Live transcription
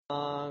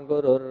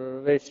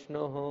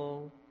गुरुर्विष्णुः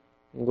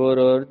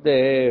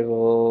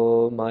गुरुर्देवो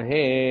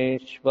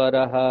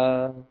महेश्वरः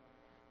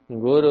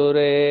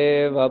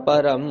गुरुरेव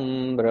परं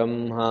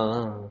ब्रह्म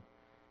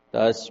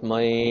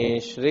तस्मै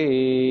श्री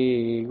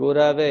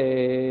गुरवे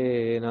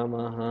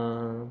नमः।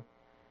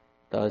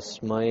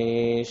 तस्मै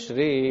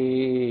श्री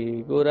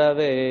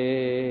गुरवे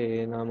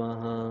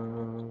नमः।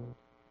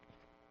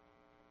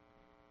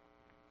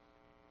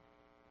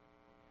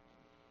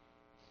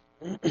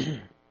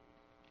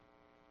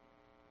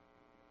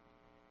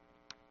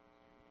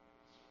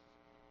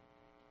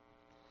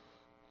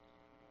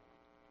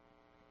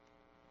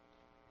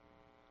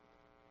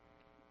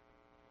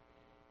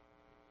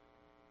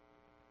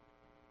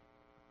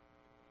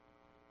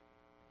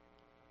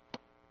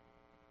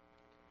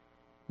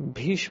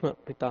 Bhishma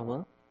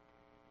Pitama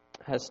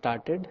has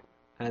started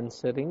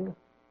answering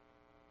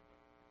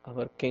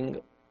our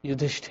king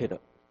Yudhishthira.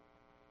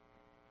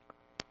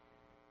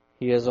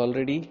 He has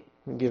already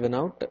given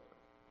out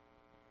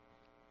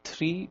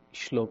 3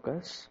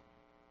 shlokas.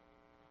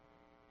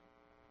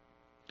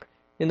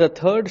 In the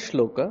third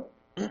shloka,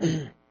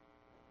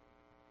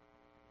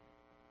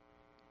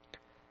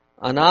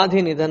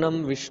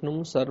 Anadhinidhanam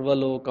Vishnum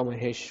Sarvaloka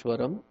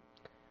Maheshwaram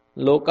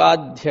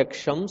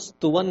Lokadhyaksham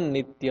Stuvan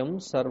Nityam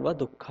Sarva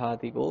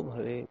Dukkhadigo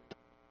Bhavet.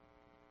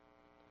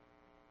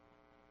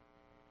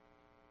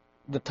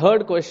 The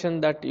third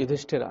question that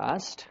Yudhishthira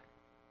asked,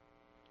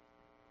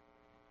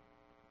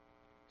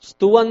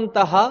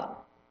 Stuvantaha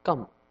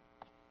kam.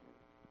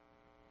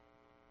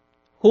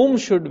 Whom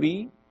should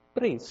we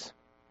praise?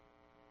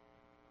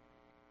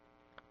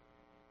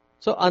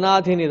 So,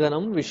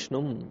 Anadhinidhanam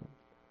Vishnum.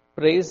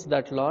 Praise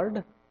that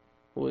Lord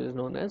who is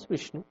known as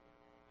Vishnu.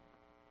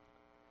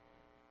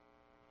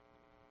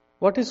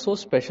 What is so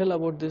special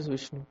about this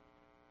Vishnu?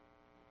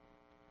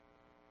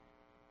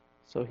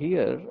 So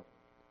here,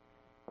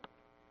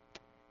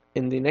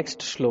 in the next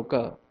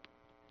shloka,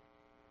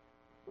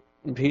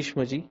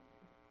 Bhishmaji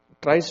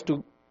tries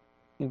to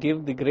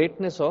give the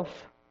greatness of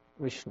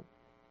Vishnu.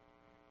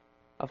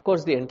 Of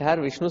course, the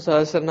entire Vishnu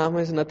Sahasranama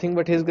is nothing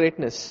but his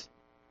greatness.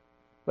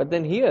 But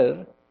then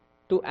here,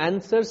 to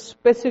answer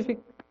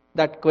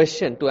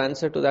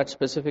that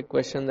specific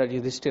question that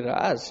Yudhishthira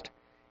asked,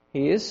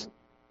 he is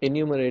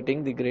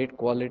enumerating the great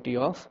quality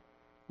of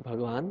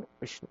Bhagavan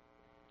Vishnu.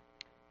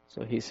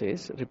 So he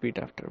says, repeat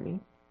after me.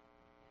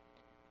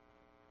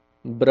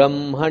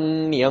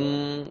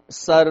 Brahmanyam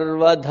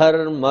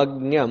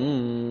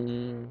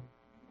sarvadharmagnyam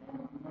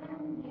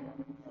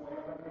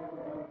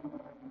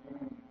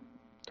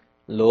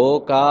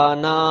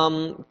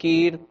lokanam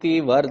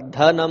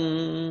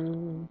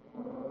kirtivardhanam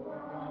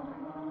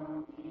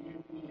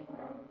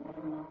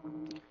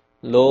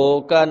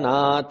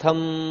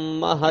lokanatham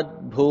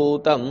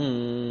mahadbhutam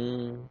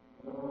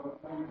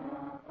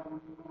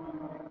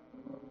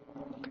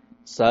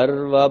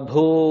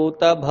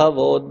sarvabhuta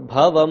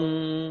bhavodbhavam.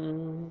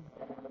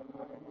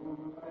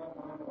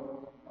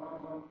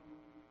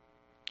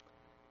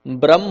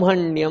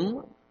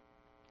 Brahmanyam,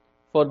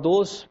 for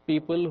those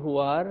people who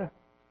are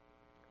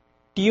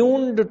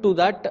tuned to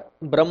that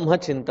Brahma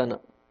Chintana.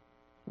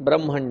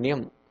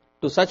 Brahmanyam,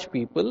 to such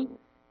people,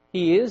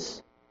 he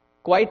is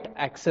quite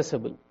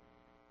accessible.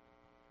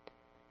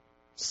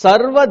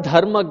 Sarva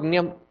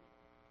Dharmagnyam,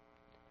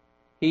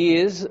 he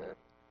is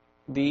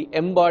the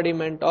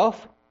embodiment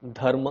of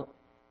Dharma.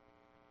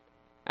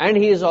 And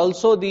he is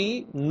also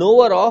the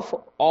knower of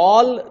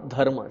all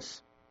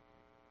Dharmas.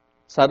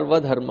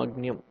 Sarva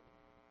Dharmagnyam.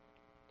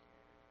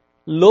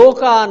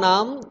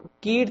 Lokanam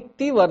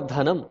Kirti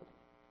Vardhanam.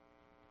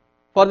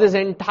 For this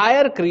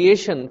entire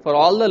creation, for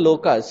all the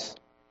lokas,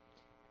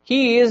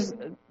 he is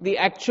the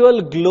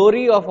actual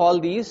glory of all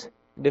these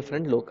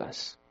different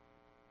lokas.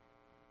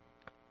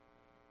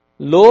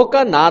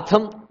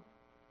 Lokanatham,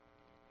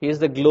 he is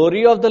the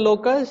glory of the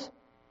lokas,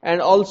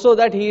 and also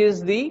that he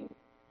is the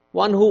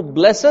one who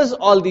blesses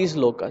all these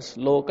lokas.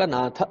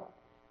 Lokanatha.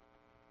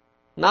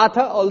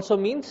 Natha also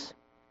means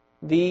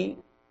the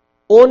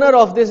owner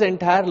of this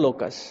entire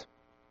lokas.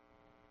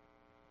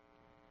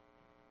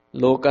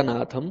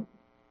 Lokanatham.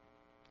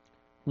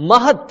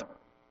 Mahat.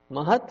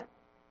 Mahat,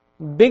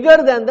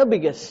 bigger than the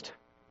biggest.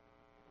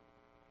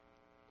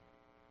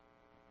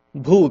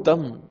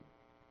 Bhutam.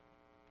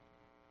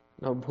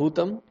 Now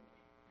Bhutam,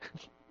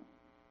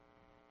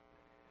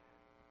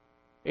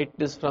 it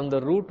is from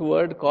the root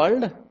word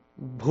called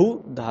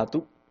Bhu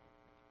Dhatu.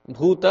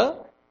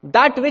 Bhuta,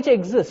 that which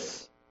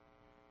exists.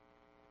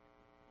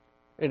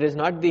 It is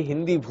not the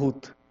Hindi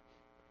Bhoot,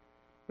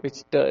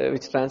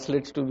 which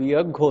translates to be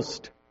a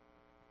ghost.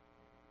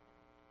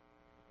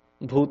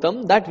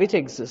 Bhutam, that which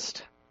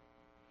exists.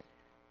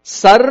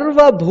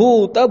 Sarva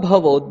Bhuta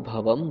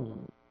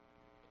Bhavodbhavam.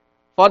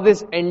 For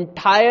this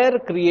entire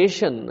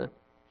creation,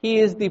 he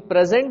is the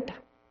present,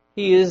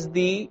 he is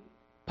the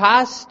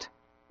past,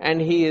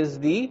 and he is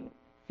the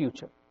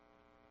future.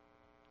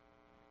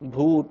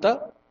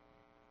 Bhuta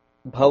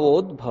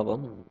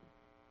Bhavodbhavam.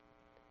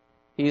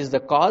 He is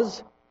the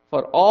cause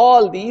for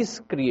all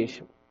these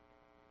creation.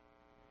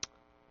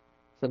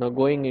 So now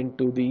going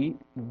into the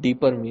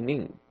deeper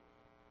meaning.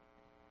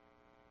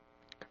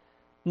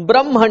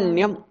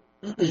 Brahmanyam.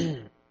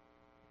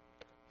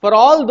 For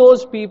all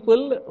those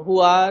people who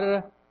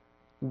are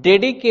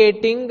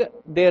dedicating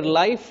their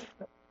life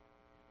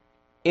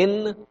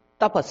in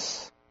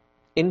tapas,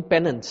 in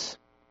penance.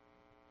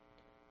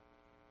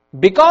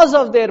 Because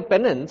of their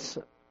penance,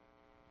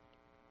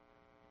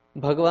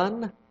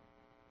 Bhagavan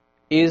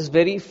is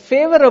very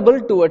favorable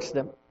towards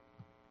them.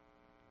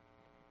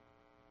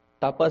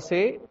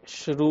 Tapase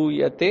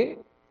shruyate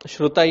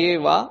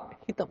shrutaye va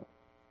hitam.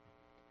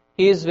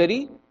 He is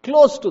very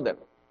close to them.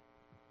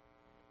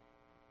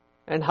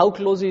 And how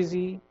close is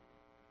he?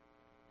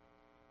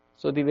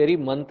 So the very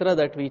mantra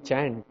that we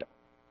chant,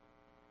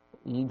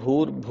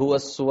 Bhur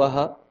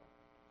Bhuvaswaha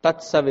Tat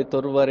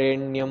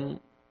Saviturvarenyam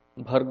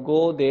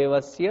Bhargo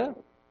Devasya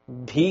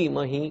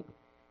Dhimahi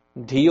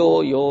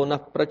Dhiyo Yonah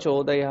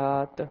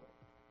Prachodayat.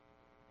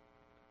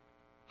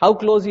 How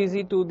close is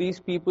he to these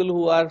people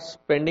who are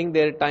spending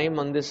their time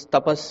on this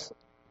tapas,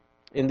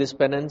 in this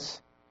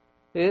penance?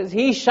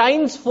 He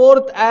shines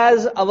forth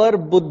as our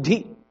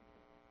buddhi.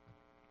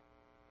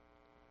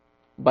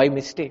 By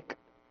mistake,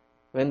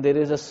 when there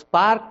is a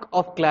spark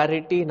of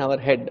clarity in our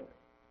head,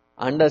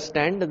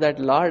 understand that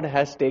Lord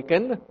has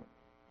taken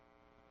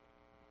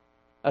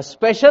a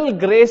special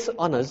grace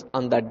on us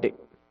on that day.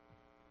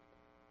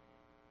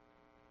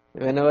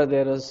 Whenever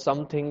there is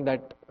something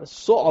that is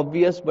so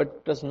obvious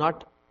but was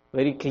not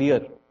very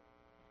clear.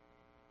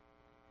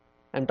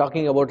 I'm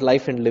talking about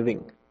life and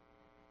living.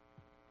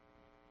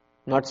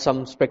 Not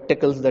some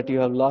spectacles that you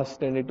have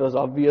lost and it was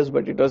obvious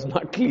but it was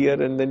not clear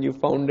and then you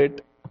found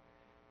it.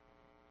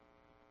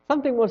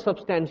 Something more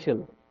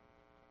substantial.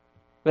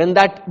 When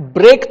that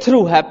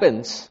breakthrough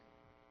happens,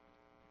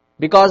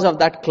 because of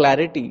that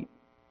clarity,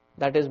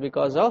 that is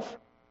because of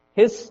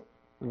His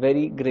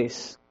very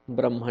grace,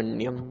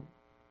 Brahmanyam.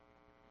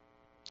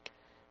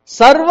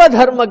 Sarva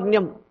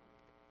Dharmagnyam.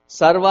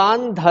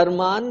 Sarvan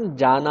Dharman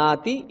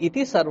Janati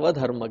iti Sarva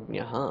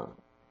Dharmagnya.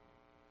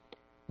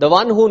 The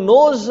one who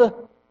knows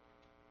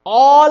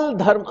all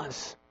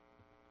dharmas.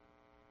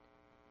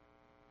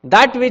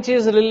 That which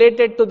is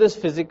related to this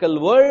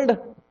physical world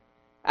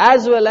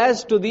as well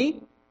as to the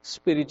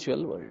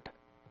spiritual world.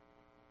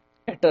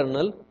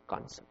 Eternal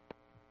concept.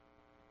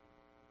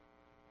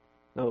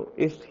 Now,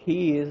 if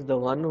he is the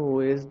one who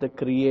is the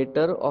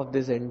creator of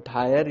this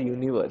entire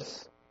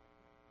universe,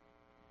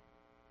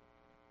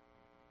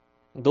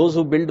 those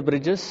who build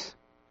bridges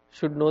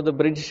should know the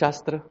bridge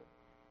shastra.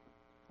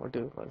 What do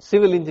you call it?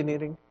 Civil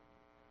engineering.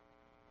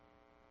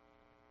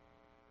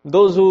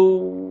 Those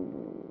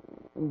who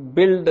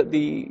build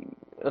the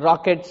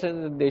rockets,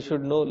 and they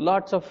should know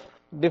lots of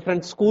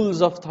different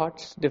schools of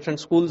thoughts,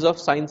 different schools of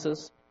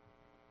sciences.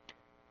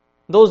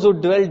 Those who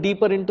dwell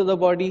deeper into the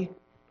body,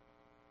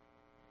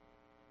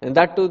 and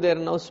that too there are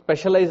now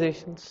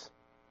specializations.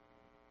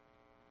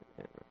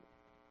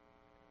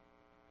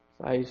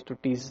 I used to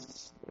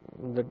tease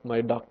that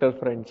my doctor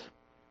friends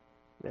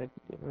that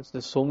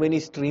there's so many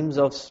streams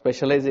of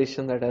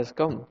specialization that has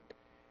come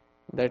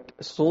that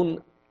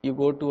soon you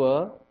go to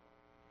a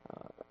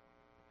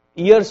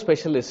ear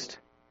specialist,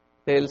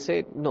 they'll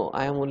say, no,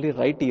 I am only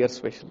right ear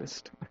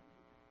specialist.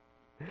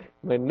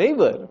 My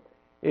neighbor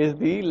is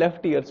the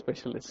left ear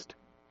specialist.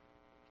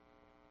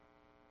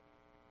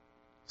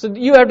 So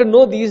you have to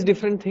know these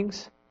different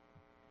things.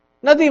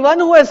 Now the one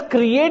who has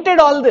created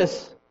all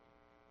this,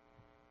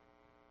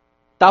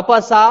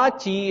 tapasa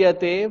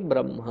chiyate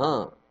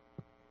brahma.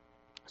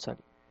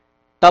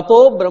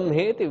 Tapo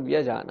brahmeti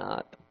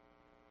vyajanat.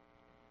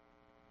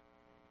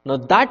 Now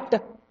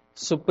that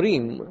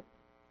supreme,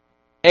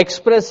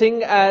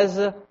 expressing as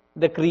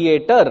the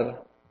creator,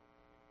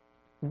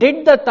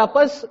 did the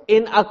tapas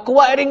in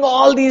acquiring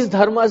all these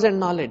dharmas and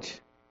knowledge,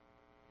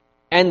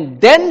 and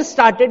then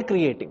started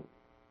creating.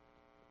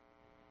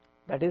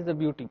 That is the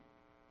beauty.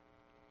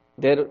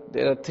 There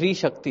are three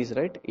Shaktis,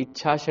 right?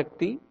 Ichha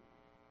Shakti,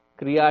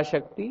 Kriya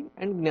Shakti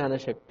and Jnana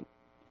Shakti.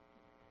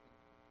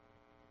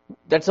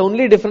 That's the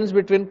only difference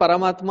between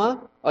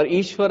Paramatma or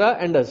Ishvara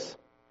and us.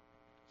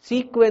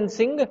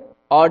 Sequencing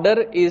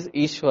order is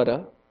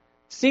Ishvara.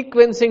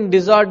 Sequencing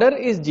disorder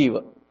is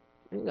Jiva.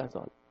 That's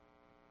all.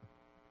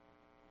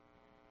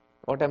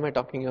 What am I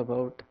talking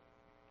about?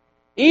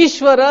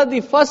 Ishvara,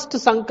 the first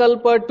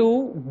sankalpa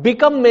to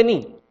become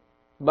many.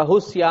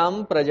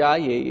 Bahusyam praja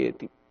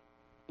yeyeti.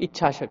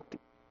 Ichha Shakti.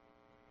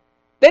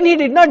 Then he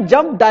did not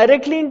jump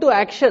directly into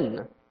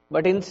action,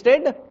 but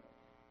instead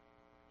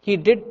he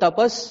did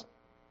tapas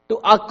to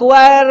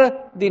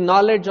acquire the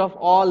knowledge of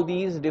all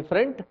these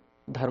different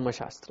dharma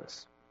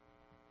shastras.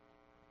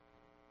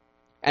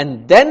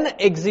 And then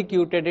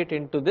executed it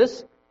into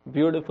this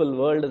beautiful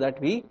world that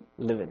we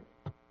live in.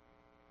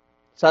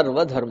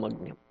 Sarva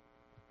Dharmagnyam.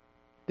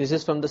 This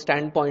is from the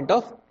standpoint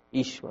of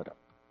Ishvara.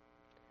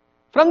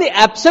 From the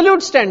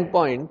absolute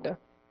standpoint,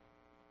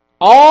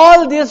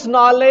 all this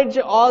knowledge,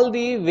 all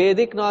the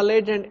Vedic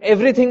knowledge and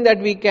everything that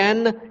we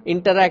can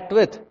interact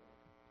with,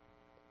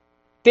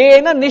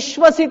 Tena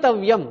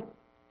Nishvasitavyam,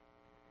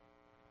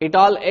 it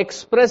all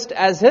expressed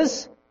as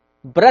his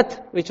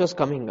breath which was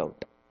coming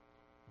out.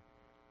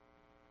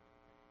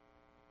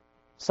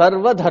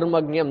 Sarva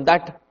Dharmagnyam,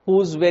 that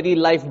whose very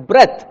life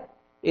breath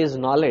is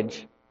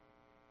knowledge.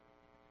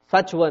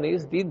 Such one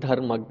is the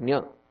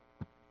Dharmagnya.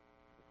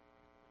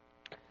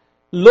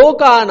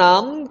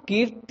 Lokanam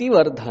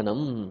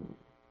Kirtivardhanam.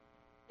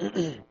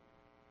 There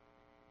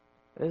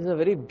is a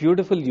very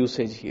beautiful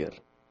usage here.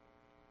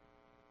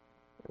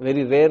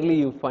 Very rarely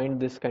you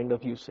find this kind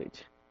of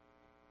usage.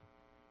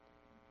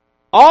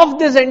 Of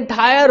this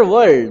entire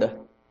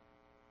world,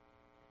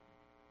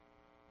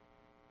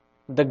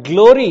 the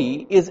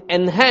glory is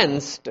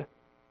enhanced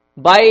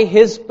by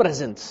His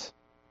presence.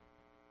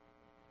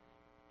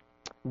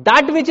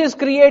 That which is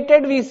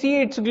created, we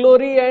see its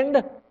glory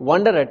and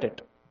wonder at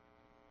it.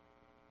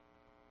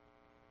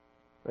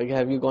 Like,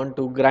 have you gone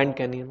to Grand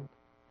Canyon?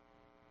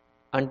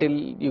 Until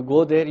you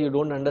go there, you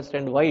don't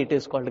understand why it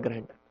is called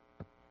Grand.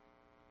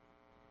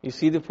 You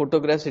see the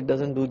photographs, it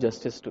doesn't do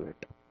justice to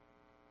it.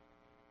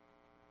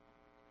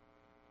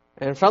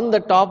 And from the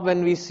top,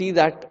 when we see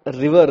that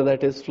river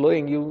that is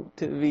flowing,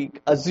 we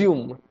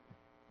assume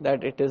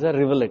that it is a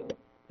rivulet.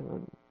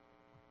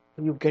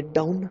 You get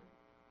down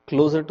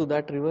closer to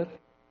that river,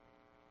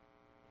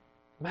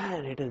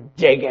 man, it is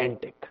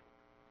gigantic.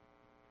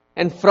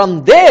 And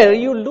from there,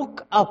 you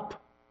look up.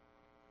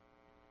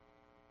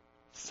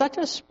 Such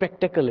a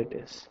spectacle it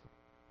is.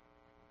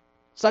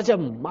 Such a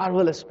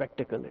marvelous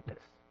spectacle it is.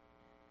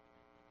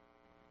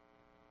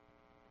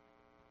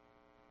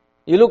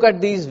 You look at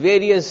these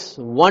various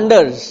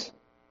wonders.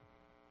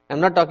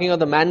 I'm not talking of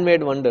the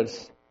man-made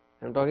wonders.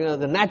 I'm talking of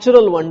the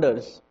natural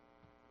wonders.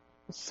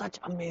 Such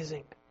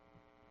amazing.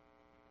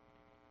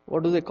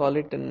 What do they call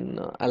it in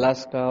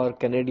Alaska or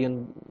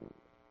Canadian?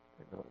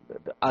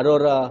 The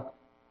aurora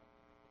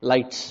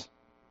lights.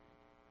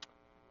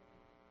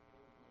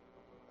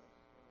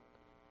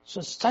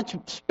 So such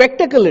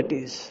spectacle it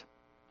is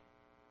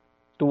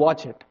to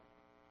watch it.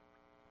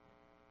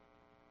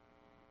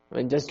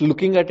 When just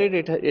looking at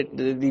it,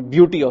 the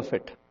beauty of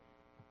it.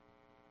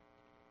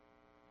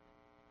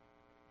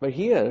 But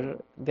here,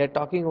 they're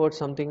talking about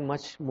something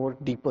much more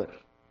deeper.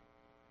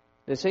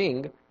 They're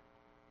saying,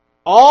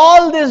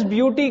 all this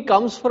beauty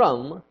comes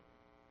from,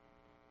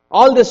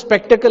 all this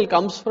spectacle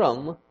comes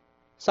from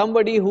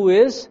somebody who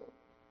is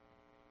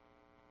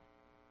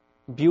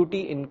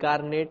beauty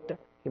incarnate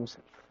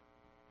himself.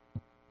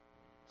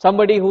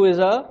 Somebody who is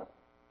a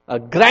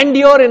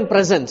grandeur in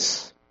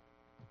presence.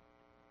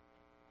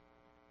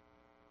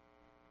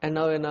 And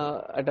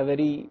now at a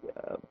very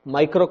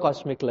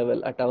microcosmic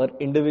level, at our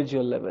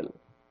individual level,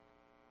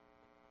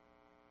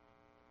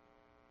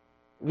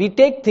 we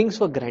take things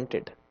for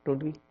granted,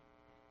 don't we?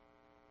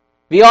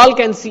 We all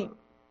can see.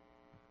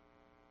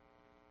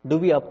 Do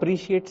we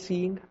appreciate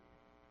seeing?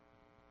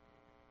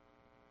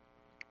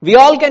 We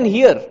all can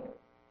hear.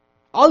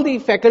 All the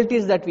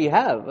faculties that we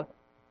have,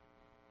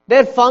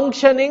 they're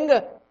functioning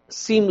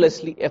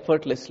seamlessly,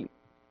 effortlessly.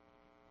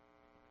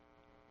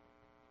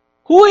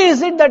 Who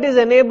is it that is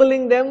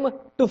enabling them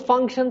to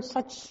function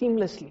such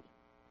seamlessly?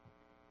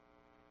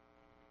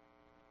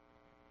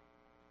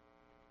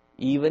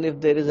 Even if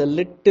there is a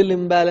little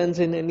imbalance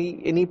in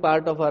any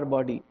part of our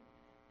body,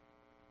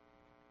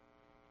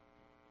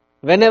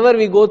 whenever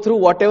we go through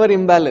whatever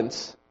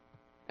imbalance,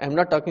 I'm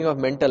not talking of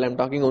mental, I'm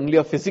talking only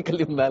of physical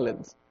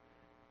imbalance.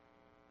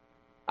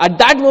 At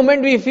that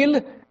moment we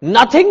feel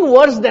nothing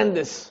worse than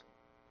this.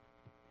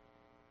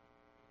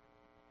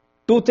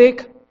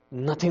 Toothache,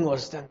 nothing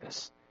worse than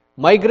this.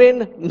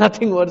 Migraine,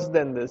 nothing worse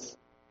than this.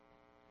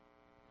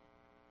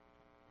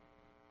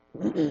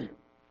 When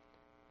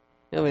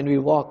we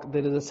walk,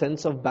 there is a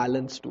sense of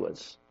balance to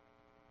us.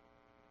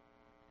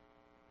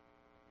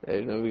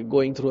 We're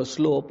going through a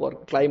slope or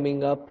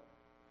climbing up.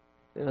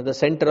 The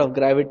center of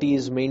gravity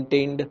is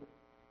maintained.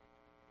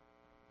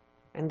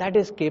 And that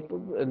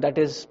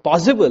is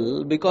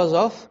possible because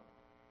of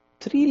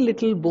 3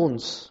 little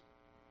bones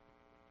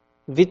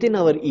within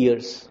our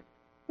ears.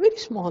 Very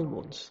small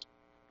bones.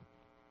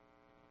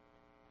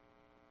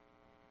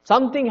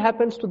 Something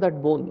happens to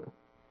that bone.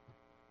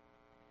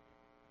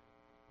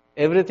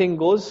 Everything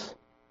goes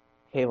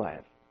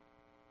haywire.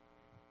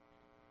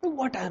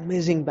 What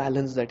amazing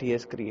balance that He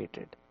has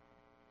created.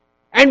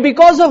 And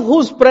because of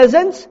whose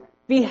presence,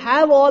 we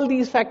have all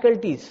these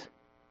faculties.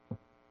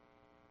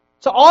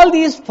 So all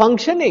these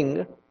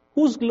functioning,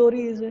 whose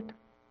glory is it?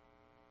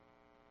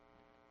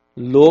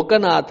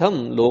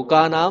 Lokanatham,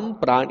 lokanam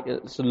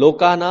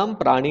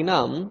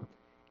praninam,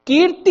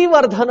 kirti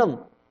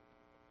vardhanam.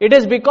 It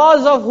is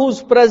because of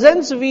whose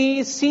presence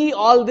we see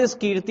all this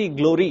kirti,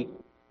 glory.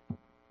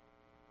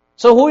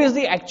 So who is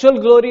the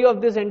actual glory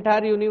of this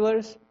entire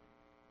universe?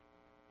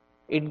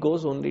 It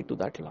goes only to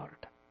that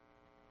Lord.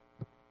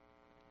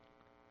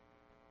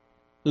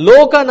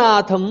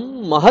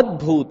 Lokanatham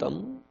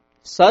mahadbhutam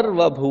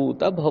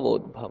sarvabhuta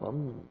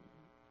bhavodbhavam.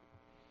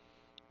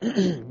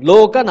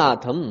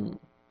 Lokanatham,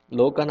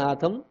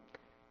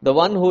 the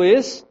one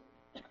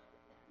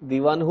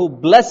who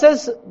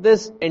blesses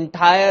this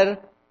entire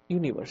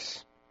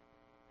universe.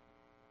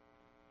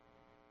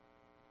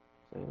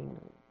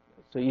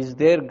 So is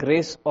there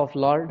grace of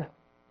Lord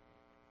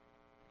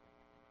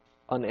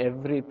on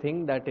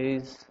everything that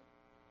is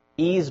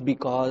is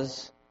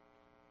because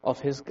of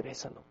His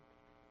grace alone.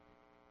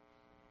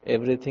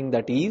 Everything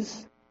that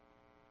is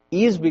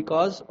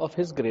because of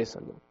His grace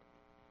alone.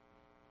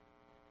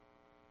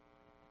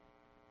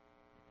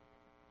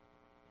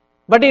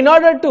 But in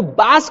order to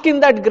bask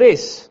in that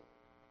grace,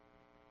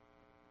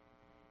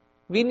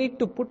 we need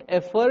to put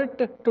effort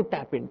to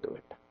tap into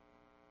it.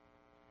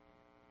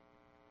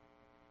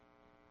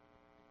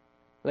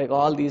 Like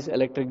all these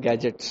electric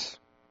gadgets,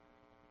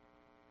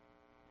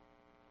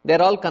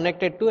 they're all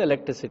connected to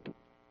electricity.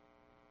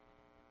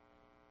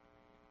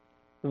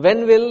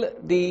 When will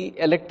the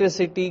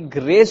electricity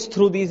grace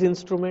through these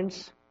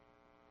instruments?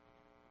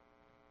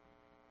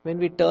 When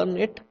we turn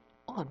it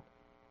on.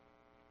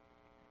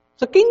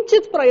 So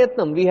kinchit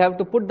prayatnam, we have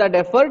to put that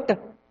effort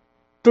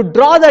to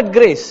draw that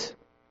grace.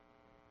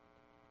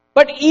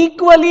 But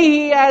equally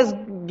He has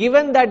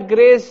given that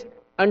grace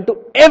unto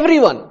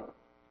everyone.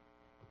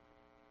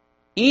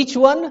 Each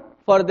one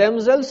for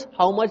themselves,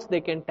 how much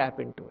they can tap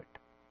into it.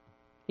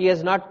 He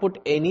has not put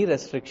any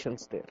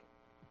restrictions there.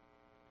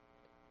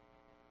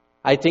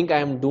 I think I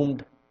am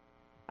doomed.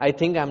 I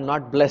think I am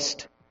not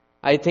blessed.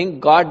 I think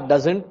God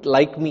doesn't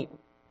like me.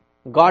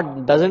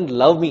 God doesn't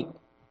love me.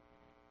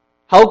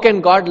 How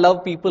can God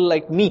love people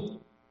like me?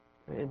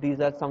 These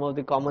are some of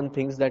the common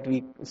things that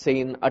we say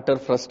in utter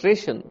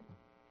frustration.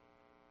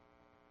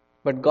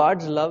 But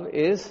God's love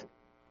is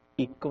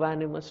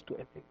equanimous to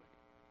everyone.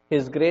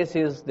 His grace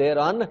is there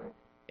on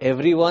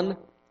everyone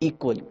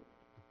equally.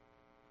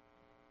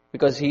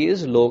 Because He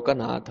is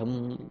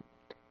Lokanatham.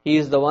 He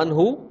is the one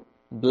who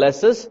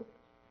blesses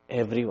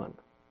everyone.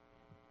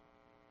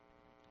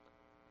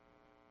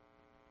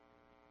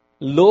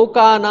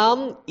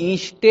 Lokanam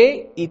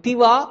ishte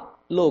itiva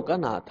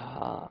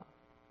Lokanatha.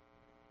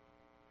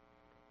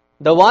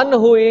 The one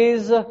who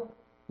is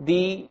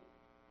the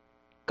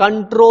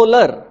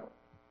controller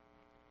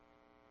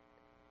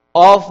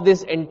of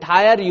this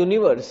entire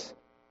universe,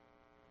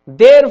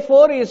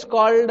 therefore is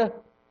called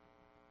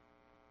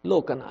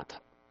Lokanatha.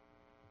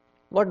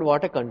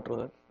 What a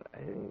controller.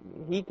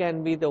 He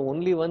can be the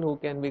only one who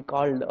can be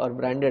called or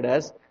branded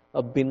as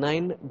a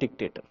benign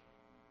dictator.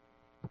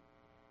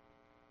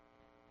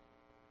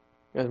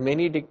 Because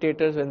many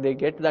dictators, when they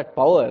get that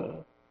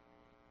power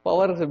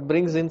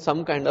brings in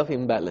some kind of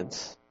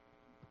imbalance.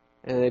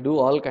 And they do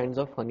all kinds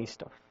of funny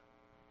stuff.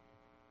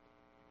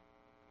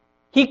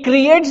 He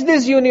creates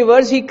this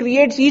universe, He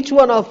creates each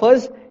one of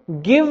us,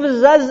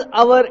 gives us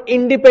our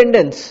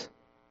independence,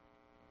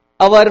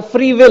 our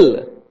free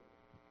will,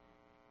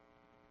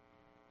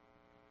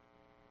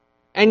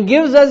 and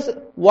gives us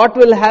what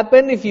will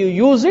happen if you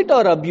use it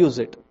or abuse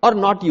it or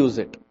not use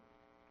it.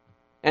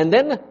 And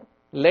then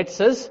lets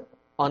us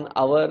on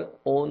our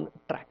own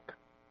track.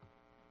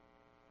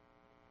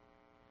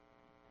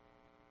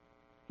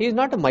 He is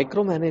not a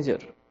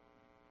micromanager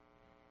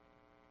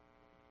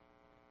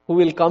who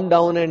will come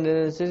down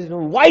and say,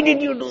 why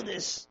did you do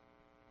this?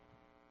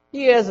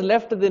 He has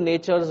left the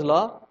nature's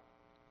law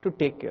to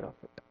take care of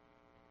it.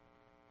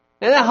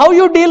 And how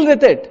you deal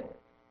with it,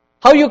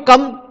 how you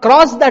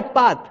cross that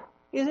path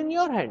is in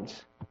your hands.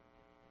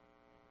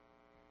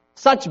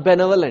 Such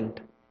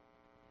benevolent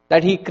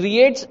that He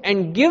creates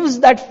and gives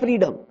that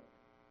freedom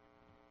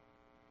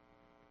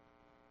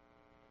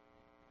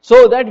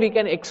so that we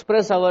can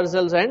express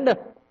ourselves and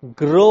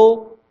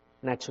grow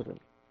naturally.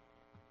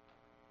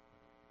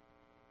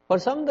 For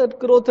some, the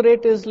growth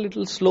rate is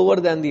little slower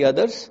than the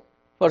others.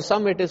 For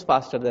some, it is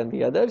faster than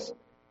the others.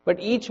 But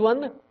each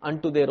one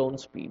unto their own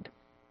speed.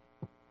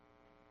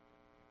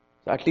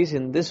 So at least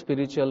in this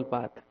spiritual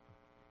path,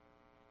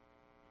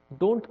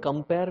 don't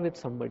compare with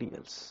somebody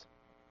else.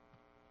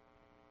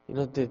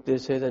 They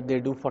say that they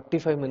do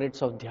 45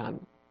 minutes of dhyan.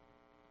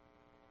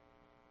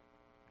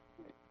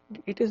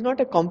 It is not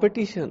a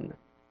competition.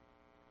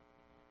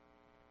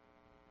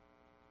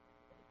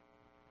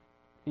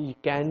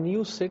 Can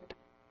you sit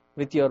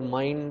with your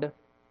mind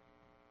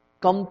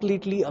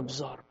completely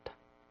absorbed?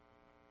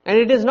 And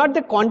it is not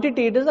the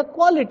quantity, it is the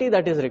quality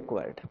that is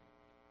required.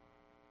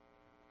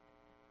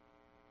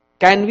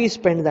 Can we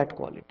spend that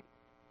quality?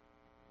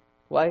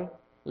 Why?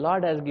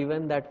 Lord has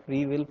given that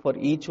free will for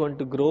each one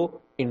to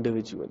grow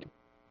individually.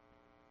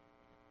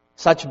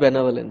 Such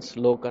benevolence,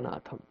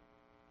 Lokanatham.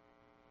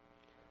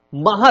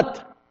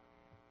 Mahat.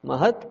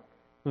 Mahat.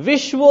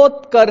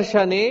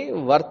 Vishvotkarshane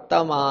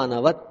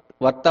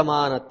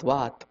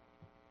vartamanatvat.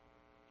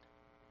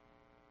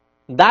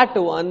 That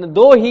one,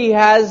 though He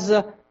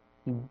has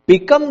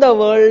become the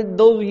world,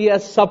 though He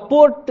has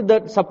supports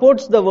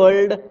the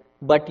world,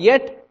 but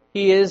yet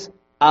He is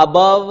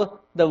above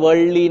the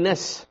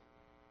worldliness,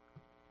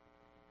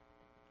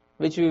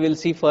 which we will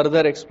see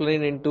further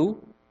explained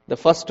into the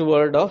first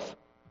word of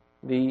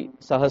the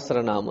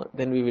Sahasranama.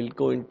 Then we will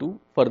go into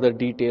further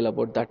detail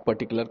about that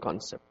particular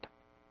concept.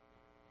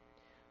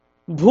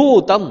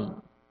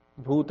 Bhutam.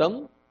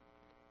 Bhutam.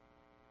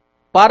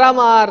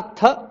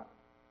 Paramartha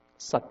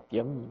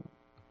Satyam.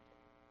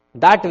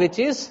 That which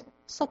is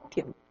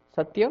Satyam.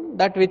 Satyam,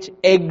 that which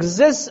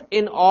exists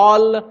in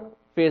all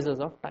phases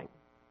of time.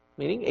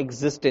 Meaning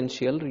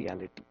existential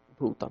reality.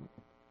 Bhutam.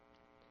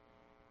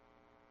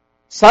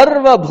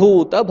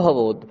 Sarvabhuta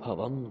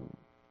Bhavodbhavam.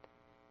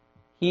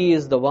 He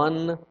is the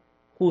one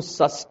who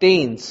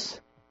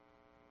sustains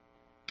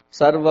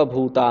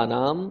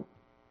Sarvabhutanam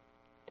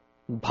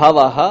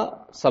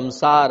Bhavaha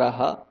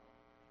Samsaraha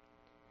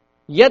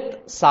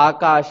Yat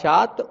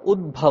Sakashat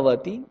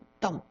Udbhavati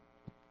Tam.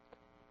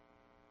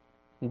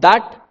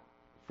 That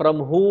from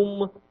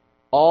whom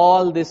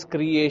all this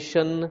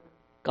creation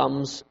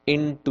comes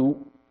into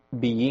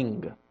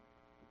being.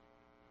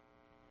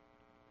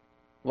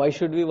 Why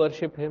should we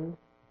worship him?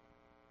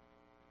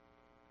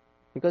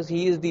 Because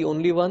he is the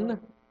only one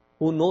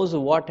who knows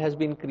what has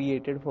been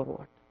created for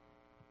what.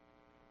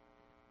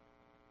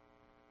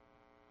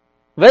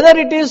 Whether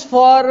it is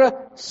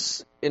for,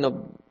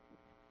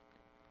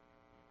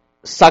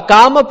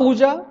 Sakama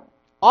Puja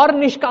or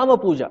Nishkama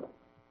Puja,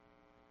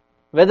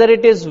 whether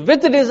it is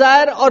with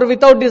desire or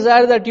without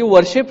desire that you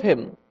worship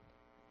him,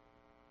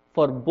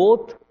 for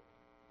both,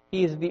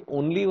 he is the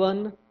only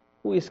one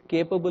who is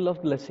capable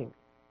of blessing.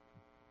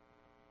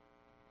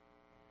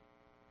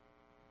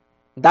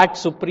 That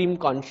supreme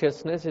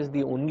consciousness is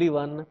the only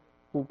one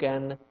who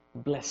can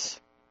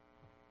bless.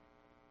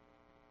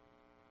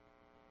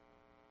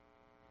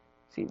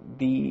 See,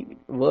 the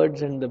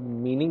words and the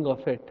meaning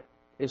of it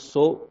is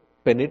so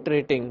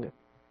penetrating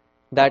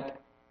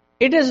that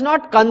it is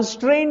not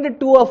constrained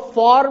to a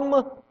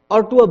form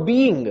or to a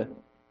being.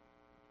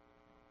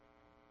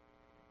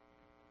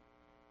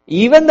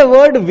 Even the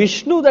word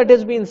Vishnu that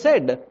has been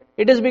said,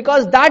 it is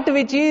because that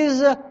which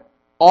is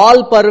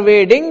all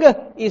pervading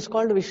is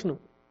called Vishnu.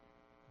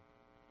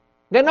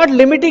 They are not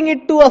limiting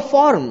it to a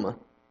form.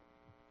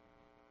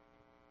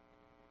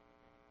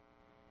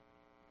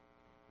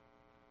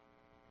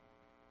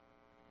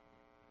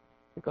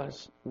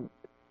 Because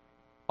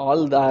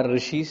all the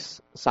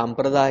Rishis,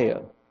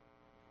 Sampradaya,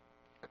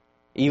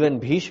 even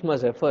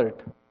Bhishma's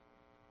effort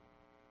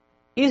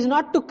is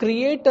not to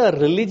create a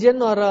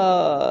religion or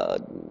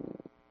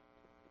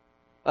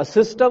a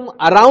system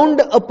around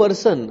a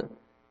person.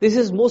 This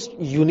is most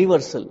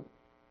universal.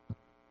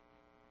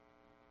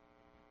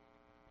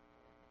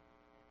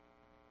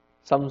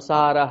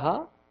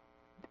 Samsaraha,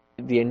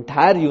 the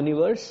entire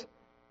universe,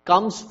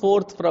 comes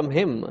forth from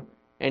him,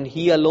 and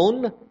he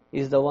alone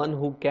is the one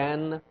who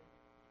can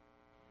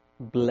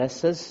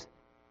bless us,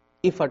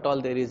 if at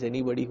all there is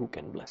anybody who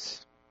can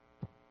bless.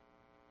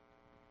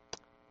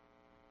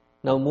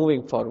 Now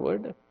moving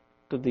forward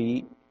to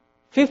the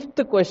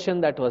fifth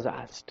question that was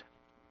asked.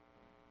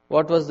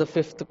 What was the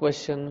fifth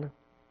question?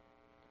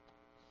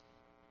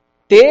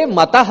 Te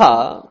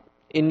mataha,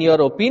 in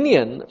your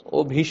opinion,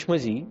 O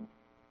Bhishmaji,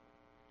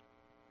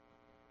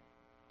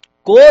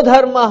 ko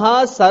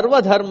dharmaha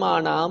sarva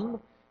dharmanam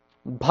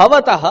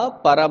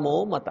bhavataha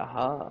paramo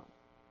mataha.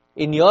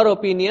 In your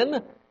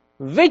opinion,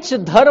 which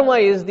dharma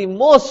is the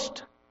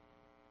most,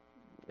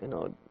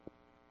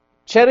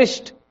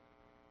 cherished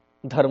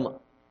dharma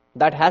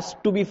that has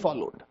to be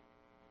followed?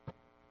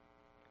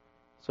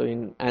 So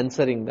in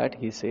answering that,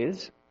 he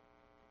says,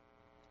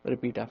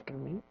 repeat after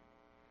me.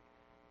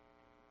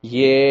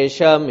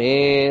 Yesha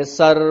me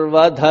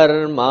sarva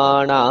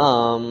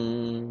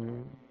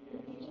dharmanam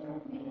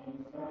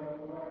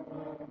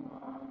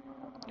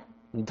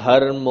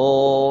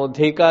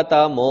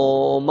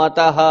dharmodhikatamo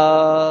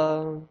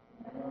mataha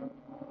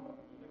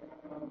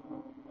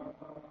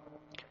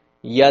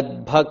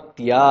yad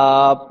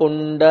bhaktya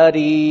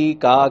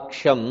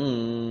pundarikaksham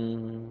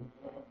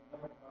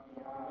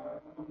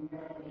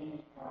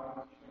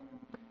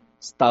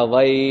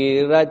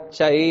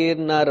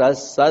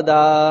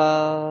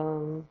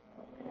stavairachairnarasada.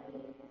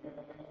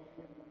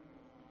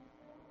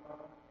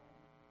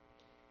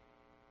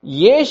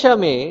 Yesha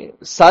me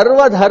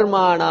sarva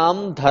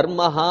dharmanam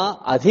dharmaha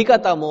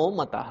adhikatamo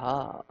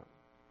mataha.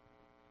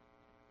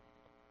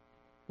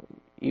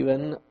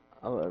 Even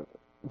our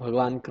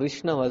Bhagavan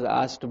Krishna was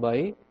asked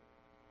by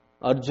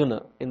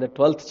Arjuna in the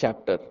 12th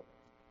chapter,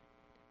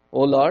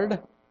 O Lord,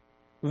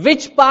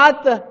 which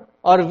path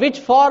or which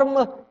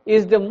form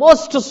is the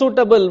most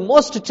suitable,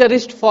 most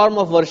cherished form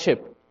of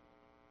worship?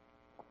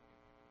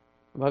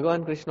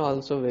 Bhagavan Krishna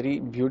also very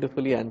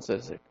beautifully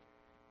answers it.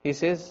 He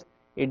says,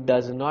 it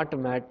does not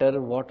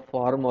matter what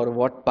form or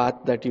what path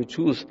that you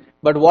choose,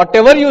 but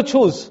whatever you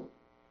choose,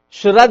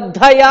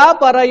 Shraddhaya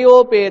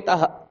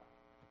parayopetaha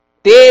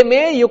te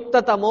me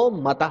yuktatamo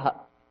mataha.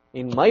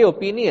 In my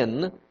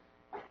opinion,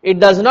 it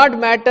does not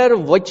matter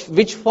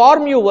which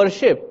form you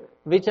worship,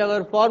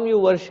 whichever form you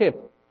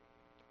worship,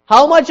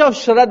 how much of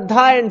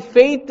Shraddha and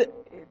faith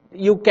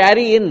you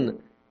carry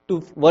in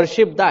to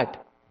worship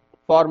that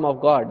form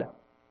of God.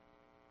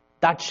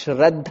 That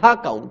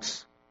Shraddha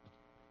counts.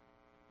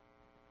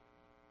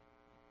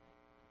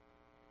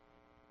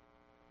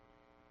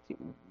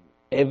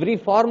 Every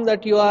form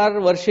that you are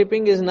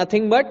worshipping is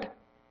nothing but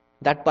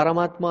that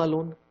Paramatma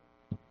alone.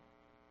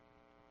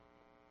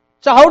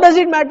 So how does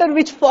it matter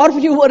which form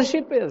you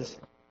worship is?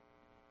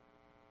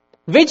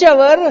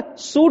 Whichever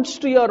suits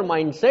to your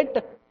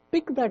mindset,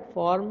 pick that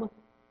form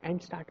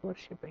and start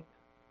worshipping.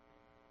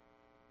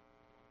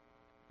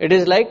 It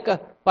is like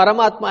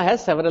Paramatma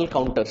has several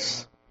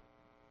counters,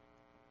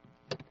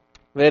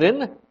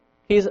 wherein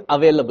He is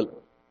available.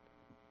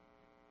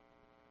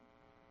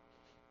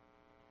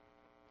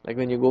 Like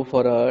when you go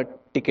for a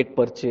ticket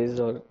purchase,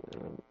 or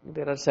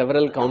there are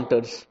several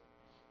counters.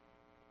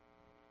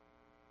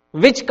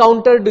 Which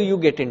counter do you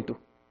get into?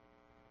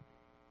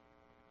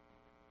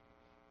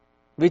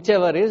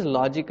 Whichever is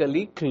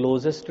logically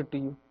closest to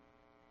you.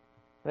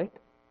 Right?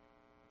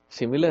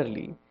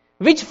 Similarly,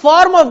 which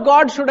form of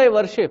God should I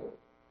worship?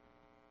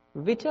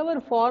 Whichever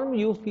form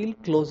you feel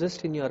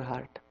closest in your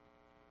heart.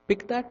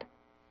 Pick that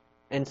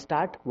and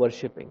start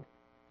worshipping.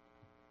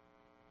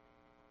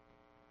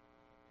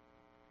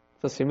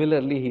 So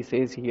similarly, he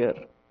says here,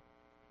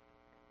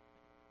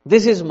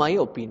 this is my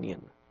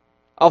opinion.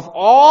 Of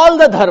all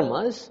the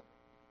dharmas,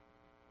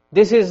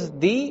 this is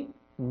the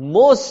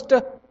most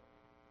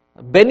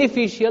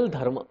beneficial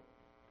dharma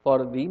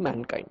for the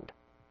mankind.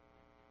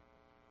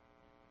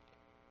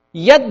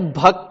 Yad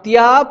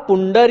bhaktya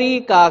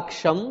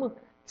pundarikaksham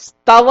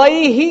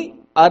stavaihi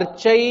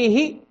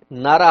archaihi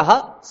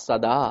naraha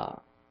sada.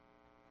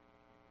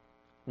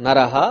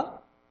 Naraha,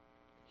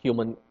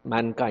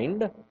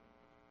 mankind,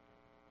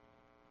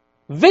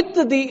 with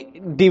the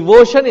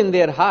devotion in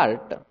their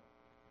heart,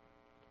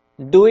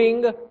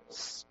 doing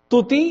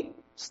stuti,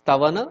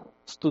 stavana,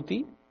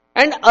 stuti,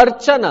 and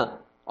archana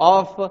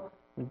of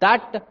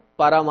that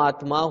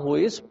Paramatma who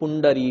is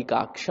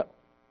Pundarikaksha.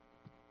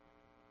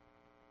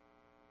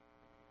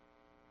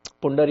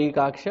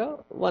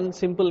 Pundarikaksha, one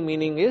simple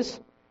meaning is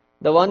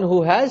the one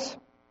who has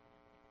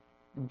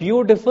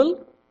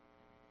beautiful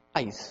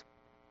eyes.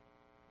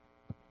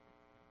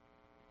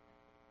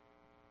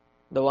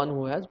 The one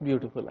who has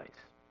beautiful eyes.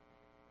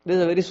 This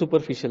is a very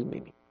superficial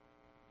meaning.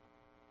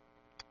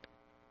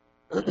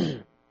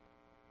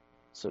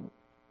 So,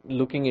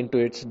 looking into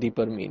its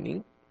deeper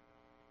meaning,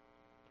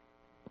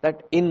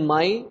 that in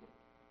my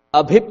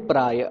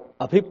abhipraya,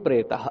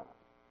 abhipretaha,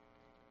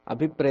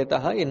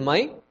 in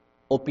my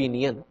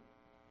opinion,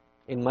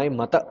 in my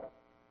mata,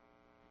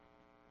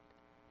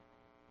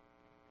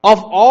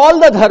 of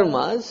all the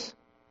dharmas,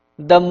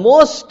 the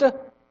most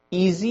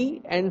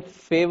easy and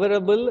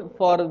favorable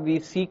for the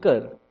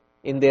seeker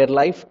in their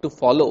life to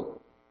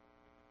follow,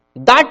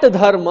 that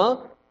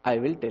dharma I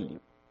will tell you.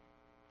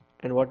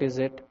 And what is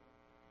it?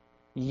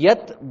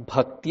 Yat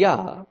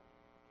bhaktya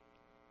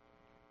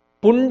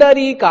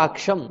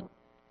pundarikaksham.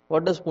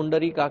 What does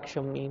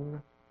pundarikaksham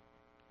mean?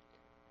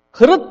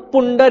 Hrit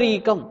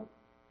pundarikam.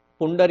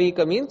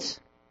 Pundarika means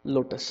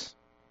lotus.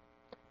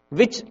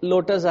 Which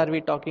lotus are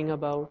we talking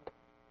about?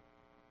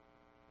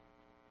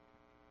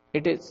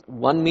 It is,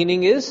 one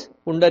meaning is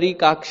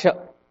pundarikaksha.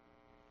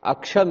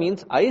 Aksha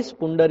means eyes,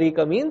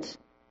 pundarika means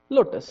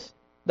lotus.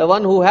 The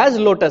one who has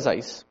lotus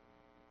eyes.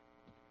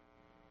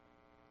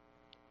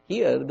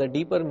 Here the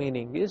deeper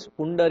meaning is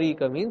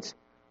pundarika means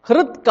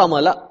hrit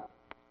kamala,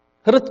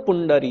 hrit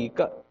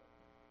pundarika.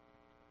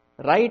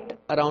 Right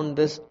around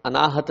this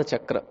anahata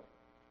chakra.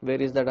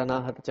 Where is that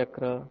anahata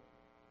chakra?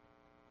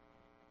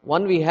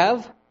 One, we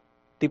have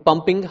the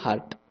pumping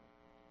heart.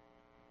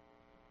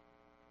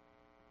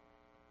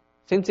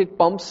 Since it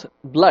pumps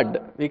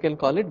blood, we can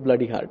call it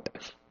bloody heart.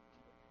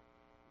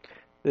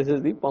 This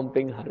is the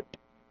pumping heart.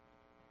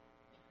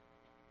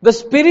 The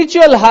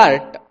spiritual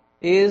heart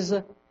is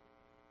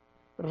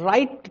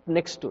right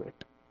next to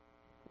it,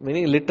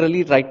 meaning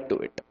literally right to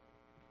it.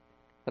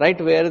 Right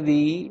where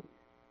the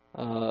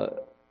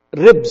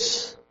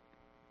ribs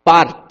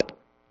part,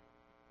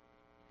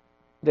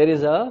 there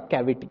is a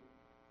cavity.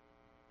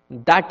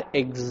 That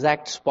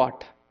exact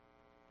spot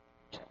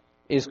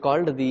is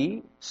called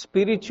the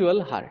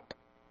spiritual heart.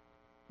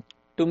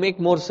 To make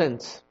more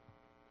sense,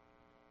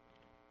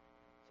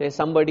 say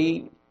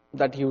somebody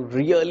that you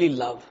really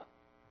love,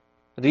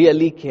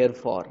 really care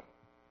for,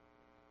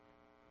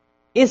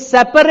 is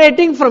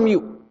separating from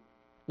you,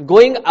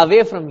 going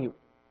away from you.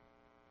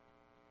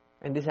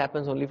 And this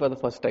happens only for the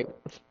first time.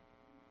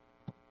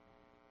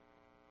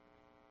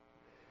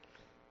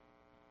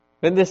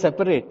 When they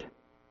separate,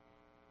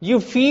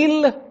 you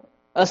feel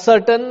a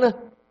certain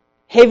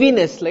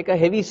heaviness, like a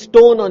heavy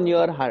stone on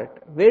your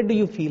heart. Where do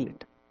you feel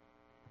it?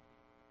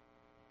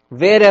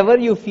 Wherever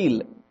you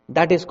feel,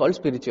 that is called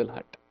spiritual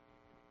heart.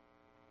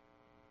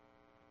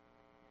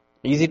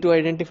 Easy to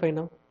identify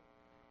now.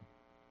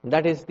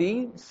 That is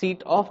the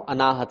seat of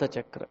Anahata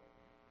Chakra.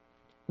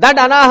 That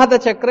Anahata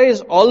Chakra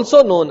is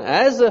also known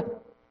as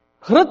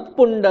Hrit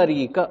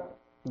Pundarika,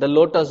 the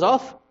lotus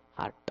of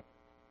heart.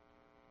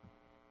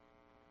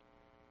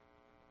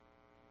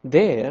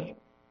 There,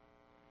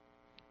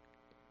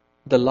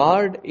 the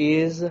Lord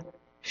is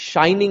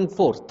shining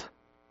forth.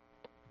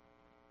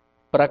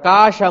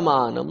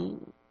 Prakashamanam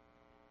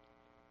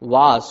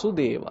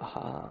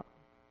Vasudevaha.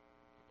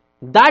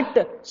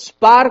 That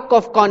spark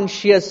of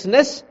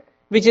consciousness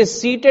which is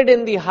seated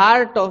in the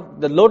heart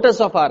of the lotus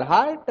of our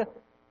heart,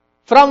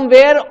 from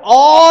where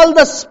all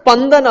the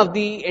spandan of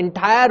the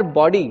entire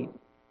body,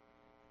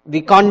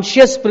 the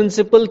conscious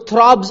principle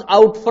throbs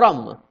out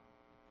from.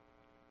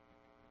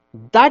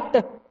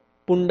 That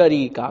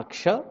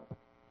Pundarikaksha,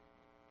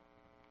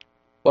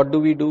 what do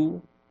we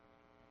do?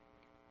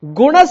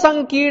 Guna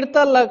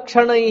Sankirta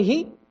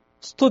Lakshanaihi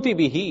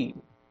Stutibihi.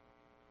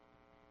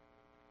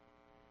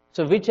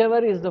 So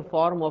whichever is the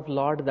form of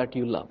Lord that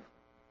you love,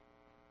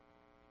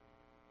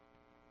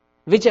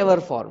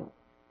 whichever form,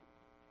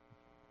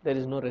 there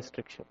is no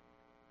restriction.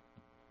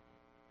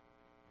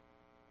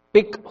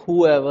 Pick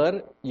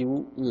whoever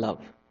you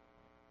love.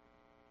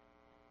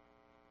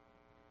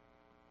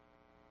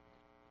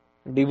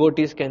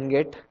 Devotees can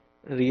get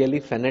really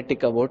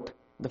fanatic about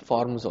the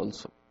forms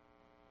also.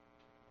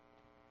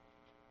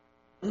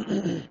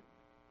 Say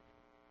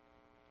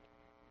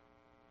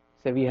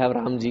we have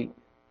Ramji.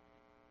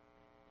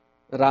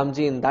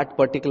 Ramji in that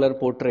particular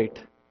portrait,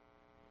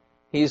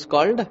 he is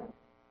called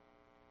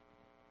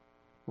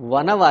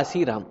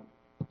Vanavasi Ram.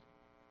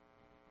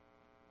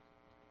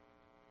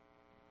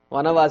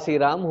 Vanavasi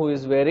Ram, who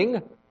is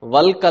wearing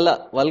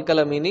Valkala.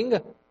 Valkala meaning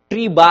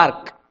tree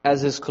bark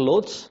as his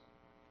clothes,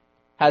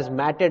 has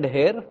matted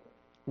hair,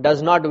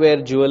 does not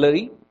wear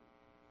jewelry.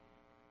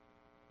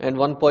 And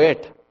one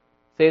poet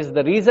says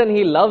the reason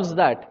he loves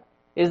that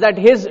is that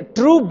his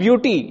true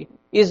beauty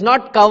is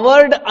not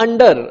covered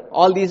under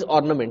all these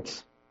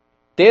ornaments.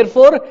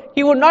 Therefore,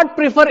 he would not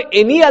prefer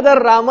any other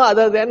Rama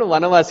other than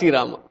Vanavasi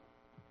Rama.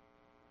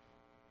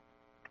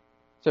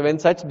 So when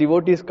such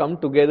devotees come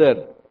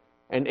together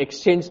and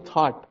exchange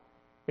thought,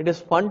 it is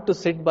fun to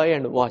sit by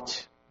and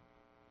watch.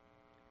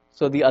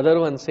 So the other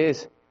one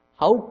says,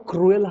 how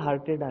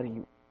cruel-hearted are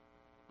you?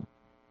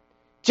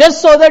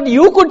 Just so that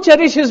you could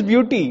cherish his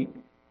beauty,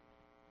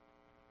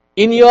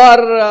 in your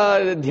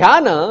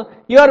dhyana,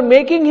 you are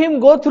making him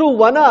go through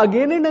Vana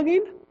again and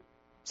again.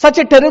 Such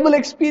a terrible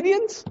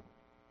experience.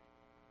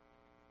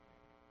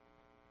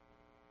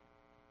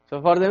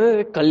 So for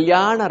them,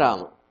 Kalyana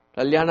Rama.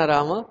 Kalyana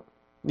Rama,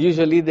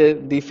 usually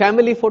the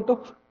family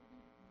photo,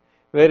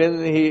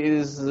 wherein he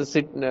is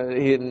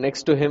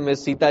next to him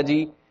is Sita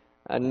ji,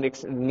 and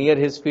near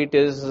his feet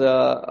is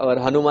our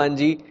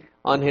Hanumanji,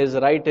 on his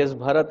right is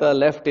Bharata,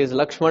 left is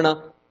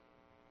Lakshmana.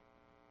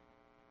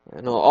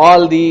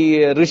 All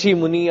the Rishi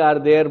Muni are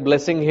there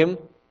blessing him,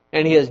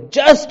 and he has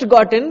just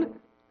gotten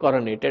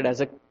coronated as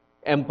an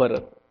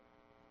emperor.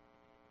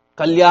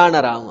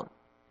 Kalyana Rama,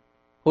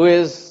 who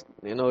is,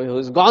 who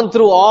has gone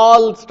through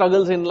all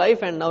struggles in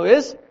life and now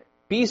is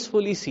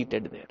peacefully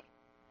seated there.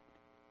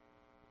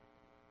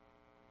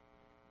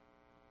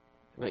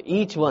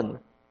 Each one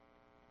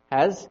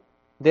has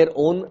their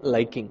own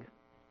liking.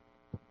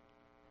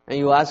 And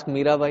you ask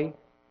Mirabai,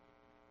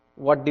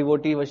 what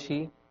devotee was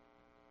she?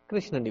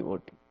 Krishna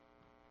devotee.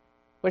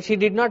 But she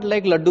did not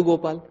like Laddu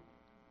Gopal.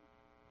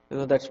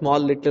 That small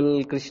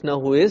little Krishna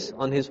who is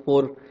on his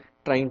four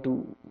trying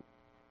to...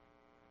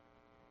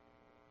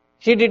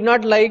 She did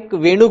not like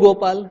Venu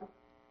Gopal.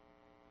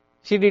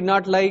 She did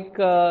not like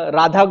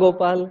Radha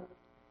Gopal.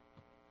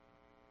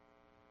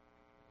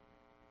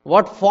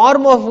 What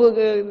form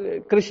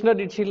of Krishna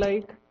did she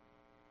like?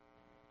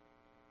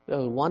 There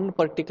was one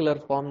particular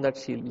form that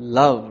she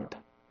loved.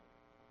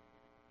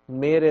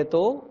 Mere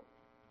to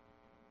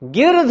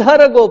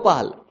Girdhar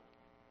Gopal.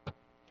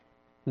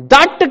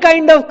 That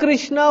kind of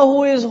Krishna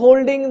who is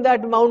holding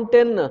that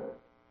mountain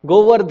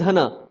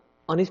Govardhana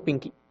on his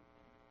pinky,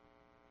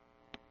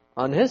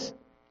 on his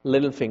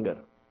little finger.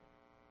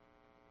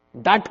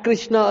 That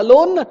Krishna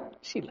alone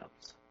she loves.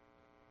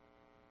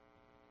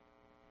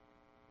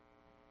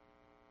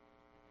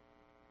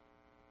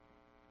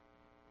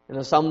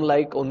 Some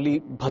like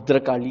only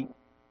Bhadrakali,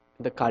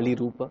 the Kali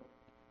Rupa.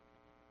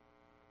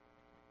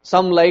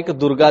 Some like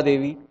Durga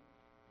Devi,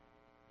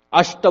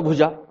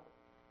 Ashtabhuja,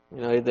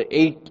 the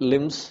 8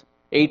 limbs,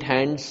 8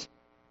 hands,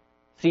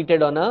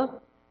 seated on a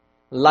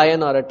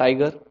lion or a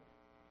tiger.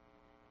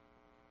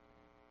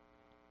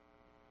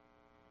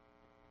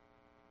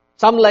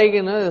 Some like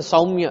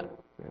Saumya,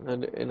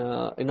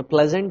 in a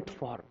pleasant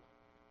form.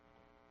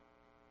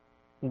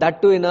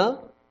 That too in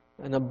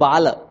a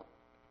Bala.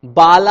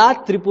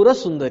 Bala Tripura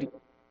Sundari.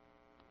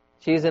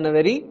 She is in a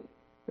very,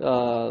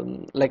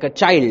 like a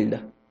child.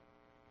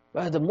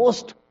 The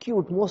most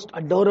cute, most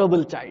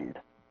adorable child.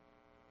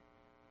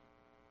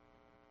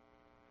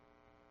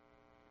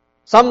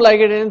 Some like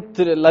it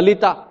in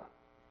Lalita.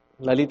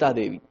 Lalita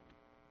Devi.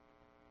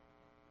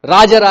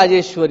 Raja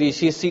Rajeshwari.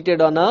 She is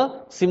seated on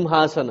a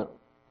Simhasana.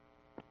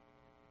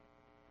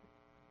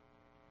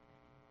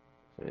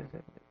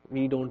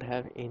 We don't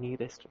have any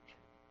restriction.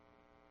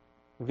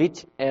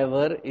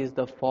 Whichever is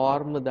the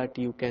form that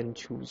you can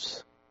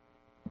choose,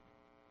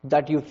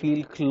 that you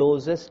feel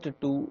closest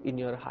to in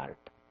your heart,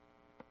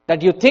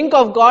 that you think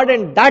of God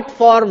and that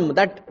form,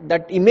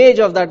 that image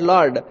of that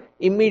Lord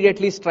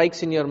immediately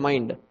strikes in your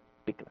mind,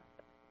 pick that.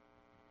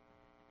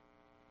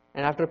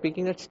 And after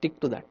picking it, stick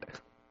to that.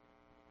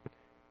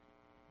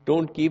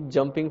 Don't keep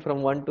jumping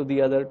from one to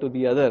the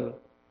other,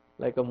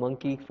 like a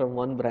monkey from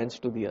one branch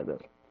to the other.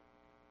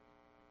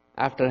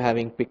 After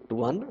having picked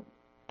one,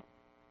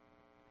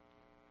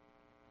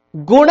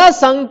 Guna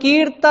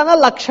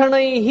Sankirtana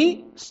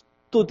Lakshanaihi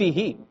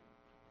Stutihi.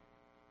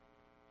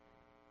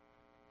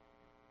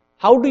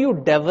 How do you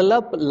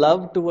develop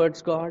love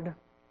towards God?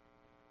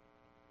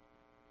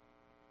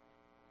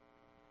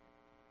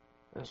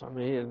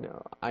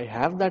 I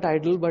have that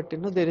idol, but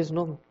there is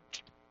no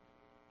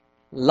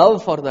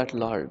love for that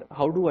Lord.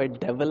 How do I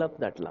develop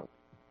that love?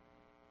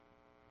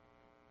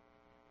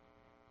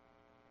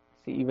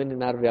 See, even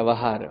in our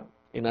vyavahara,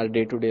 in our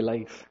day-to-day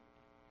life,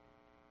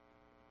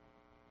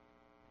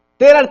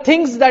 there are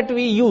things that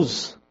we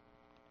use.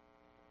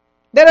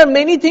 There are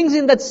many things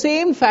in that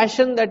same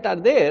fashion that are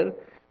there,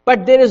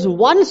 but there is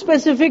one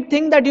specific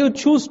thing that you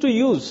choose to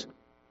use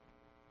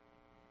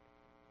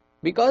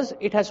because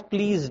it has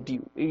pleased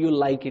you. You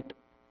like it.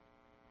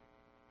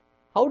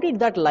 How did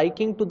that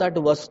liking to that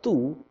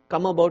vastu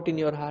come about in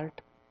your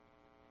heart?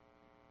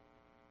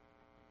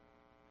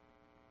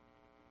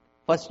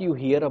 First you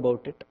hear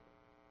about it.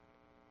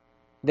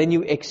 Then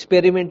you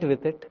experiment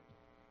with it.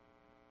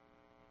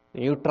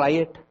 You try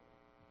it.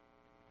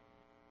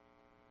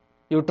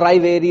 You try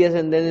various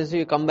and then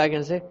you come back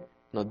and say,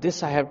 no,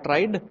 this I have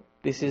tried.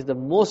 This is the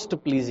most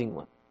pleasing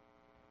one.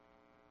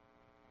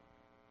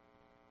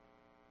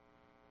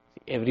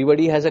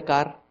 Everybody has a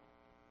car.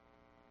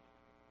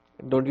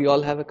 Don't we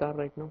all have a car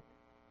right now?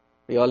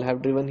 We all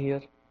have driven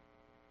here.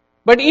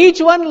 But each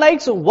one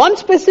likes one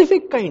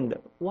specific kind.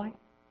 Why?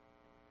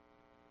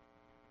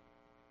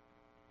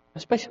 A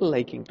special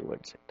liking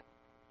towards it.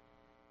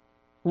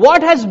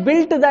 What has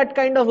built that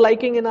kind of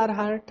liking in our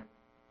heart?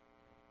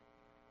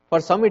 For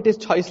some it is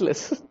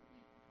choiceless.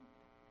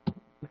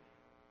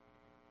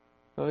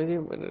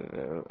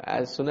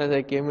 As soon as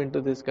I came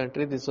into this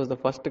country, this was the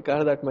first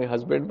car that my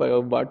husband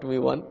bought me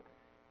one.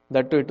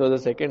 That too, it was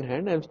a second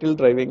hand. I am still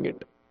driving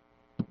it.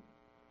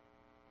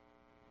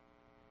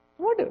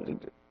 Whatever.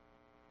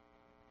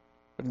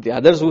 The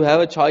others who have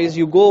a choice,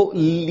 you go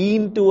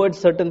lean towards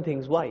certain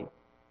things. Why?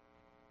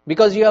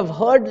 Because you have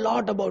heard a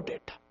lot about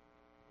it.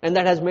 And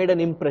that has made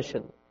an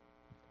impression.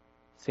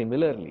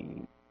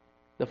 Similarly,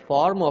 the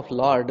form of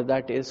Lord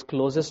that is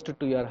closest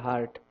to your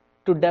heart,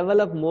 to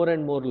develop more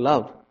and more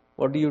love,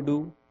 what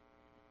do?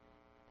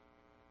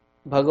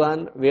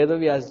 Bhagavan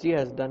Vedavyas Ji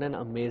has done an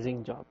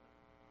amazing job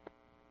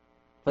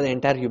for the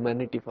entire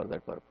humanity for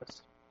that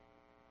purpose.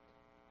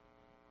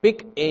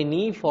 Pick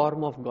any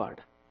form of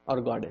God or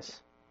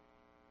goddess.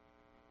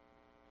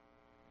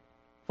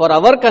 For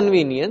our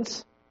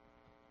convenience,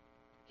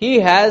 he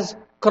has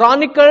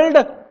chronicled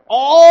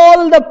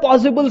all the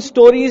possible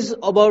stories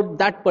about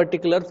that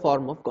particular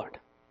form of God.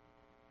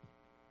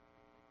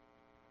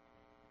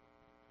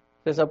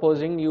 So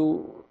supposing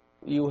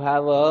you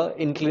have a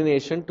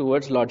inclination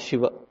towards Lord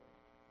Shiva.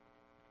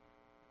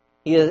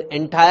 He has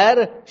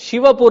entire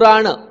Shiva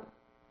Purana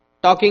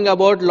talking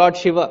about Lord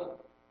Shiva.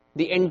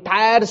 The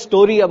entire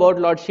story about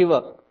Lord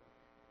Shiva.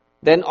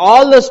 Then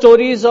all the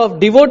stories of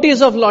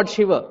devotees of Lord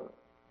Shiva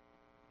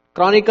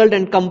chronicled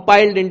and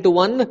compiled into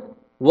one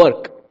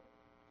work.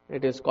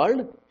 It is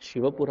called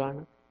Shiva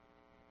Purana.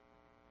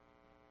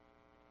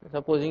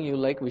 Supposing you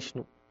like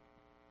Vishnu.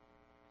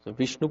 So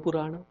Vishnu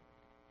Purana.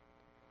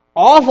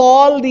 Of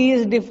all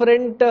these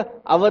different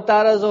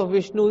avatars of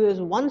Vishnu, there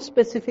is one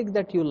specific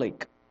that you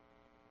like.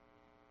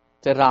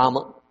 Say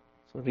Rama.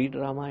 So read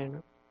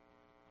Ramayana.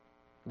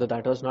 Though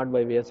that was not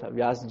by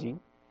Vyas Ji.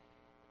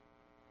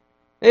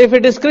 If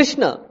it is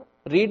Krishna,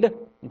 read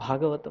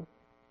Bhagavatam.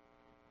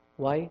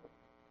 Why?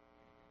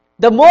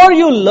 The more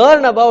you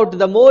learn about,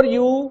 the more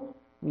you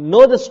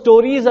know the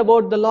stories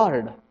about the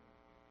Lord.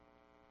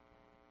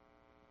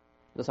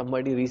 So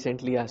somebody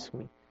recently asked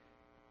me,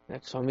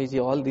 that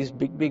Swamiji, all these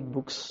big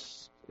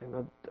books,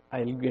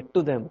 I'll get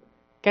to them.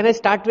 Can I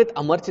start with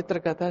Amar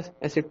Chitra Kathas?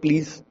 I said,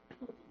 please.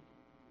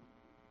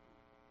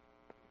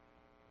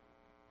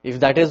 If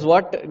that is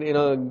what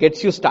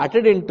gets you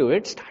started into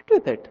it, start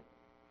with it.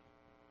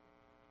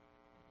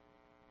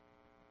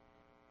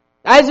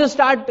 As you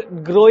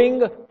start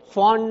growing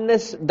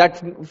fondness,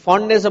 that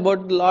fondness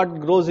about the Lord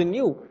grows in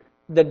you,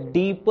 the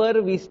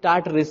deeper we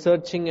start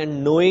researching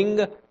and knowing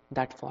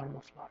that form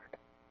of Lord.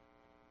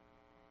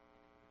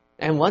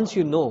 And once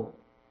you know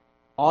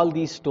all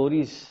these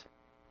stories,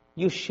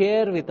 you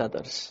share with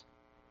others.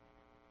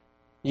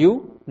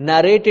 You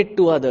narrate it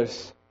to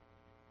others.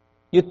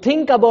 You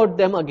think about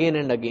them again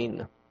and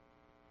again.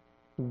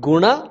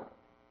 Guna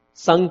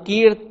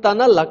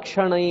Sankirtana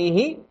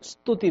Lakshanaihi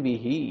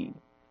Stutivihi.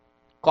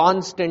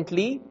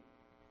 Constantly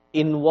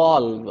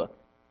involve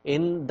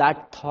in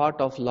that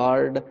thought of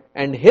Lord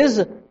and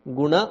His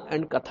Guna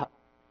and Katha.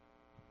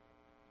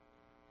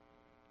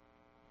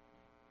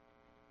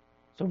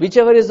 So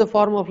whichever is the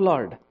form of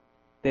Lord,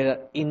 there are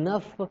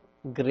enough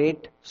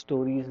great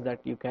stories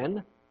that you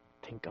can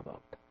think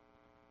about.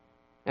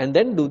 And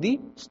then do the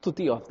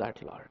stuti of that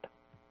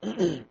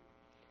Lord.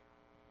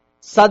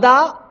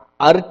 Sada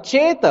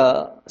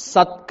archeta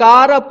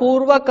satkara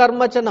purva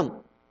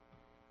karmachanam.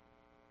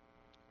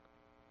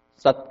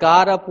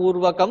 Satkara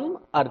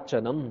purvakam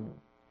archanam.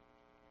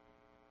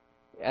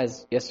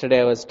 As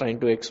yesterday I was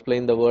trying to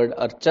explain the word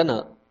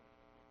archana,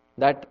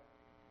 that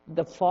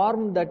the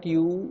form that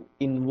you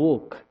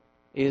invoke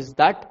is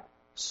that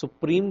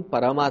Supreme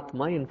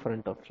Paramatma in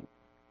front of you.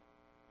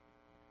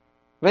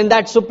 When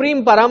that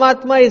Supreme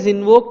Paramatma is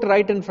invoked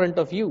right in front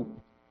of you,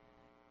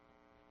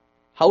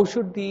 how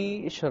should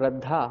the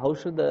Shraddha, how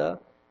should the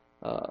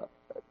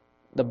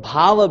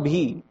Bhava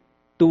be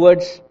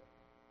towards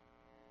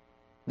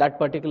that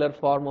particular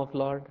form of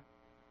Lord.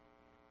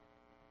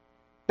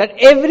 That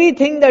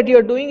everything that you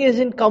are doing is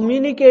in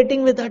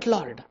communicating with that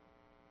Lord.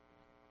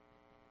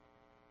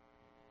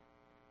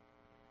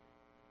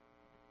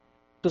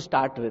 To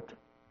start with,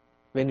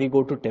 when we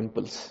go to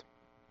temples,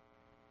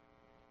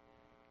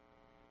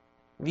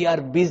 we are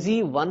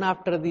busy one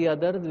after the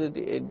other,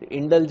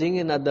 indulging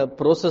in other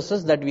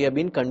processes that we have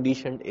been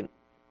conditioned in.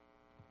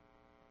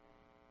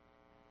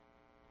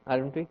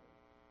 Aren't we?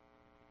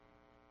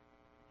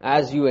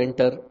 As you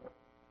enter,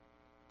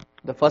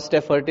 the first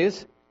effort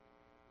is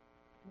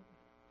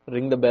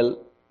ring the bell,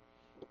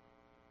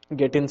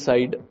 get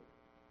inside,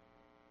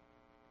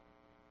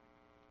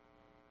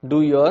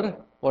 do your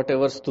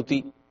whatever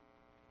stuti,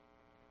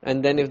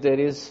 and then if there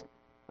is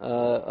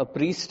a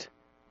priest,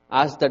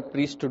 ask that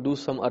priest to do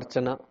some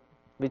archana,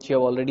 which you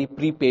have already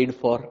prepaid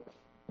for.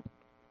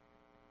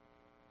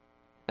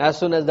 As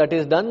soon as that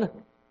is done,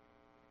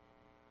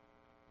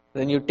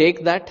 then you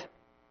take that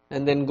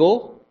and then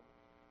go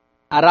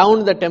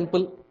around the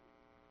temple.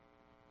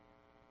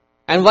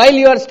 And while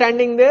you are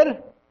standing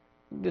there,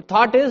 the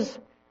thought is,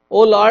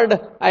 oh Lord,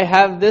 I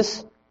have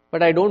this,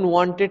 but I don't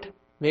want it.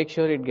 Make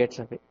sure it gets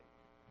away.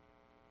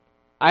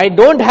 I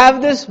don't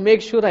have this,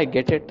 make sure I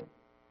get it.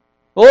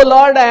 Oh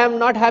Lord, I am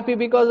not happy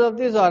because of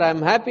this, or I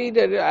am happy,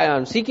 that I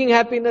am seeking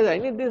happiness, I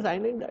need this, I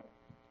need that.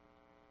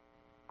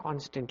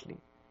 Constantly.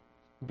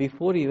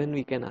 Before even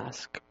we can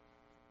ask.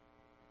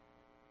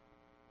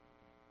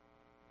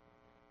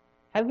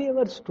 Have you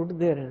ever stood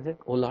there and said,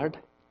 oh Lord,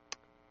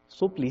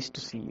 so pleased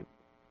to see you.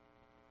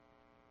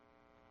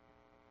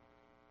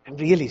 I'm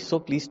really so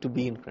pleased to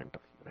be in front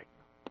of you right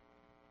now.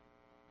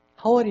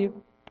 How are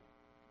you?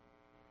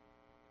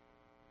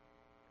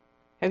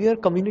 Have you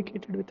ever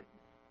communicated with him?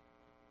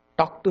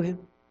 Talked to him?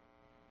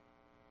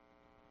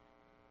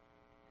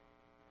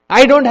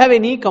 I don't have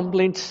any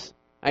complaints.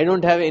 I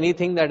don't have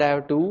anything that I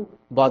have to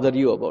bother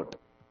you about.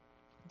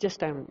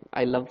 Just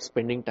I love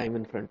spending time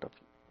in front of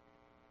you.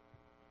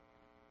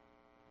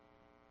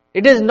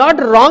 It is not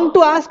wrong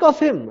to ask of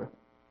him.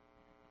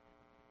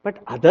 But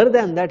other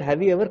than that,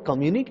 have you ever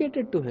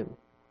communicated to him?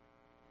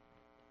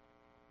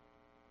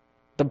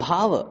 The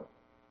bhava.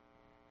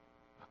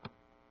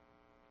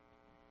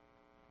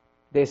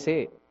 They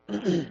say,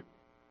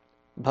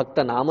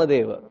 Bhakta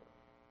Namadeva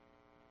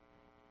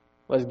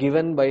was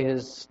given by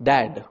his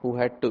dad, who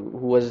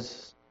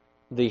was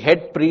the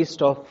head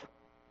priest of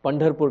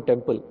Pandharpur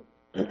temple.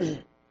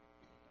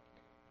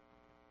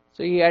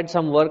 So he had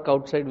some work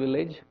outside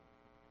village.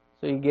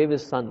 So he gave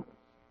his son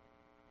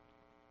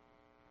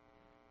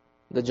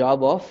the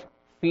job of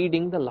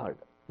feeding the Lord,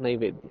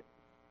 Naivedya. He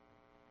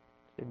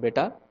said,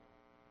 Beta,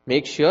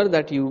 make sure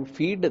that you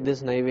feed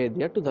this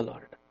Naivedya to the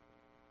Lord.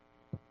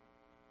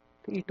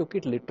 He took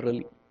it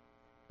literally.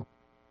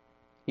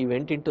 He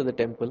went into the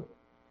temple.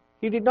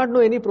 He did not know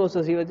any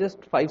process. He was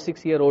just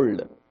 5-6 years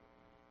old.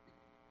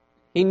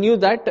 He knew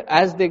that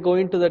as they go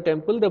into the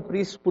temple, the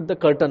priests put the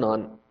curtain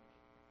on.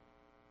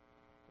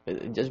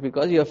 Just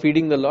because you are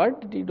feeding the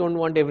Lord, you don't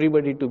want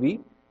everybody to be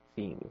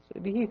seeing.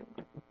 So he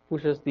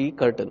pushes the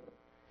curtain,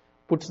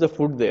 puts the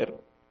food there.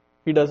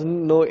 He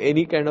doesn't know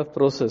any kind of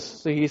process.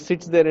 So he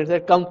sits there and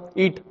says, come,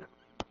 eat.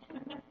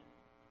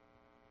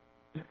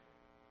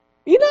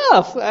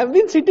 Enough! I've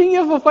been sitting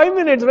here for 5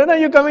 minutes. When are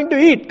you coming to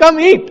eat?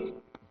 Come eat!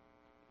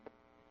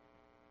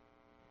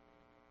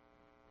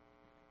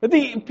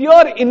 The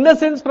pure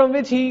innocence from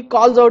which he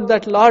calls out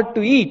that Lord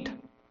to eat.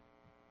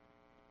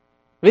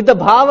 With the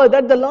bhava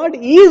that the Lord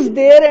is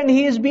there and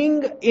he is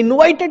being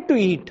invited to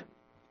eat.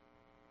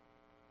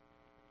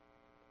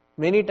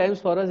 Many times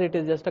for us it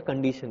is just a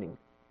conditioning.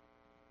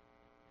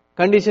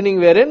 Conditioning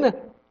wherein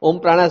Om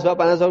Pranasva,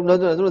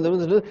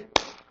 Pranasva.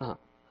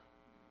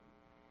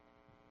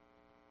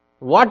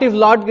 What if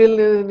Lord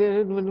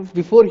will,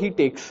 before he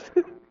takes?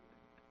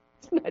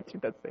 Snatch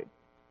it aside.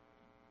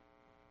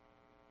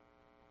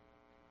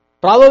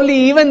 Probably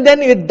even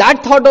then with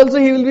that thought also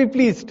he will be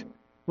pleased.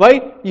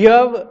 Why? You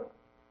have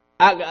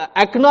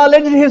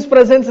acknowledged his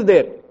presence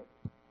there.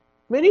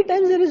 Many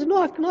times there is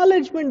no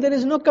acknowledgement, there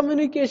is no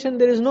communication,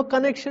 there is no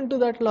connection to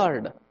that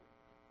Lord.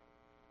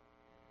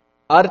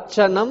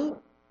 Archanam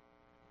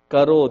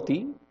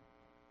karoti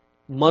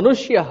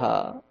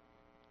manushyaha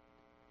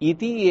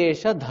iti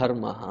yesha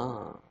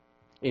dharmaha.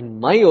 In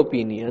my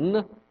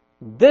opinion,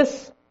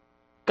 this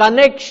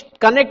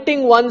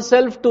connecting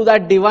oneself to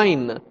that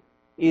divine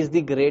is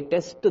the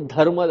greatest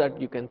dharma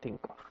that you can think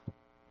of.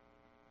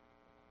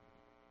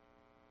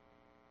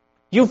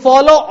 You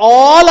follow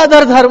all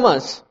other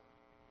dharmas.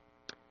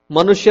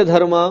 Manushya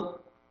dharma,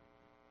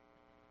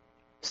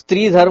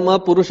 Stri dharma,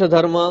 Purusha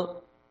dharma,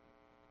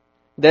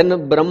 then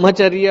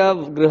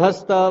Brahmacharya,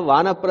 Grihastha,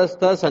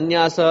 Vanaprastha,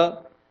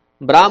 Sannyasa,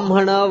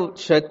 Brahmana,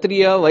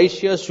 Kshatriya,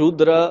 Vaishya,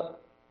 Shudra.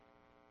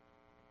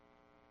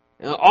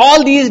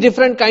 All these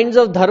different kinds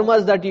of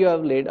dharmas that you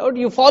have laid out,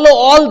 you follow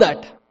all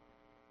that.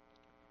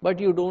 But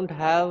you don't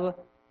have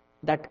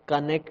that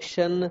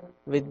connection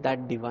with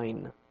that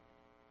divine.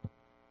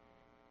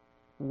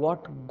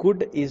 What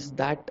good is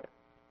that?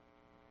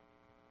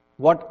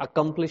 What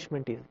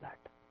accomplishment is that?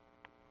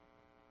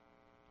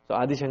 So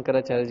Adi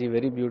Shankaracharya ji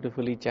very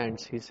beautifully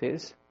chants. He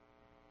says,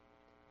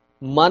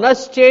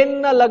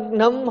 Manaschenna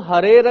lagnam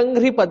hare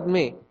rangri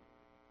padme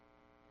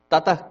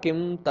tatah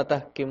kim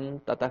tatah kim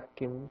tatah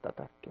kim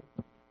tatah kim.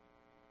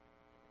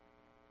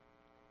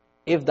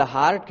 If the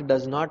heart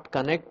does not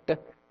connect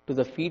to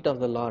the feet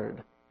of the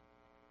Lord,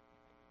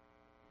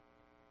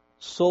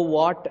 so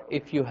what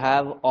if you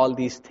have all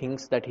these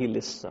things that he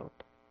lists out?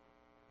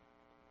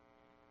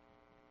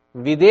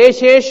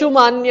 Videsheshu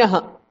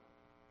manyah,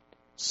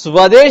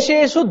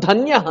 swadesheshu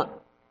dhanyah,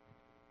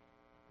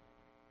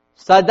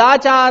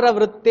 sadachara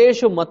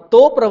vritteshu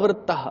matto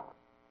pravrittah,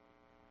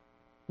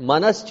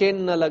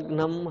 manaschenna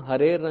lagnam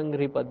hare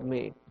rangri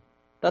padme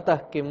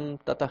tatah kim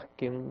tatah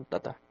kim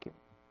tatah kim.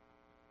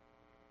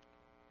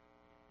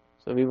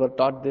 So we were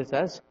taught this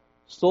as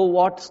so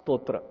what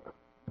stotra.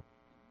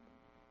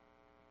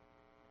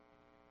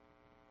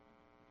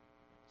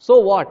 So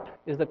what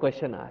is the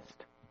question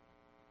asked?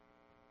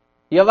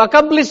 You have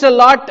accomplished a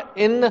lot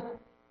in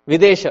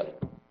Videsha.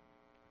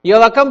 You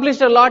have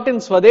accomplished a lot in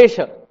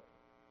Swadesha.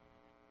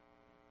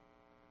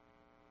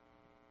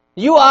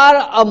 You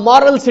are a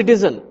moral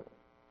citizen.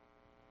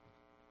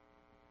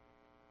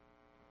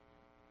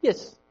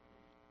 Yes,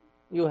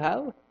 you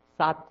have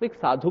sattvic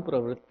sadhu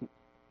pravritti.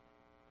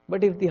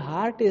 But if the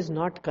heart is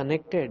not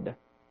connected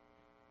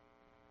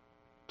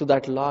to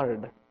that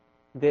Lord,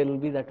 there will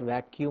be that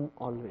vacuum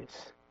always.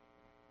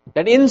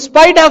 That in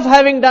spite of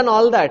having done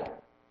all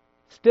that,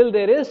 still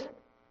there is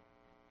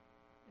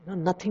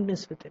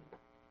nothingness within.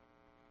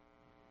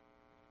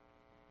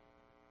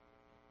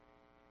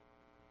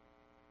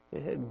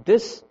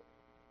 This,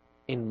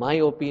 in my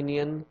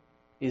opinion,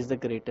 is the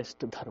greatest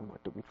dharma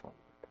to be followed.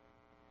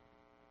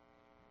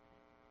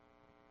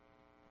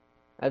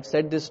 I've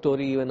said this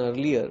story even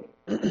earlier,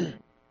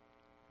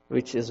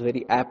 which is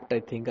very apt,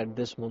 I think, at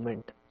this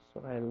moment.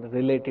 So I'll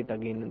relate it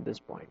again in this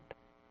point.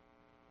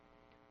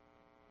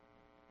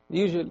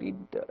 Usually,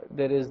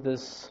 there is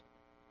this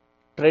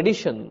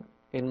tradition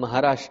in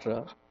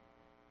Maharashtra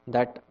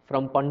that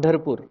from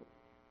Pandharpur,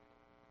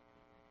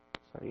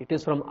 it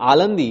is from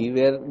Alandi,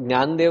 where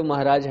Jnandev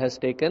Maharaj has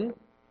taken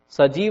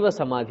Sajiva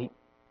Samadhi.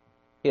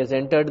 He has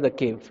entered the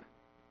cave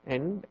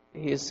and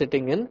he is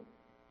sitting in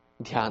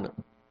dhyana.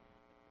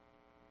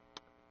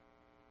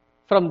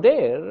 From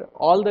there,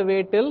 all the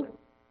way till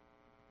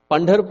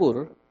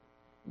Pandharpur,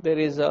 there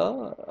is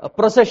a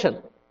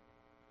procession.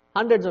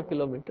 Hundreds of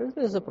kilometers,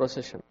 there is a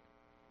procession.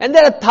 And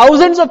there are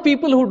thousands of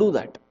people who do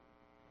that.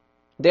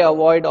 They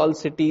avoid all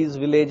cities,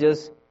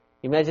 villages.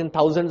 Imagine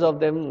thousands of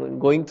them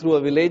going through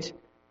a village.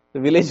 The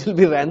village will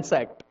be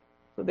ransacked.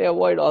 So they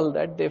avoid all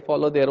that. They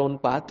follow their own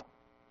path.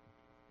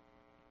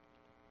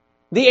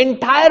 The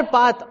entire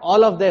path,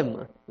 all of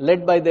them,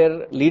 led by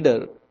their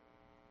leader,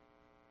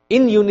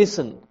 in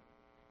unison,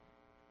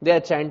 they are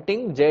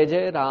chanting Jai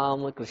Jai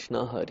Ram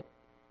Krishna Hari.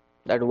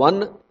 That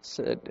one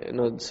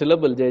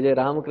syllable, Jai Jai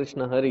Ram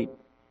Krishna Hari,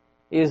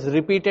 is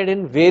repeated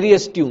in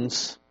various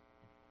tunes.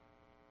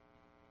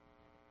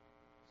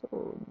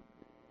 So,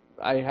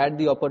 I had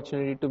the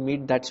opportunity to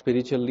meet that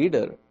spiritual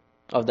leader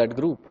of that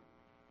group.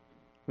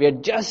 We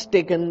had just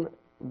taken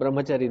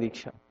Brahmachari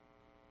Diksha.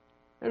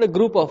 And a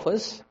group of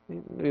us,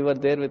 we were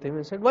there with him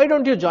and said, why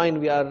don't you join?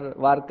 We are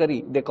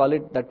Varkari. They call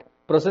it, that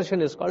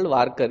procession is called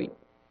Varkari.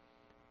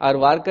 Our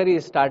Varkari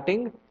is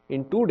starting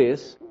in 2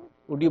 days.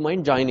 Would you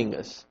mind joining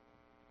us?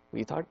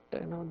 We thought,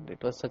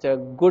 it was such a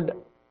good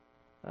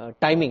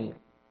timing.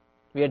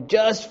 We had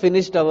just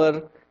finished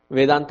our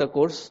Vedanta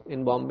course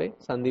in Bombay,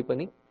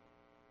 Sandipani.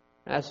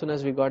 As soon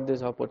as we got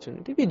this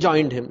opportunity, we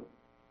joined him.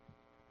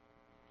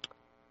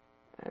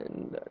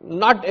 And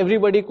not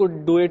everybody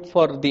could do it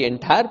for the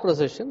entire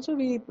procession, so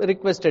we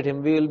requested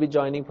him, we will be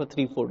joining for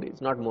 3-4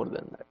 days, not more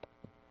than that.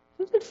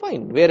 He said,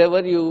 fine,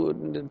 wherever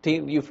you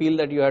feel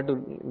that you have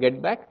to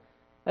get back,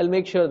 I'll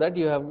make sure that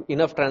you have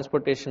enough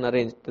transportation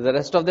arranged. The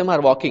rest of them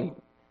are walking.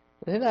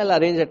 I said, I'll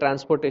arrange a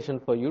transportation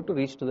for you to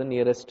reach to the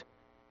nearest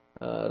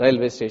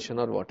railway station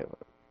or whatever.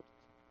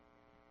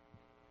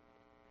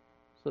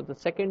 So the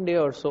second day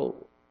or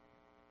so,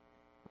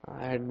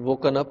 I had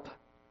woken up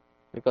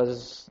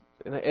because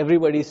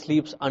everybody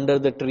sleeps under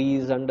the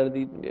trees, under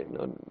the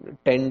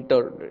tent,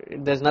 or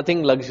there's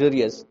nothing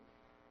luxurious.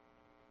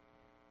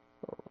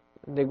 So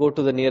they go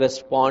to the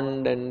nearest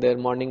pond and their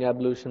morning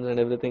ablutions and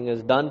everything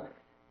is done.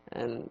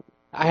 And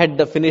I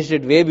had finished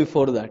it way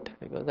before that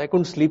because I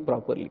couldn't sleep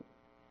properly.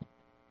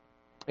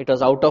 It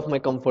was out of my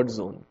comfort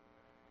zone.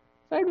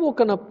 So I had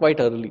woken up quite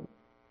early.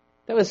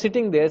 I was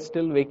sitting there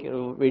still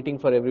waiting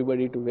for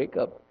everybody to wake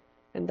up.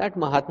 And that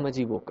Mahatma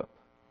Ji woke up.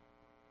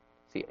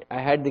 See,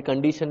 I had the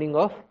conditioning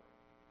of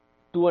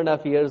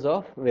 2.5 years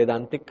of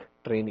Vedantic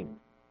training.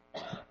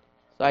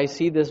 So I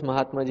see this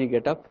Mahatma Ji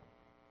get up.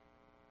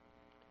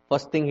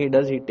 First thing he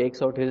does, he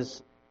takes out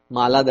his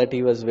mala that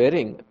he was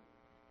wearing.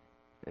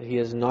 He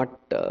has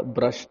not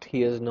brushed,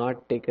 he has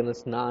not taken a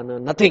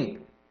snana,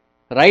 nothing.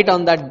 Right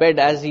on that bed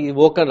as he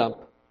woken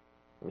up,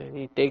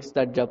 he takes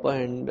that japa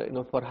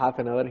and for half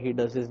an hour he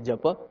does his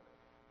japa,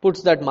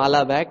 puts that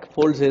mala back,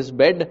 folds his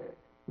bed,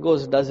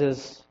 goes, does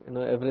his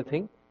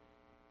everything.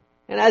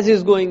 And as he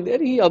is going there,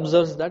 he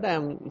observes that I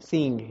am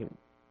seeing him.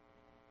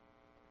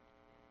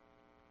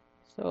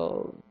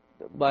 So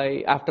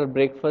after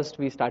breakfast,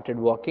 we started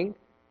walking,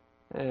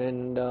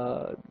 and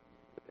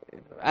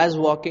as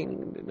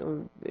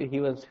walking, he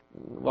was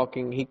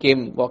walking. He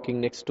came walking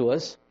next to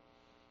us,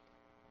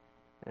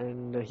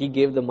 and he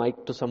gave the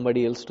mic to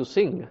somebody else to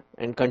sing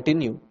and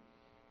continue.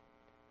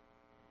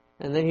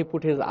 And then he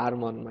put his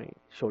arm on my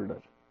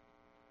shoulder,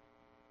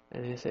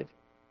 and he said,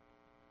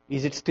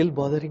 "Is it still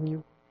bothering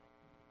you?"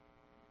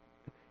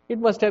 It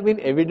must have been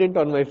evident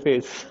on my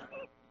face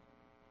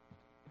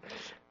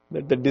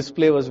that the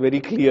display was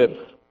very clear.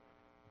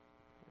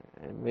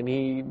 And when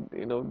he,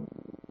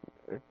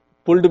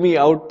 pulled me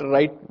out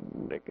right,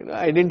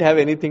 I didn't have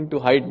anything to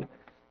hide.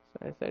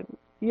 So I said,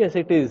 "Yes,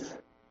 it is."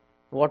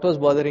 What was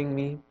bothering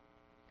me?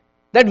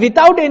 That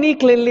without any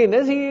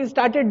cleanliness, he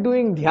started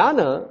doing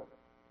dhyana.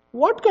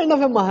 What kind of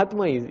a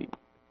Mahatma is he?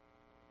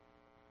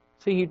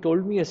 So he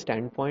told me a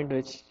standpoint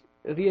which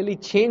really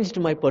changed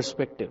my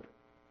perspective.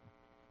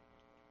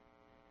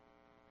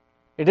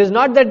 It is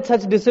not that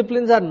such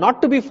disciplines are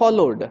not to be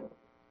followed,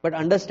 but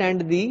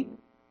understand the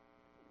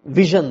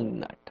vision in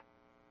that.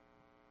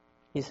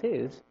 He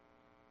says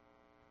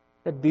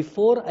that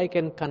before I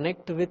can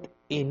connect with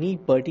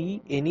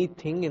anybody,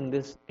 anything in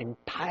this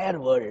entire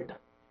world,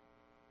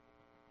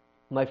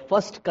 my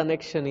first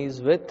connection is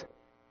with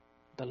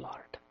the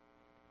Lord.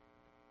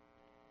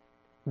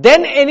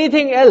 Then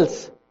anything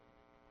else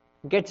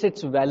gets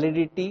its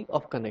validity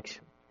of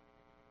connection.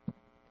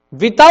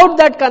 Without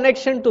that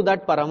connection to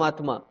that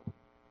Paramatma,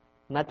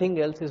 nothing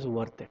else is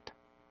worth it.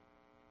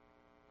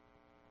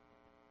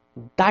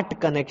 That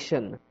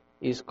connection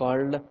is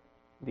called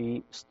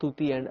the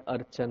Stuti and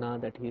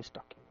Archana that he is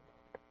talking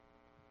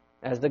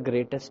about as the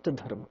greatest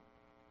dharma.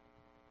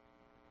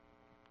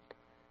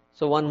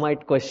 So one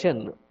might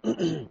question,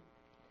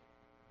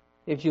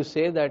 if you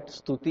say that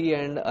Stuti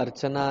and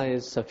Archana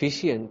is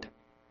sufficient,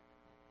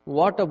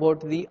 what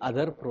about the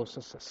other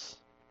processes?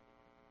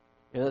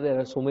 There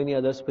are so many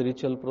other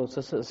spiritual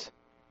processes.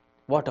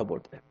 What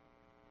about them?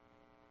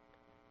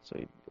 So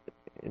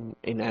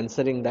in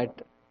answering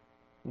that,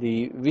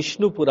 the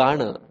Vishnu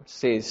Purana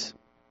says,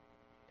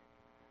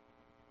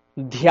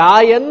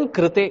 Dhyayan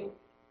Krite.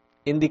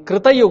 In the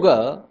Krita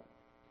Yuga,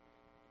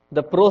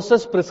 the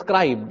process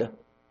prescribed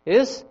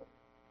is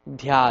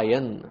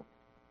Dhyayan.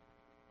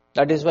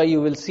 That is why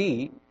you will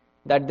see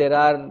that there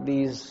are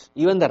these,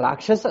 even the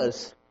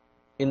Rakshasas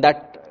in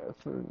that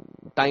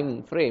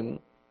time frame,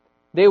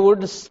 they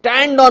would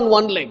stand on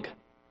one leg.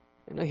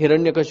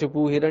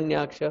 Hiranyakashipu,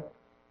 Hiranyaksha.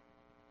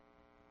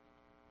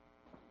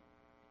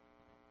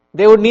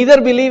 They would neither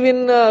believe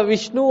in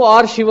Vishnu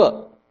or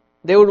Shiva.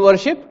 They would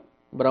worship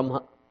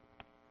Brahma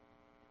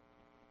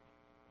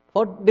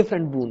for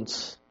different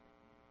boons.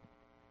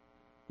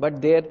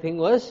 But their thing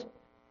was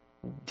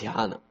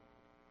dhyana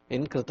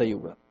in Krita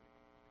Yuga.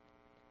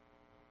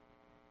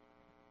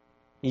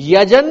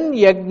 Yajan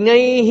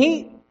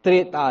Yagnaihi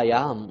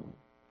Tretayam.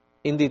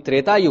 In the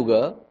Treta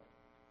Yuga,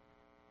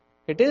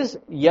 it is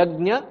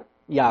Yagnya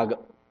Yaga.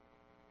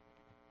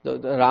 The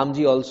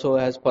Ramji also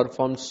has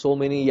performed so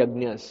many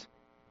yagnyas,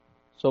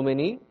 so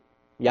many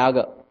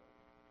yaga.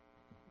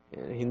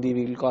 In Hindi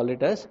we will call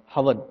it as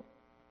Havan.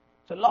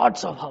 So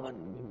lots of Havan.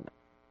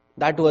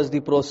 That was the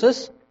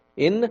process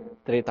in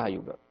Treta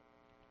Yuga.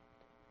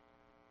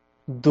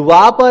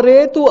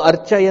 Dvapare tu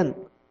Archayan.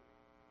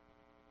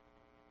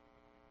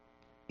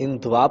 In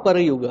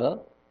Dvapara Yuga,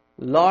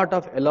 lot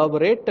of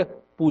elaborate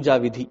puja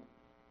vidhi.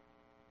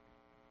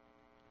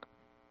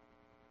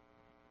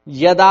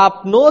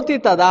 Yadapnoti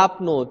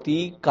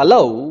tadapnoti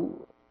kalau.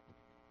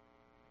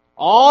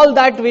 All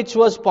that which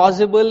was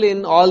possible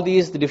in all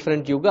these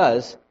different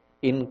yugas,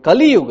 in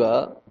Kali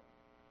Yuga,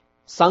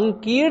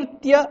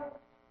 Sankirtya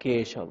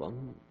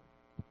Keshavam.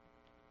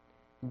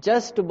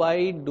 Just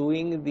by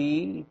doing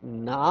the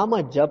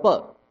Nama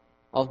Japa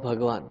of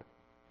Bhagavan.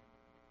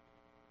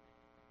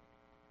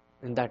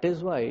 And that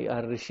is why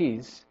our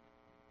rishis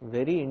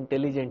very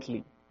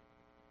intelligently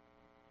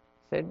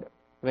said,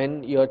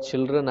 when your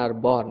children are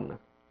born,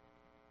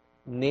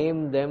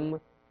 name them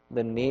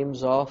the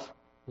names of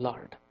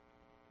Lord.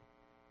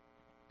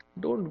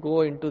 Don't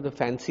go into the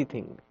fancy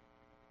thing.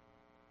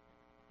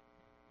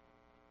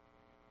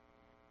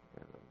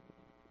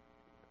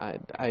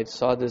 I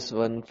saw this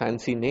one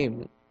fancy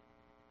name.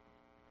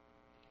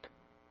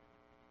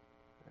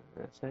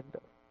 I said,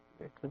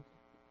 it was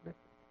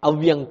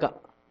Avyanka.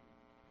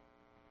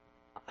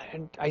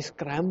 And I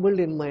scrambled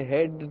in my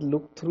head,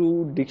 looked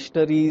through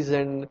dictionaries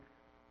and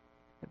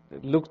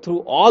looked through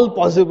all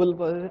possible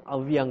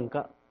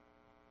Avyanka.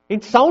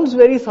 It sounds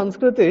very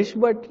Sanskritish,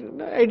 but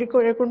I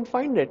couldn't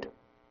find it.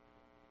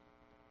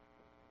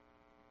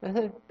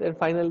 Then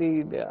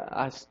finally they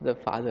asked the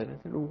father,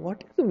 I said,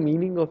 what is the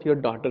meaning of your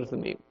daughter's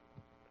name?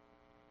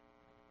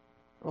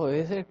 Oh,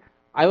 he said,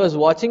 I was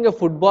watching a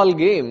football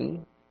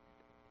game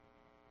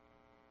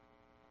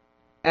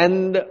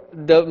and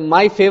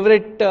my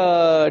favorite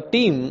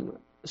team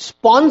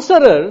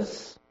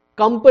sponsor's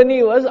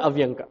company was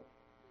Avyanka.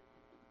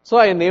 So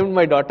I named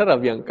my daughter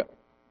Avyanka.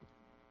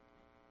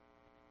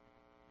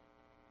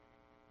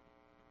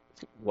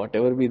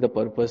 Whatever be the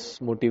purpose,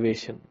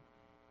 motivation,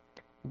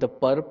 the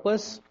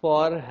purpose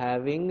for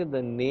having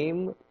the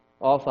name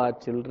of our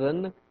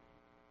children,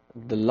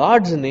 the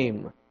Lord's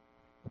name,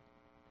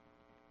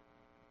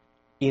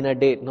 in a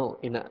day, no,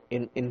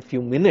 in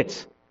few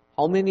minutes,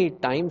 how many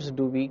times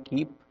do we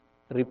keep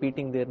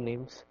repeating their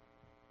names?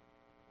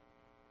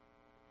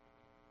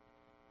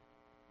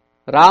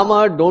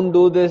 Rama, don't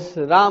do this.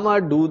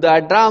 Rama, do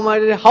that.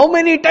 Rama, how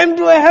many times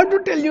do I have to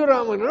tell you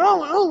Rama?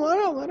 Rama, Rama,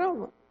 Rama,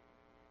 Rama.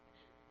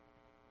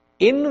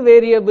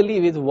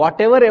 Invariably, with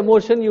whatever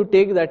emotion you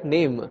take that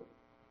name,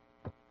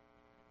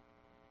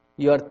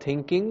 you are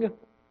thinking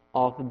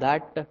of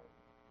that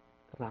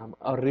Rama,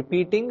 or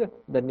repeating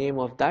the name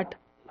of that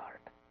Lord.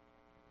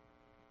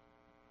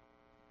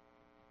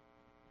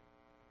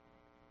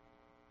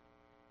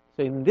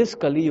 So in this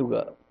Kali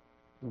Yuga,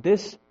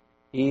 this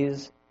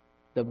is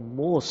the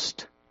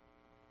most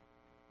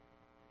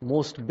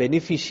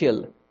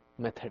beneficial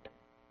method,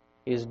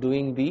 is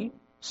doing the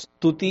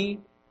stuti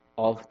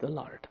of the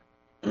Lord.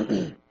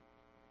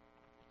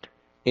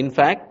 In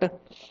fact,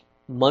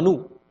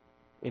 Manu,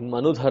 in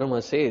Manu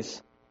Dharma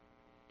says,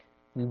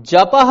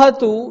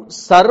 Japahatu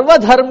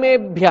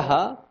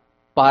sarvadharmebhyaha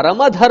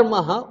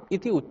paramadharmaha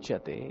iti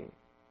uchyate.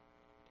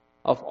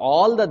 Of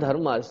all the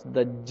dharmas,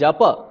 the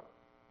japa,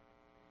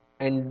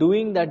 and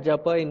doing that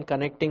japa in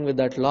connecting with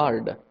that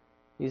Lord,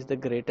 is the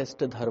greatest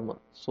dharma.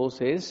 So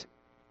says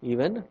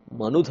even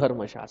Manu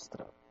Dharma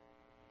Shastra.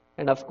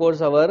 And of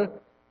course our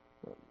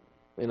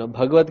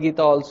Bhagavad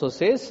Gita also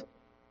says,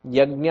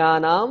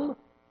 Yajnanam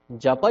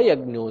japa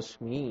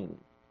yajnosmi.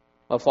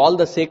 Of all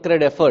the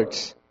sacred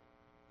efforts,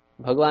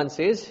 Bhagavan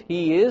says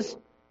he is,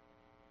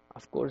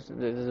 of course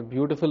there is a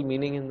beautiful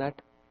meaning in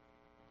that.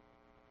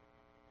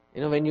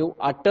 When you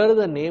utter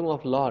the name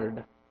of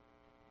Lord,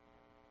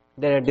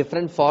 there are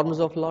different forms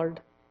of Lord.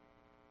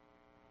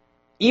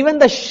 Even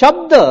the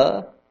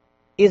Shabda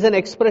is an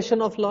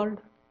expression of Lord.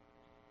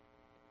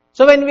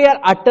 So when we are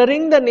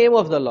uttering the name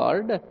of the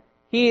Lord,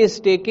 He is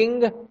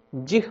taking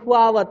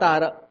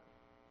Jihva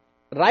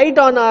right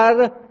on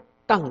our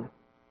tongue.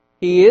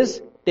 He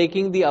is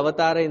taking the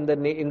avatar in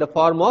the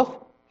form of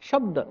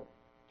Shabda.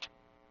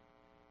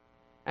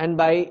 And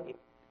by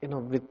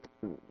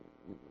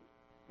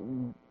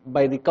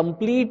the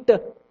complete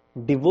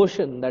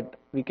devotion that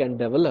we can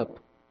develop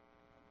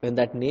when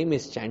that name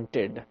is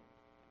chanted,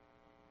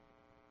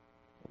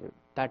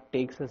 that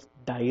takes us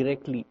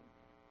directly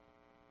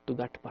to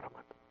that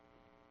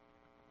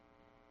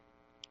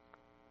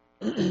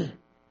Paramatma.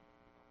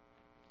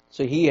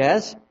 So he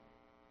has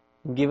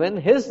given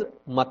his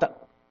mata,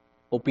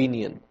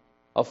 opinion,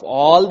 of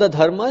all the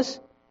dharmas,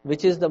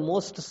 which is the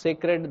most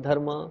sacred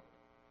dharma,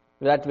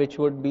 that which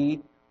would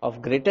be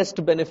of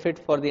greatest benefit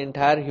for the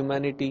entire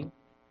humanity.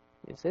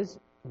 He says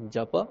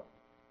japa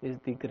is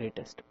the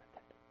greatest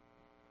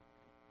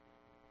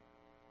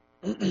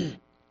method.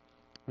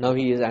 Now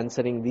he is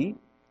answering the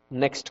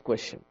next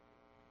question.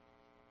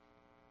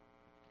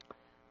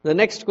 The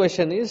next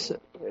question is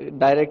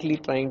directly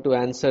trying to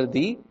answer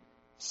the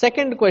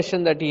second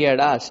question that he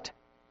had asked.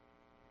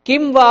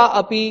 Kim va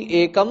api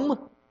ekam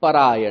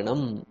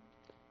parayanam.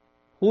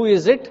 Who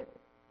is it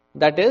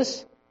that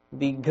is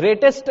the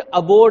greatest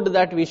abode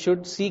that we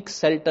should seek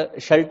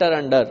shelter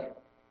under?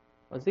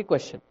 Was the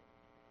question.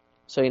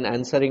 So in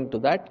answering to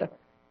that,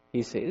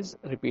 he says,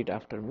 repeat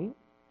after me.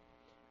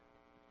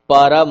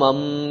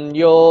 Paramam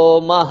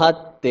yo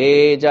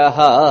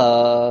mahattejaha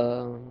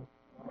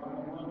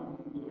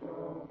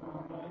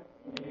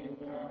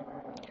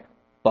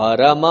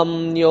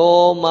Paramam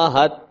yo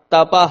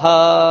mahattapaha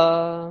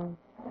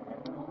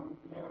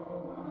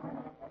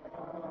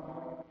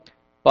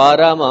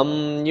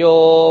Paramam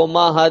yo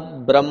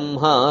mahad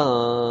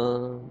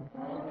brahma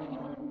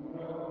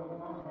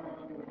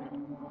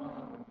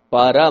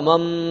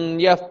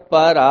Paramam yah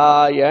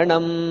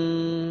parayanam.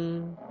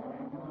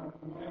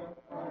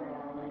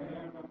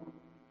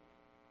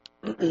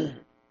 Do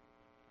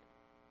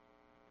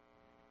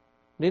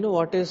you know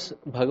what is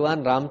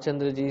Bhagavan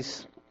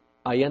Ramchandraji's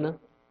ayana?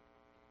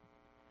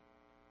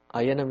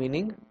 Ayana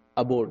meaning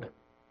abode.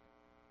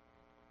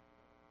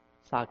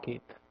 Saket.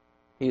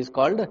 He is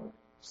called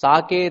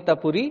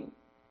Saketapuri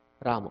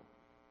Rama.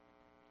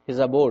 His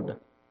abode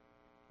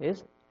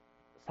is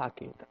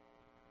Saket.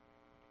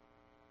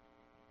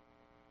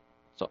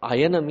 So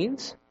ayana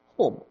means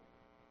home,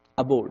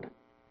 abode.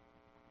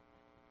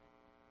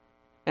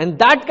 And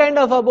that kind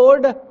of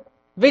abode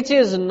which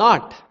is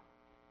not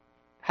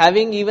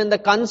having even the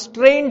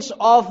constraints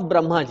of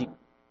Brahmaji.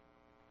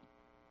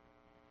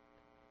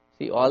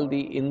 See, all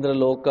the Indra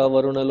Loka,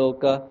 Varuna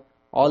Loka,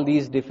 all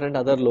these different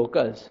other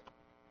lokas,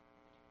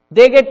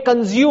 they get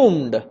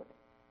consumed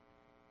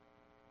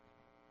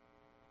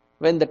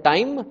when the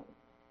time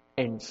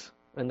ends,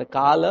 when the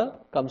Kala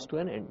comes to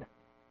an end.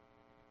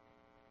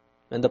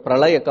 When the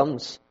Pralaya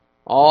comes,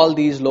 all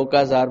these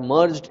lokas are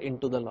merged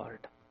into the Lord.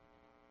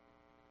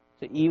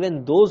 So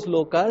even those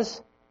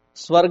lokas,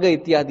 Swarga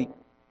Ityadi,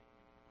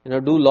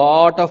 do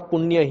lot of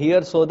punya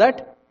here so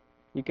that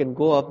you can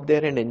go up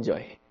there and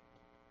enjoy.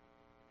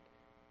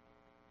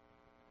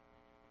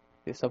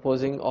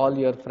 Supposing all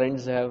your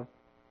friends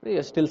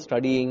you're still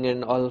studying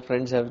and all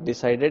friends have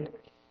decided,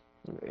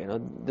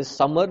 this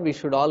summer we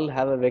should all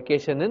have a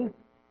vacation in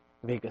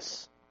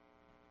Vegas.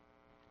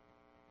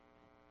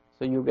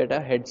 So you get a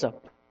heads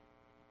up.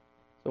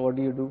 So what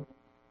do?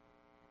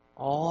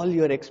 All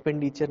your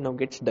expenditure now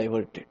gets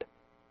diverted.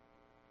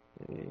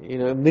 A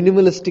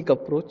minimalistic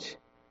approach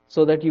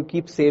so that you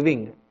keep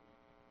saving.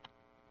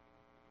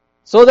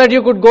 So that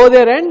you could go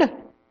there and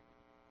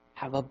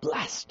have a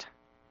blast.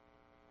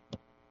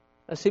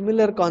 A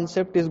similar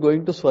concept is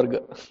going to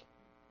Swarga.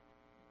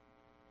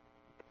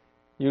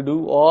 You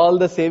do all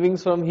the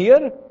savings from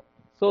here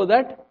so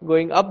that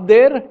going up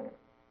there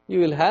you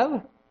will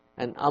have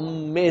an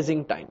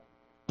amazing time.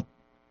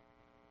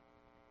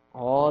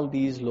 All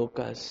these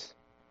lokas,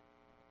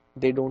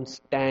 they don't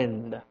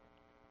stand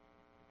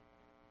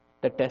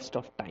the test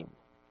of time.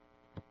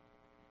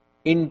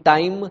 In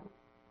time,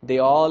 they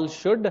all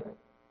should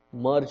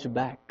merge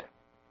back.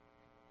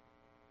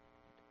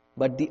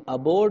 But the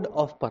abode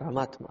of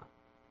Paramatma,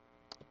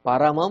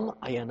 Paramam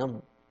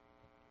Ayanam,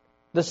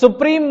 the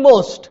Supreme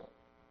Most,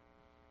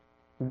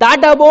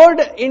 that abode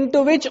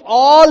into which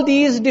all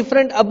these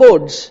different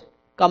abodes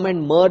come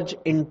and merge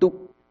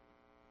into.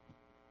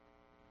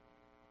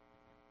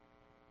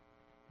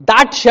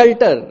 That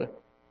shelter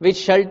which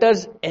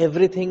shelters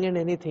everything and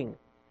anything.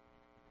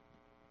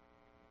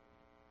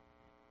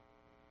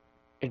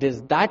 It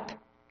is that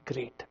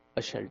great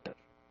a shelter.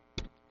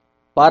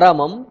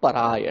 Paramam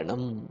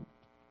Parayanam.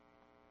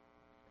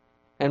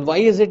 And why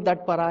is it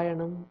that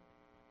Parayanam?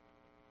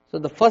 So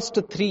the first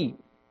three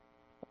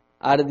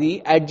are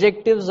the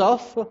adjectives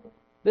of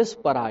this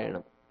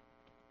Parayanam.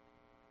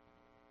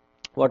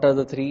 What are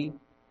the three?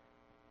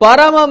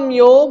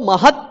 Paramamyo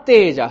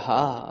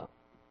Mahattejaha.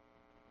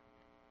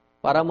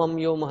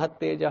 Paramamyo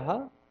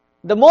Mahattejaha.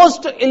 The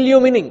most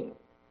illumining.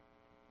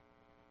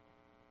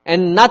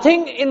 And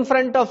nothing in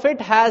front of it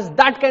has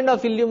that kind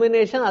of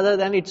illumination other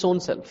than its own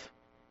self.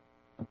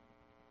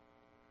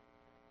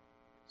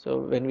 So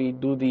when we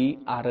do the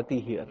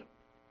arati here,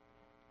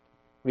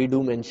 we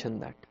do mention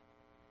that.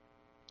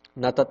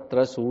 Na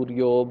tatra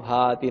suryo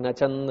bhati na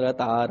chandra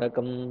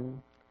tarakam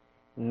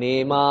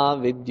nema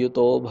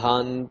vidyuto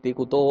bhanti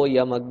kuto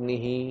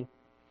yamagnihi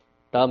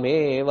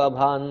tameva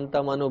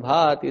bhantam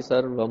anubhati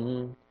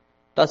sarvam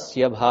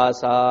tasya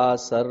bhasa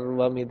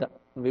sarvamida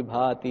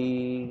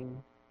vibhati.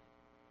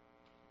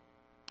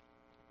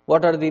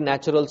 What are the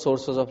natural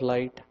sources of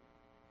light?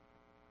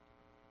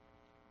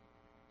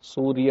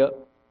 Surya.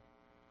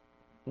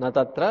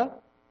 Natatra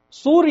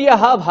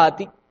Suryaha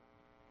bhati.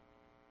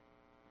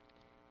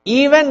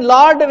 Even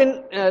Lord,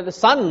 the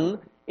sun,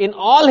 in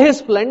all his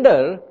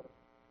splendor,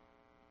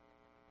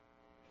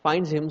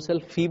 finds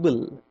himself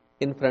feeble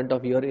in front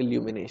of your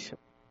illumination.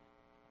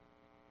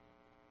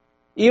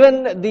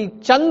 Even the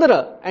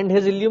Chandra and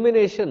his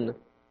illumination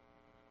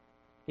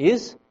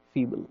is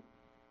feeble.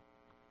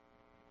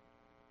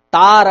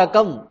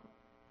 Tarakam,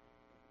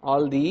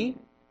 all the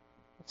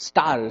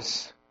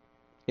stars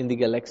in the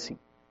galaxy,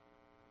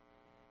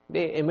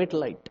 they emit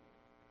light.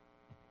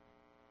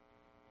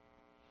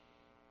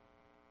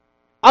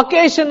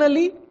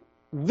 Occasionally,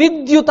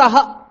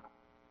 Vidyutaha,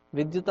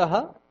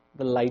 Vidyutaha,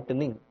 the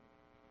lightning,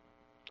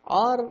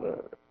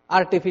 or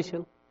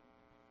artificial,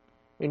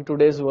 in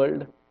today's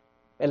world,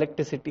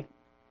 electricity,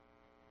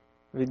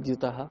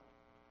 Vidyutaha.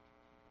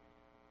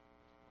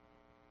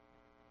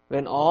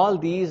 When all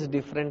these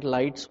different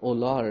lights, O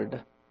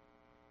Lord,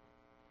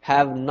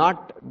 have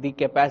not the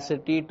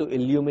capacity to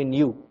illumine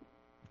you,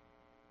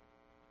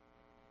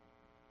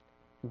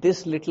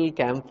 this little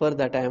camphor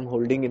that I am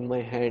holding in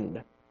my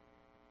hand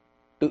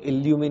to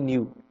illumine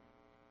you,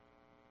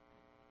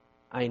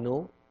 I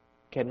know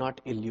cannot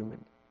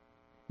illumine.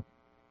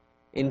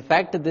 In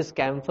fact, this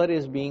camphor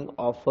is being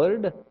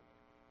offered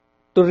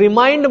to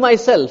remind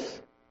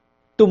myself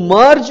to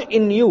merge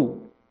in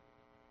you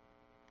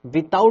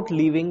without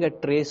leaving a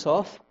trace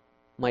of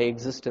my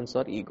existence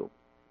or ego.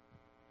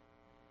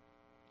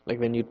 Like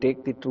when you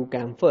take the true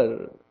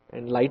camphor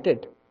and light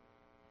it,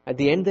 at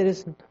the end there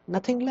is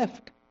nothing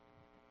left.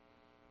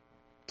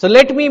 So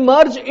let me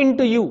merge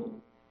into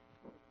you.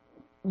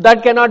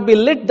 That cannot be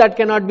lit, that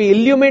cannot be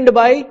illumined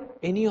by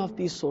any of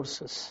these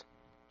sources.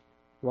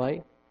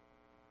 Why?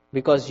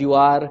 Because you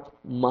are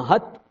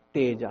Mahat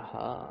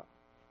Tejaha.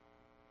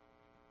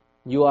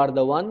 You are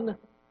the one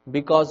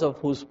because of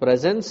whose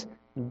presence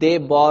they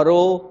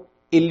borrow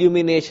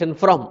illumination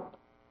from.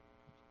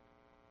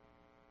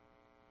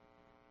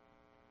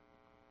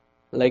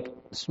 Like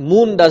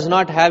moon does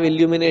not have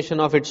illumination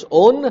of its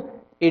own,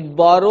 it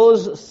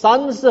borrows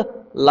sun's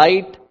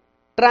light,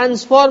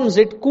 transforms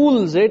it,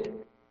 cools it,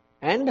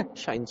 and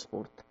shines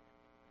forth.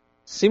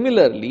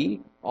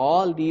 Similarly,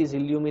 all these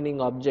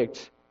illumining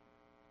objects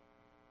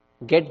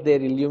get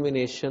their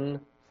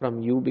illumination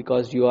from you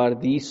because you are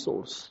the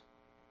source.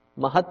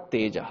 Mahat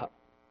Tejaha.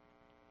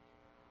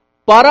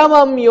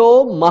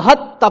 Paramamyo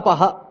Mahat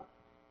Tapaha.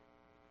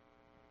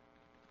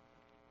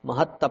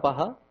 Mahat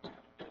Tapaha.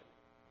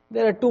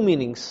 There are two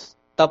meanings.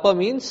 Tapa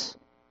means,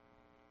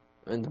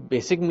 and the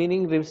basic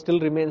meaning still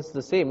remains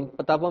the same.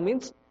 Tapa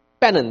means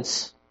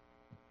penance.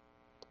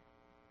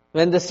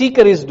 When the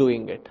seeker is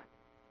doing it.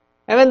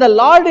 And when the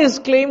Lord is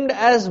claimed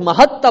as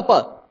Mahat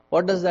Tapa,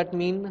 what does that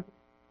mean?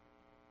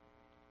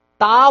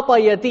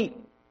 Tapayati.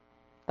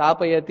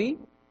 Tapayati.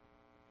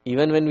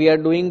 Even when we are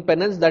doing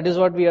penance, that is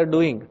what we are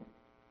doing.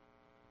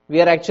 We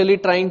are actually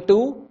trying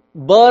to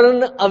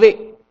burn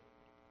away.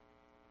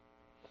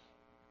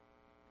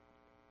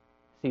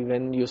 See,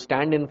 when you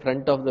stand in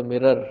front of the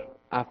mirror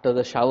after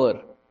the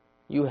shower,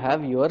 you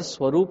have your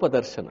Swarupa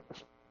Darshana.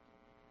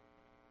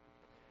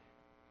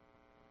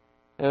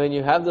 And when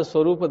you have the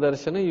Swarupa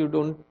Darshana,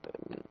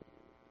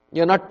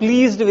 you're not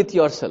pleased with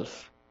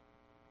yourself.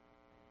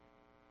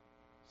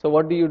 So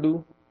what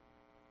do?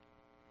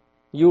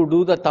 You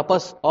do the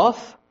tapas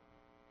of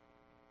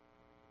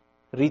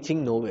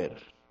reaching nowhere.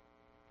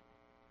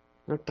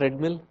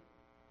 Treadmill,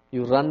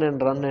 you run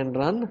and run and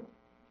run,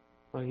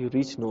 or you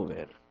reach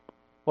nowhere.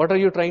 What are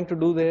you trying to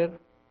do there?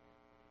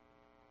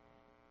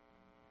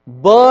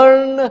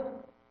 Burn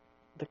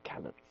the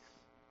calories.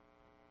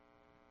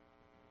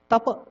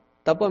 Tapa.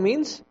 Tapa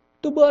means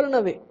to burn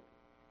away.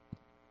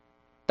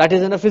 That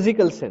is in a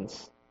physical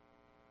sense.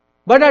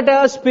 But at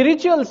a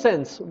spiritual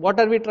sense, what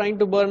are we trying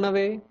to burn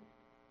away?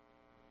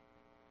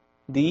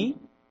 The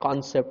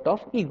concept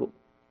of ego.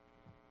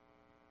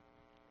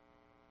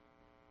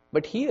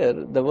 But here,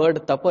 the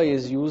word tapa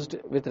is used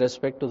with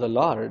respect to the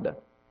Lord.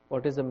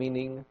 What is the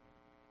meaning?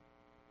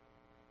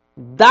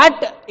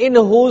 That in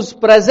whose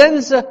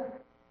presence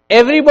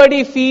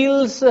everybody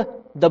feels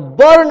the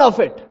burn of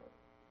it.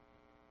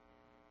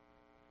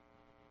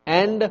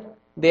 And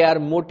they are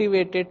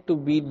motivated to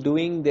be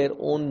doing their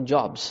own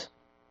jobs.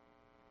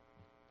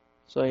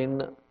 So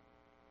in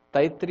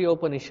Taittiriya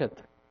Upanishad,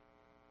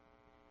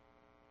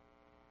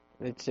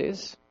 it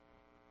says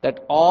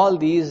that all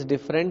these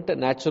different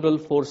natural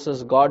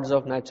forces, gods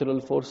of natural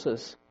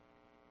forces,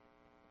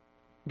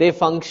 they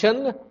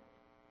function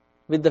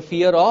with the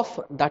fear of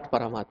that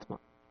Paramatma.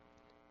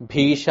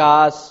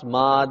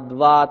 Bhishasmad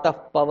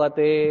vatah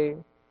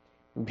pavate,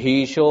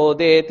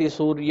 bhishodeti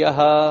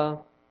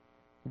suryaha,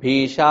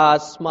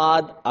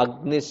 Bhishasmad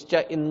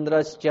agnischa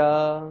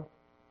indrascha.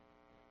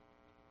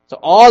 So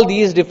all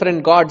these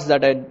different gods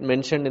that I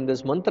mentioned in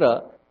this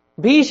mantra,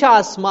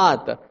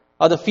 Bhishasmat,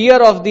 or the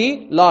fear of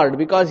the Lord,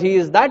 because He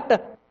is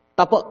that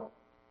tapa.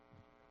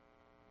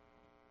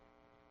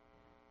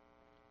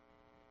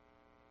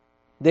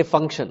 They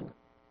function.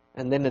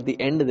 And then at the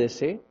end they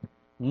say,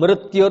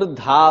 Mrityur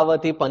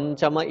dhavati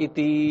panchama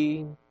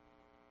iti.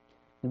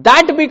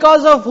 That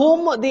because of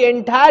whom the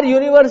entire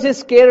universe is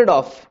scared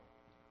of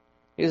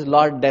is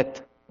Lord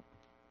Death.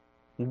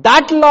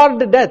 That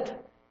Lord Death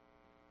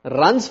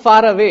runs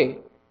far away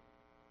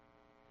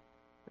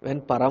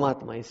when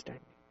Paramatma is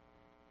standing.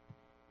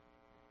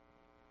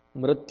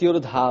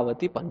 Mrityur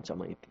dhavati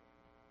panchama iti.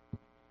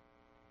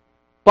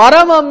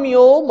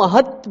 Paramamyo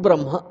mahat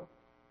brahma.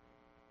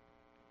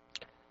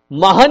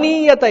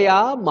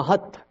 Mahaniyataya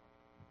mahat.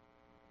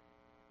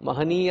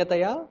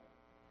 Mahaniyataya,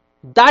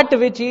 that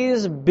which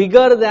is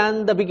bigger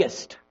than the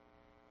biggest.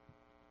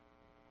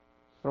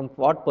 From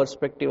what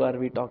perspective are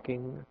we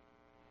talking?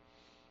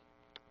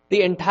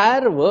 The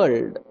entire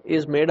world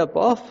is made up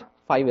of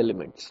 5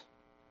 elements.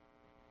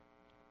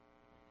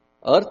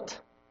 Earth,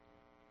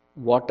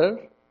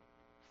 water,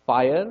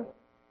 fire,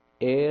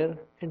 air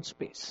and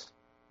space.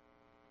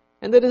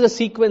 And there is a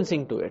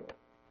sequencing to it.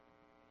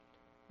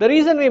 The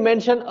reason we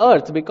mention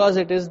earth, because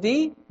it is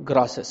the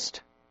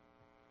grossest.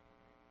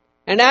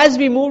 And as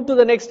we move to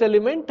the next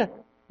element,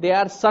 they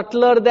are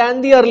subtler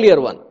than the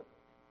earlier one.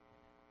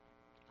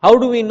 How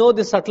do we know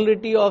the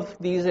subtlety of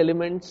these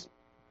elements?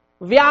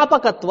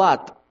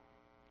 Vyapakatvat.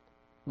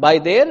 By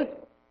their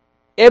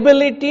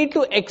ability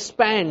to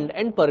expand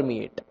and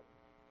permeate.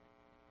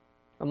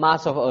 A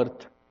mass of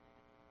earth.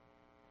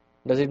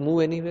 Does it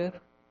move anywhere?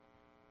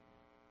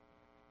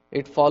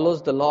 It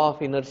follows the law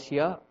of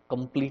inertia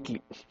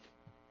completely.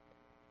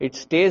 It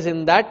stays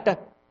in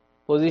that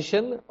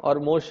position or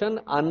motion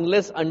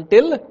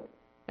until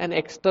an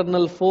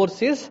external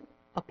force is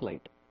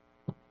applied.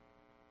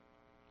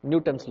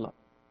 Newton's law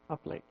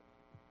applied.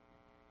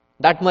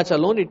 That much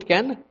alone it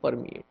can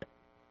permeate.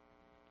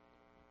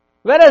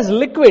 Whereas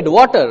liquid,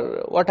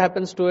 water, what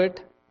happens to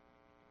it?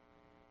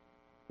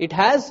 It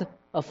has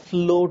a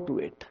flow to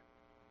it.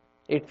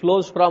 It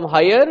flows from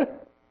higher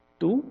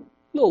to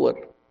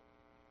lower.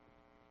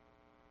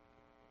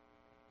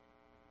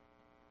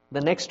 The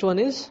next one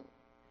is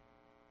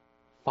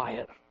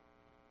fire.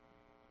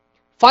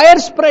 Fire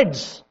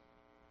spreads.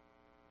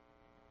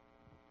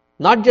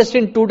 Not just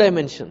in 2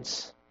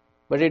 dimensions,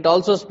 but it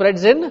also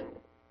spreads in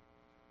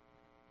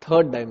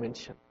 3rd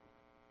dimension.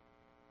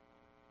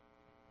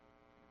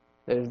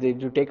 If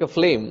you take a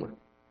flame,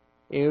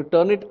 you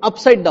turn it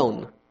upside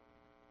down,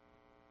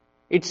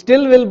 it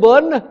still will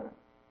burn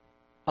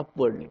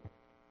upwardly.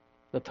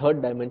 The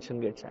 3rd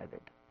dimension gets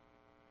added.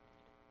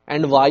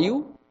 And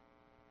Vayu,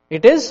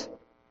 it is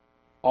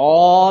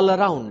all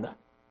around.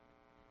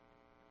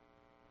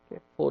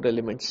 4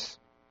 elements.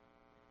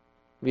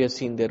 We have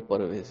seen their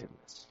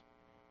pervasiveness.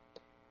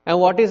 And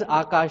what is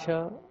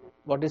Akasha?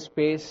 What is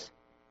space?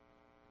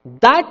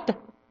 that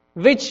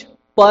which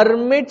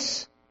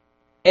permits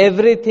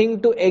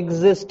everything to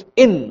exist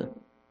in.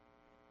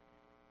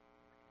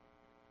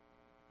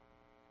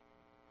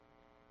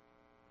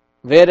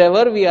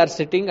 Wherever we are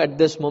sitting at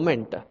this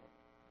moment,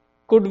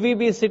 could we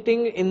be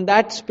sitting in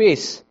that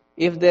space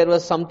if there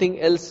was something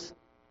else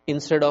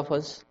instead of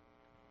us?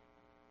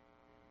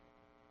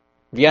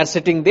 We are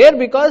sitting there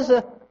because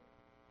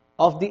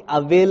of the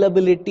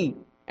availability,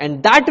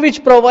 and that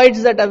which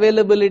provides that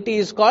availability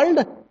is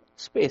called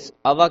space.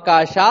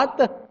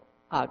 Avakashat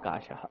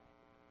akasha.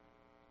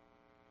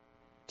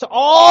 So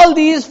all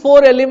these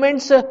four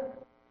elements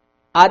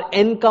are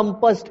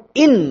encompassed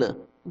in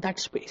that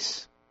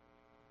space.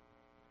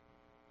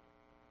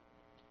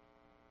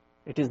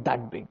 It is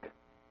that big.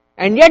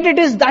 And yet it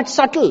is that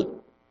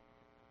subtle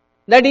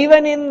that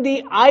even in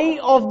the eye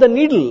of the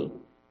needle,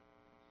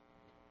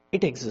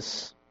 it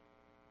exists.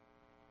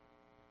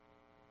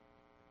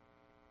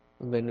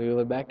 When we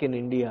were back in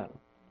India,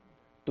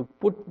 to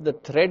put the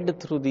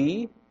thread through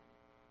the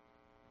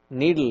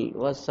needle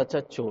was such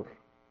a chore.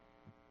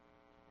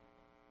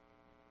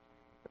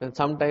 And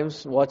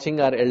sometimes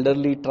watching our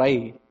elderly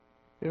try,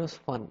 it was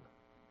fun.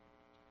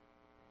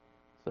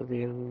 So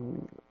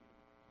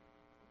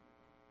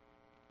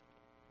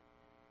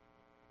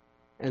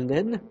and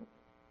then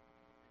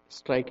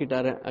strike it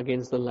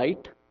against the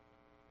light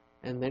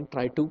and then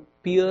try to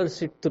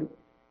pierce it through.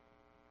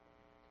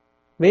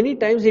 Many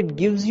times it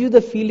gives you the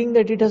feeling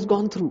that it has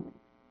gone through.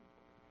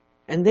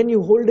 And then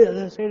you hold the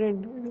other side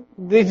and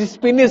the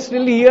spin is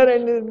still here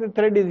and the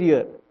thread is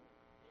here.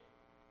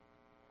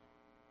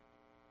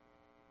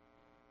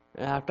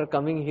 After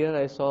coming here,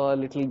 I saw a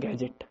little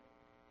gadget.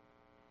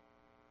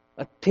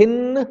 A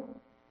thin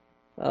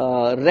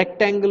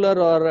rectangular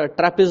or a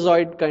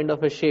trapezoid kind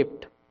of a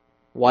shaped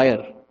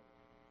wire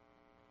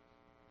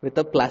with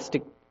a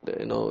plastic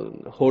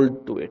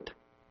hold to it.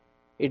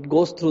 It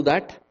goes through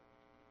that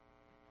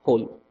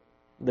hole,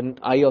 the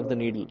eye of the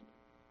needle.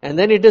 And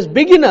then it is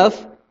big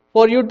enough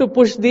for you to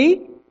push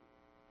the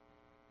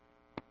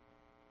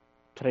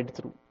thread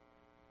through.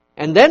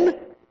 And then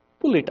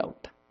pull it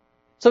out.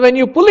 So when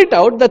you pull it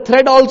out, the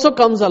thread also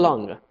comes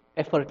along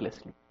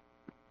effortlessly.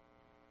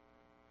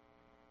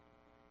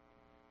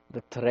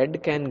 The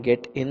thread can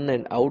get in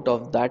and out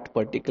of that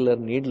particular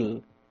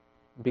needle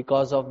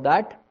because of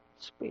that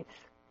space.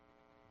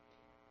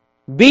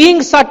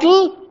 Being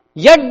subtle,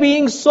 yet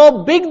being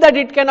so big that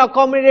it can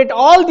accommodate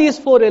all these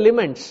four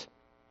elements,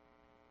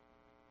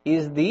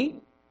 is the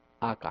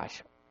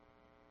Akasha.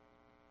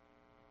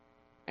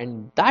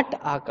 And that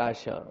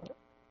Akasha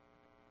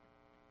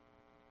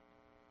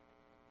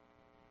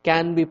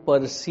can be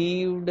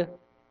perceived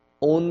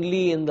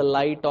only in the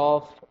light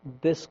of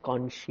this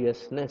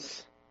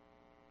consciousness.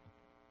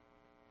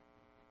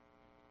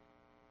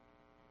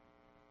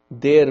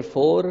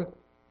 Therefore,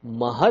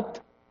 Mahat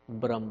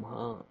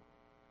Brahma.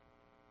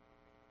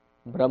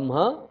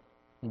 Brahma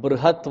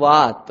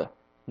Brihatvat.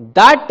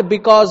 That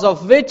because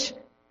of which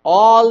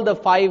all the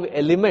five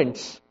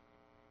elements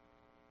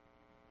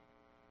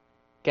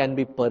can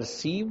be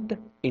perceived,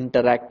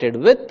 interacted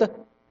with,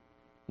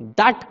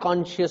 that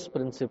conscious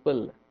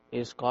principle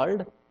is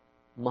called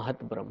Mahat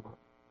Brahma.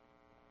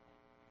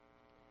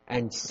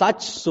 And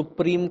such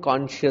supreme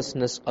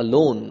consciousness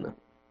alone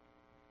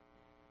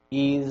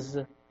is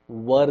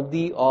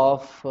worthy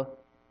of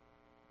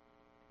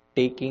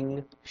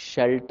taking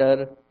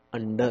shelter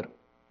under.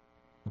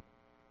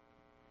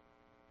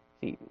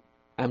 See,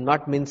 I am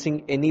not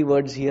mincing any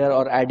words here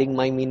or adding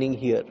my meaning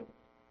here.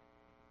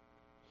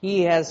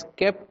 He has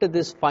kept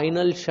this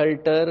final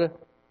shelter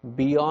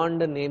beyond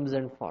names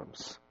and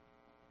forms.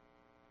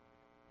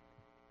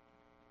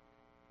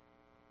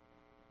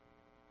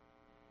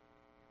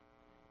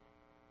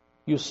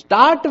 You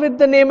start with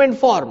the name and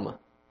form,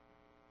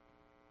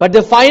 but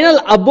the final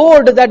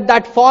abode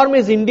that form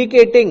is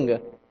indicating,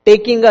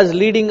 taking us,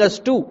 leading us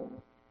to,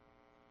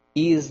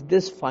 is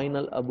this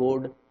final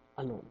abode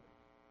alone.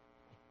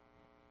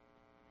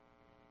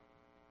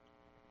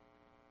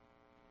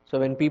 So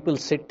when people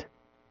sit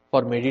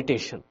for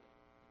meditation,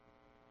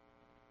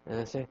 and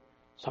I say,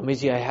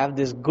 Swamiji, I have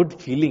this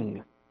good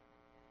feeling.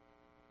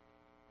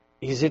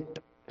 Is it,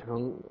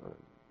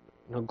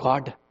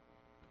 God?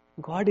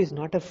 God is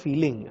not a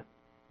feeling.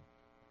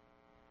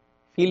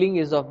 Feeling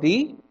is of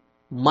the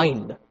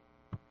mind.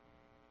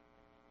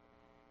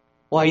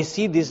 Oh, I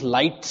see these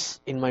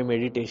lights in my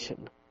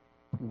meditation.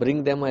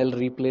 Bring them, I'll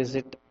replace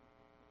it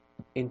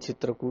in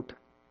Chitrakoot.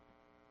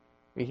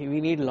 We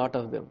need a lot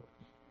of them.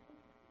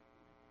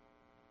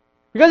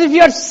 Because if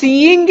you are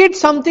seeing it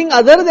something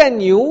other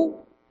than you,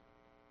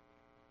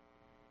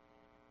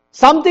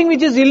 something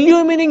which is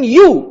illumining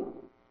you,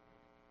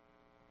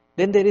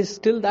 then there is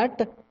still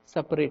that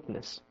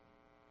separateness.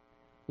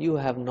 You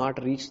have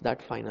not reached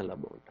that final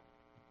abode.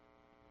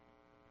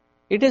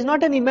 It is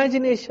not an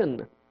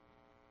imagination.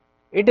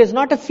 It is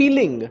not a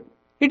feeling.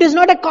 It is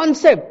not a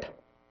concept.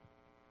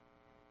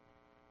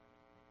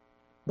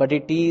 But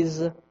it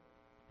is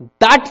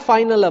that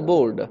final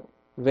abode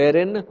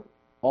wherein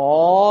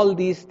all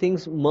these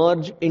things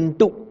merge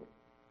into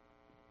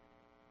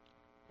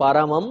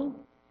Paramam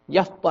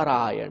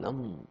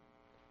Yahparayanam,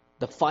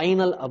 the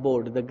final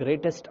abode, the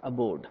greatest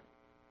abode.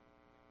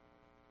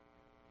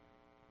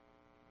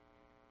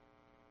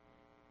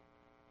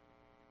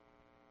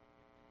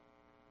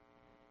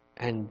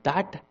 And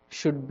that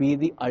should be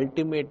the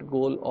ultimate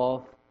goal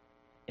of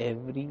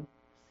every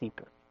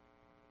seeker.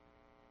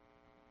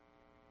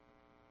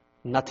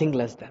 Nothing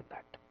less than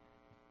that.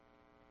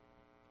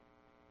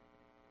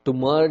 To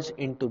merge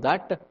into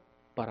that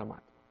Paramatma.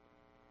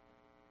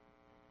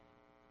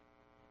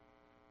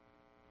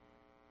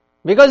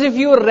 Because if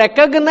you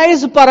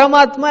recognize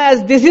Paramatma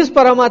as this is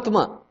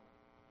Paramatma,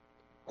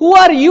 who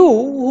are you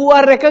who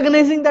are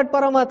recognizing that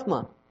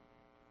Paramatma?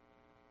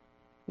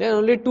 There are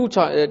only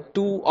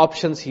two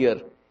options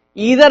here.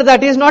 Either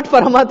that is not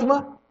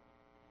Paramatma,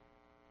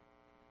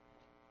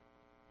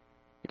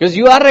 because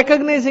you are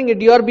recognizing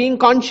it, you are being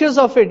conscious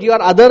of it, you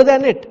are other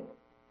than it.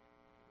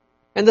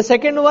 And the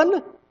second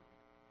one,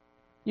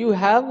 you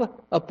have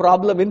a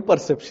problem in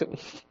perception.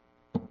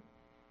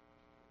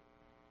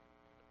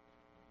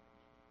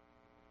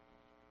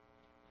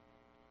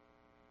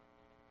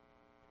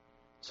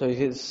 So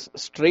his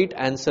straight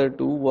answer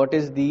to what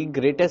is the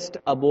greatest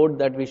abode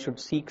that we should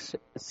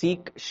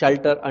seek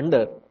shelter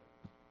under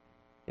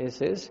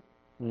is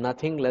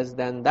nothing less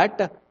than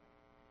that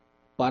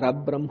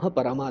Parabrahma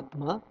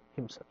Paramatma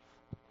himself.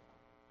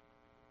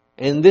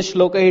 In this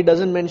shloka he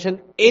doesn't mention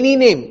any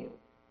name.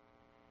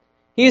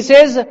 He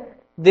says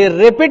the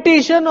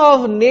repetition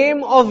of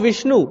name of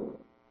Vishnu.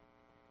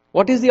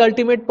 What is the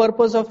ultimate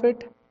purpose of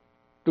it?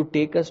 To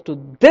take us to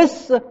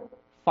this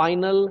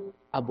final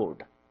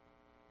abode.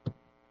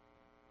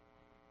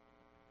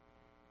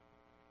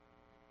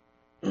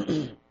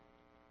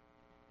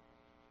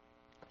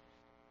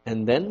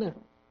 And then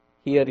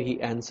here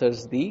he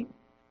answers the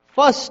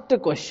first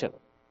question.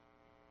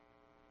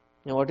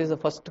 Now what is the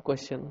first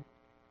question?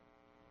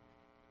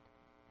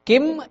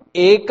 Kim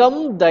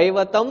ekam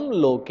daivatam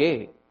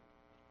loke.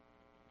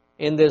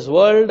 In this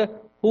world,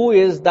 who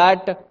is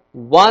that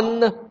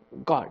one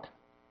God?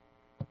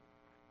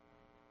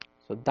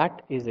 So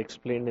that is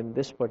explained in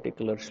this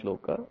particular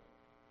shloka.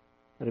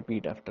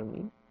 Repeat after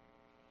me.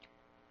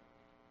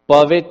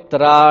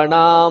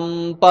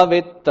 Pavitranam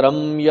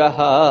pavitram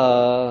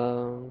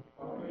yaha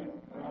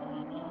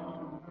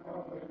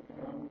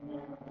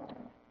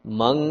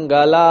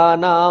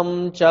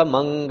mangalanam cha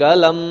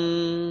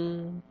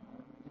mangalam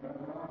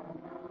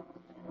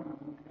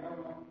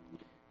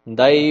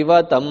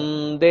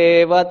daivatam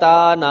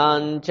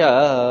devatanam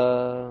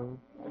cha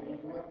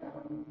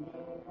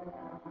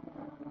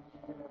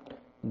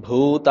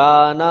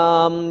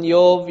bhutanam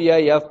yo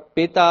vyayah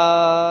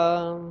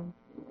pita.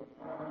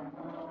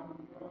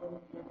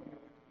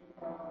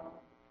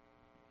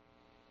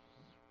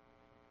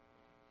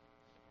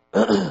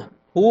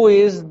 Who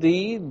is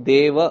the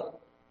Deva?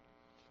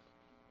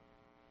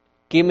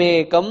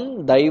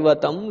 Kimekam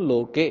Daivatam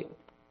Loke.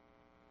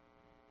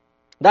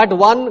 That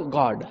one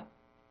God.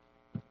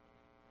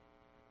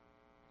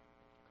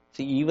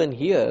 See, even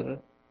here,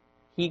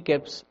 he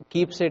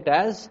keeps it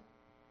as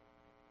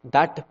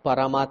that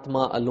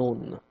Paramatma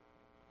alone.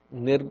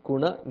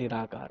 Nirguna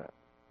Nirakara.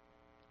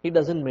 He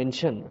doesn't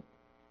mention.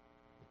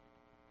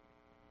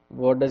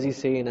 What does he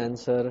say in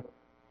answer?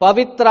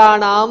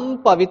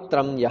 Pavitranam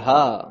pavitram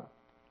yaha.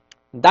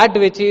 That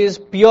which is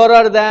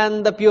purer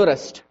than the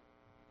purest.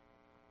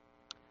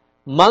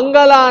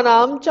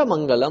 Mangalanam cha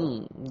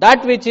mangalam.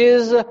 That which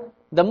is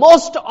the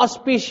most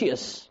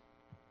auspicious.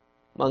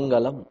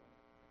 Mangalam.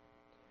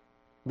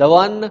 The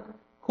one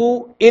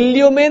who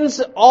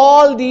illumines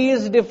all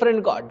these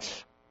different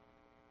gods.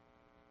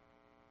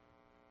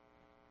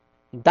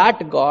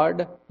 That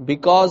God,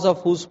 because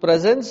of whose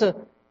presence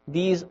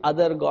these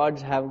other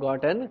gods have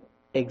got an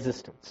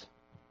existence.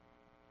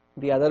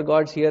 The other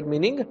gods here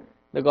meaning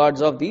the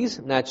gods of these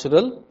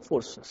natural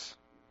forces.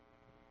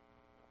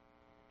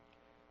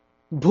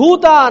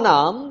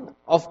 Bhutanam,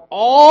 of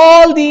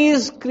all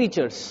these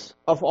creatures,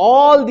 of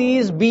all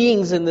these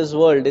beings in this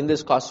world, in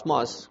this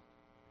cosmos,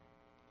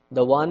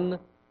 the one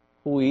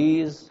who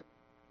is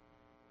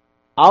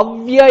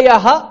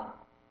Avyayaha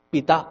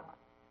Pita,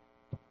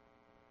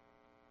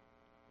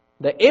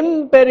 the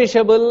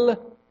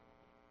imperishable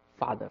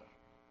Father,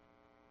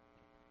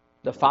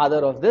 the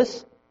Father of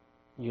this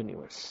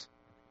universe.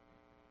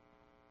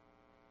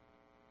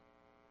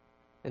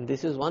 And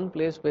this is one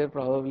place where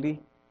probably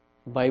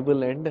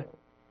Bible and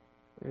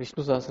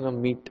Vishnu Sahasranam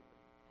meet.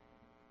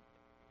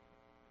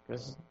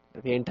 Because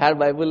the entire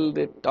Bible,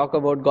 they talk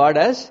about God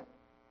as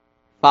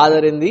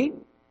Father in the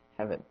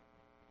heaven.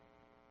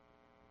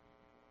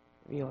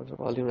 We also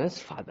call him as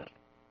Father.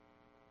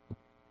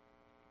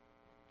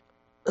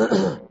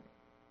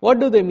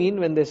 What do they mean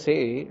when they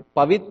say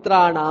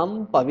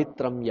Pavitranam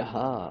pavitram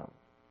yaha?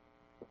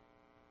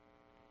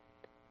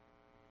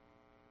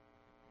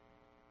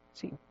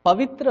 See,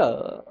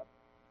 Pavitra,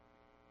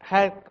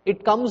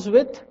 it comes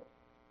with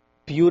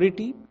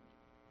purity,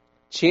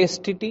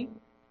 chastity,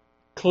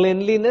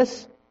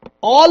 cleanliness,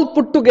 all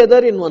put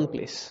together in one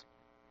place.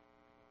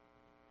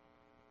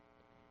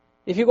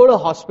 If you go to a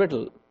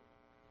hospital,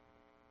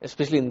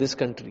 especially in this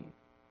country,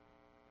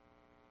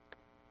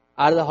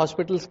 Are the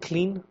hospitals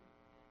clean?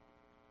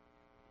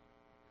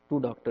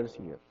 Two doctors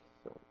here.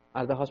 So,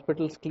 are the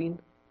hospitals clean?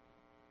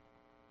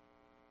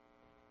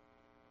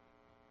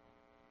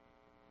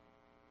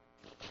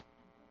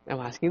 I'm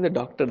asking the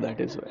doctor that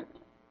as well.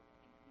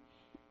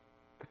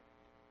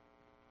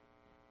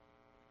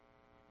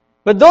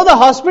 But though the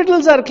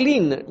hospitals are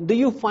clean, do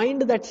you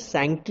find that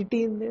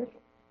sanctity in there?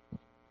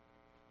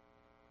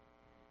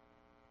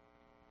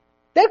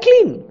 They're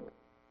clean.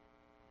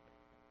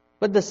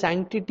 But the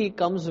sanctity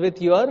comes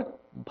with your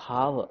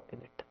bhava in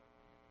it.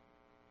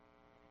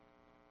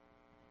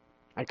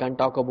 I can't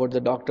talk about the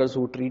doctors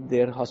who treat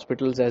their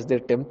hospitals as their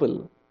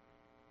temple.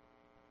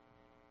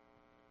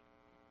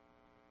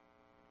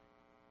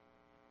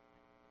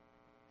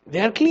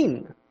 They are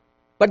clean.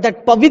 But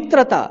that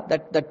pavitrata,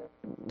 that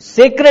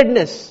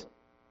sacredness.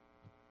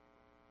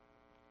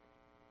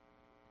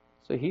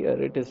 So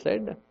here it is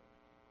said,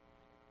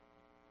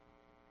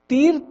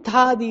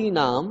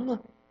 Tirthadinam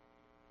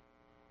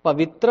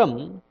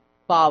pavitram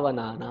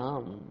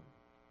pavananam.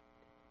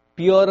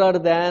 Purer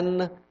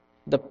than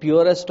the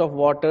purest of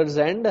waters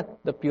and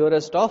the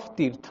purest of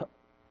tirtha.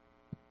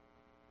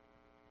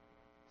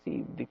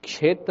 See, the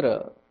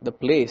kshetra, the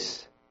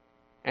place,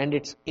 and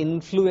its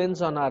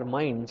influence on our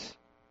minds,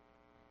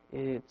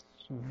 it's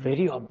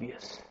very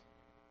obvious.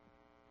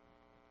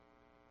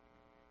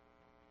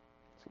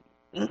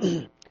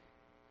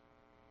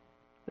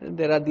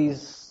 There are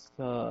these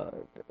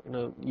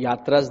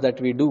yatras that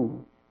we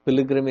do,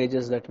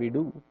 pilgrimages that we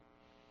do.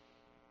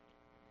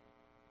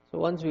 So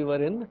once we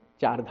were in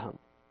Chardham.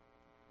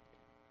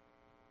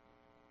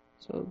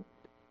 So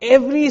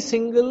every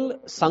single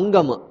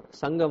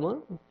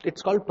Sangama,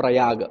 it's called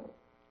Prayaga,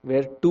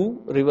 where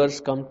two rivers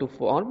come to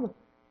form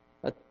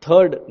a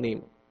third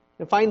name.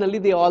 And finally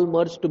they all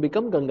merge to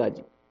become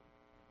Gangaji.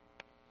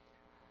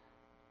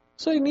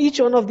 So in each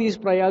one of these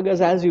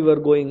Prayagas, as we were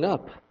going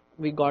up,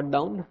 we got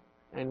down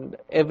and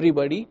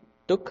everybody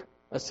took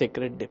a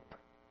sacred dip.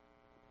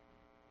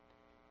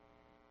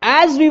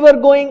 As we were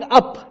going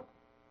up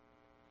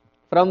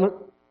from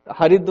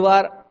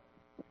Haridwar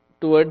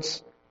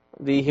towards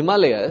the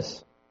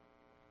Himalayas,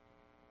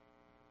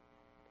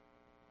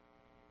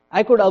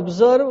 I could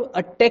observe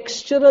a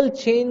textural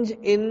change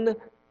in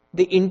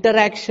the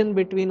interaction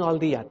between all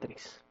the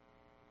yatris.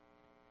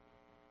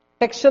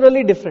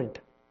 Texturally different.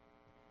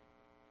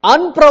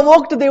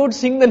 Unprovoked, they would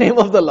sing the name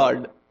of the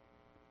Lord.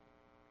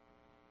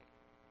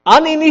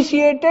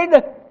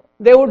 Uninitiated,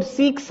 they would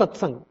seek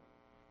satsang.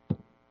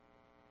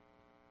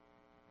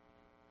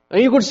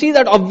 And you could see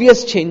that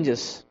obvious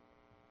changes.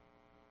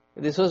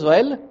 This was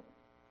while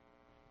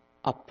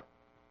up.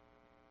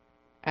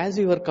 As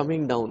we were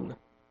coming down,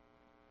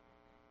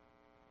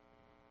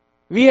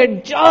 we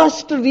had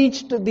just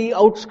reached the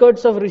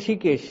outskirts of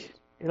Rishikesh,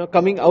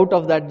 coming out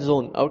of that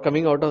zone, or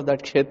coming out of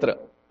that kshetra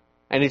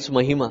and its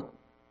mahima.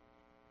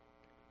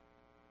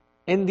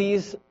 In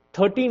these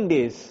 13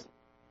 days,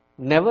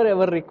 never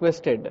ever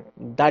requested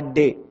that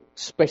day,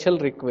 special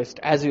request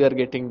as we are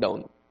getting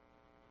down.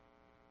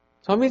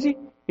 Swamiji,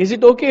 is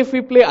it okay if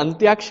we play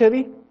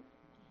Antyakshari?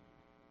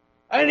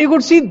 And you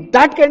could see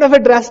that kind of a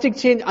drastic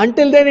change.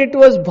 Until then it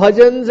was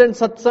bhajans and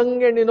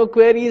satsang and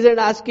queries and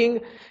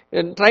asking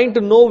and trying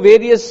to know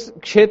various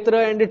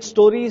kshetra and its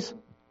stories.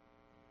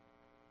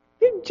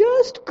 We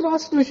just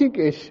crossed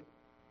Rishikesh.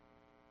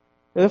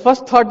 And the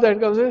first thought that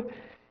comes is,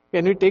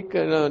 can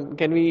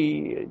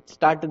we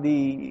start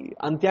the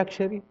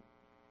Antyakshari?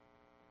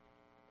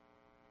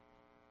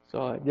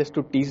 So just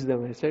to tease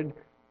them, I said,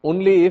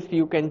 only if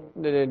you can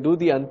do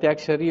the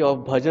Antyakshari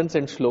of bhajans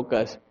and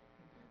shlokas.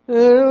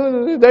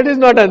 That is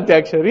not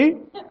Antyakshari.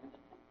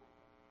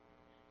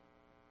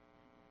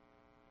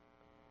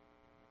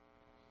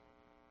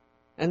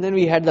 And then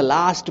we had the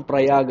last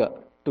Prayaga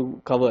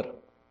to cover.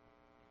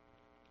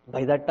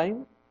 By that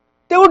time,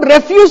 they would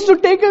refuse to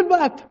take a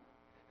bath.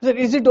 I said,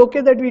 is it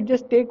okay that we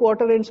just take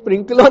water and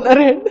sprinkle on our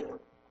head?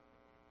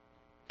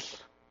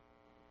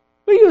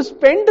 You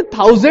spend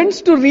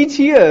thousands to reach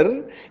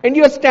here and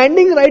you are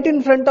standing right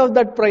in front of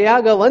that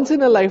Prayaga once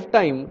in a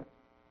lifetime.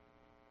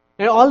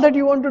 And all that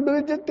you want to do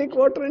is just take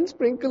water and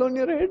sprinkle on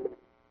your head.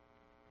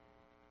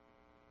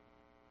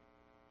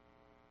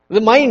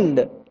 The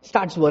mind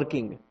starts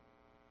working.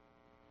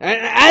 And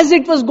as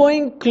it was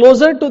going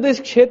closer to this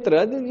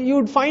kshetra, you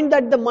would find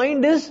that the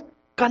mind is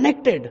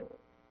connected.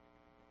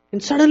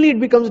 And suddenly it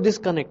becomes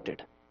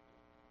disconnected.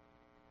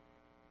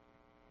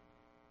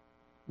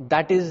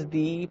 That is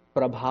the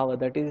prabhava,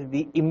 that is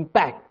the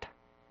impact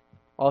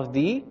of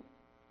the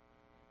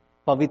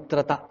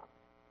pavitrata.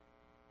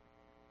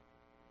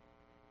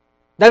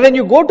 That when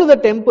you go to the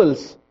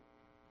temples,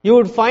 you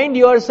would find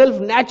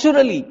yourself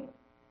naturally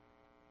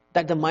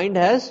that the mind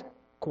has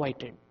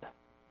quieted.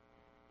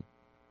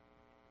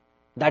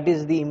 That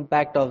is the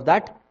impact of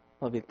that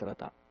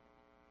pavitrata.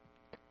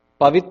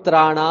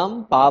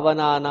 Pavitranam,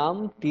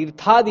 pavananam,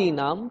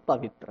 tirthadinam,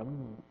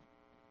 pavitram.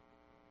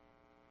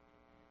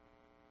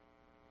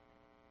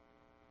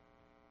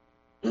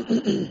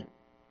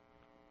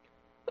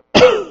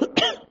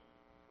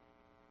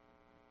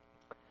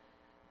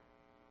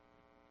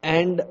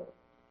 And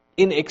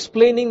in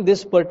explaining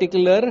this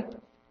particular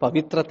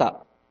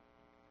pavitrata,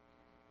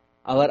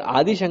 our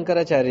Adi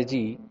Shankaracharya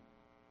ji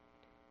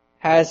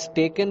has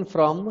taken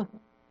from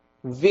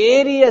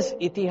various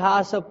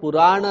Itihasa,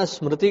 Purana,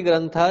 Smriti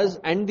Granthas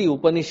and the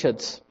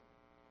Upanishads.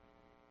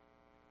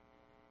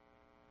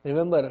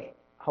 Remember,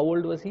 how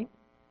old was he?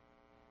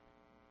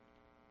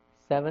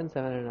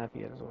 7.5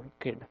 years old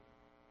kid.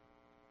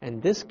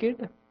 And this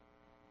kid,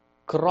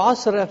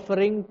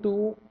 cross-referring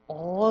to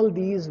all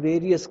these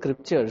various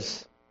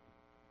scriptures,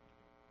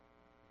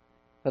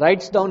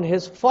 writes down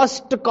his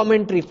first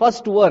commentary,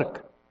 first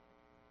work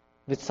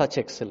with such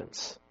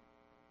excellence.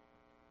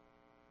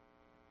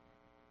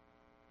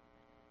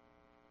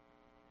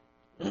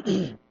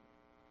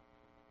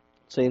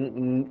 So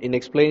in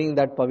explaining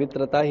that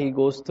Pavitrata, he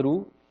goes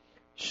through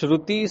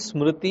Shruti,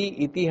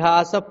 Smriti,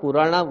 Itihasa,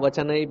 Purana,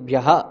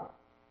 Vachanebhyaha.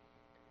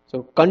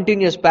 So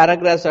continuous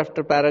paragraphs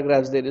after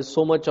paragraphs, there is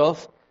so much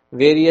of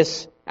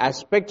various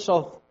aspects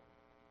of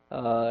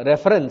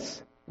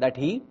reference that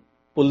he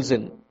pulls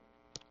in.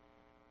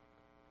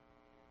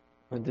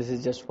 And this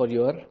is just for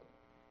your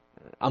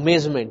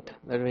amazement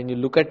that when you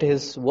look at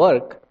his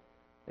work,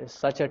 it's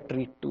such a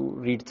treat to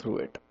read through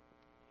it.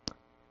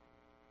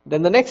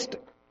 Then the next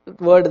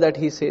word that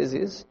he says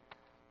is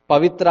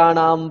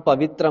Pavitranam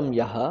Pavitram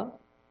Yaha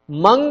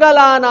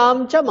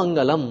Mangalanam Cha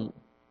Mangalam.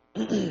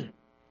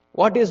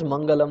 What is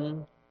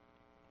Mangalam?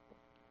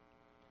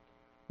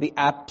 The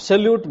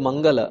absolute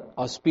Mangala,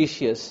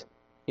 auspicious,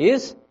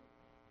 is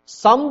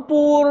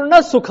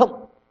Sampurna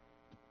Sukham.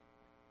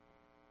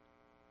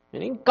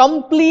 Meaning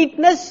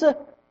completeness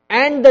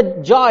and the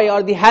joy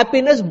or the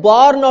happiness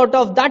born out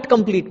of that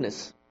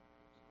completeness.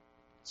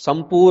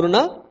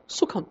 Sampurna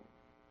Sukham.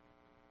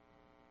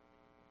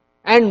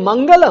 And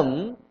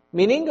Mangalam,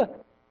 meaning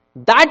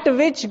that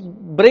which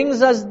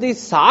brings us the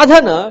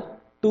sadhana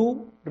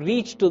to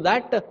reach to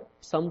that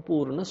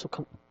Sampurna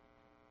Sukham.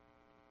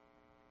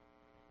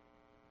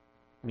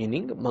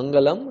 Meaning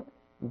Mangalam,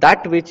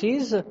 that which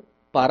is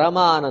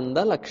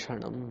Paramananda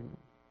Lakshanam.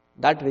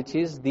 That which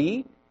is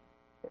the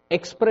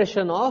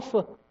expression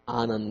of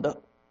Ananda.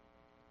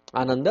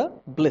 Ananda,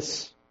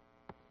 bliss.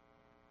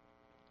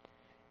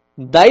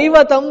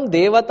 Daivatam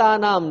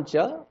Devatanam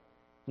Cha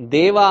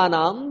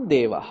Devanam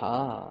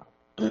Devaha.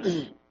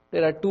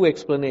 There are two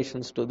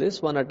explanations to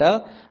this, one at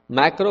a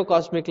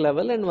macrocosmic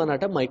level and one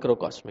at a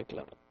microcosmic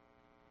level.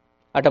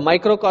 At a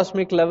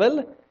microcosmic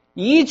level,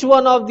 each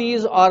one of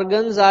these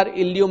organs are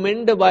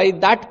illumined by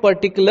that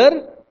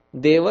particular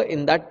Deva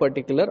in that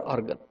particular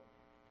organ.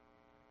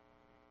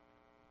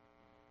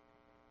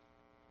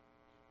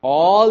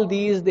 All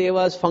these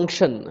Devas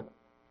function,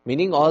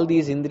 meaning all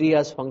these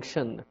Indriyas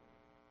function,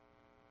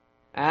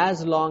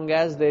 as long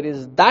as there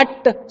is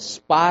that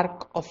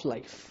spark of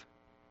life.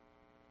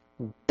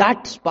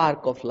 That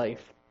spark of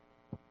life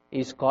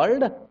is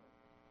called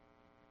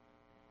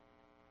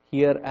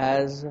here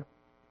as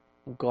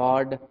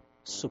God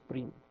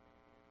Supreme.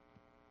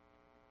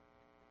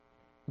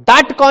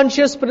 That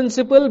conscious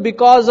principle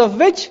because of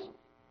which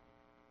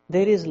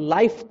there is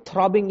life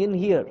throbbing in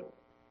here.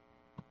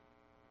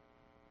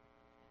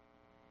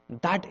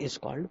 That is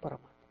called Paramatma.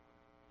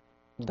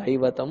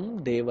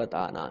 Daivatam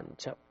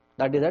Devatanancha.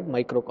 That is at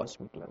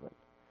microcosmic level.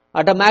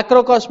 At a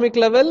macrocosmic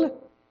level,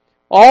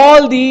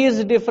 all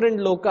these different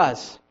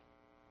lokas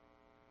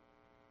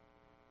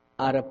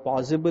are a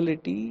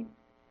possibility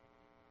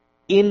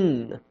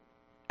in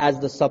as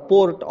the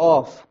support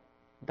of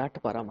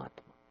that Paramatma.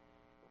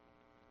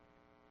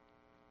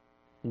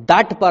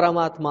 That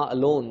Paramatma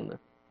alone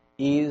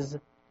is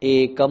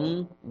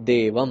Ekam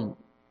Devam.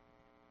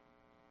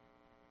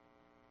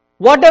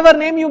 Whatever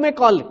name you may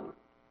call it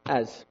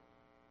as.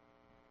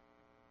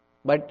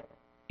 But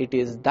it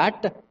is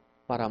that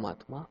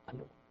Paramatma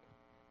alone.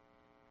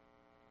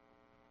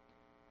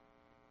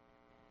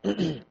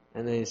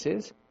 And then he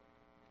says,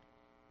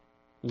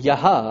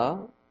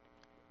 Yaha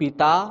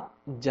Pita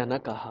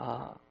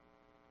Janakaha.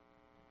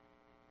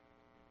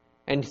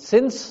 And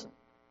since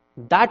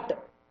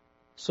that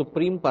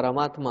Supreme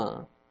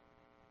Paramatma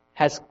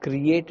has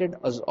created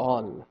us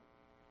all,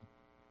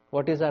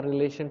 what is our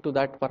relation to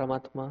that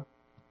Paramatma?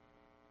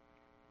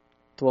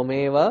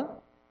 Tvameva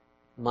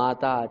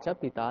Mata Cha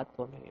Pita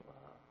Tvameva.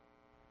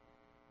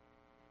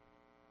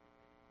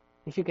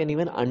 If you can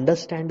even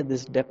understand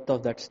this depth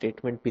of that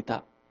statement,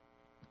 Pita,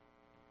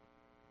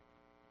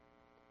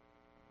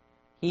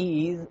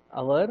 he is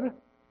our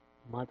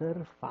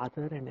mother,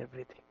 father and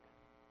everything.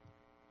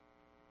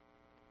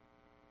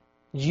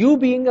 You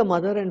being a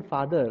mother and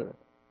father,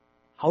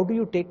 how do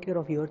you take care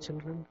of your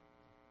children?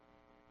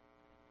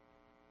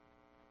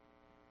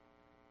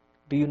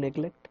 Do you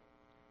neglect?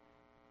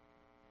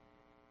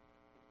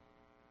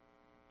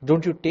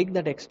 Don't you take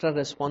that extra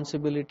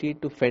responsibility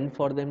to fend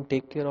for them,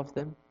 take care of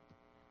them?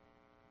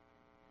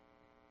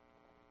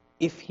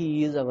 If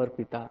he is our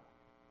Pita,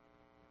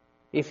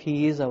 if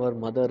he is our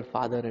mother,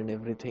 father and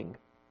everything,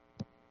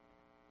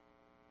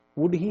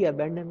 would he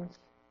abandon us?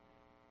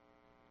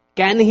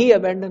 Can he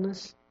abandon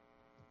us?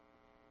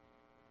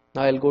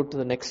 Now I'll go to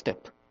the next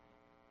step.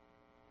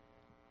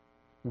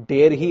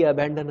 Dare he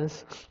abandon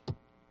us?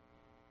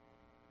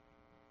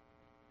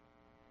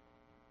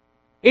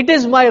 It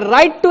is my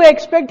right to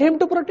expect Him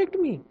to protect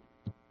me.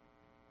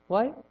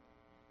 Why?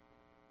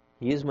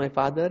 He is my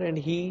Father and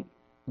He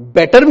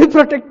better be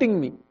protecting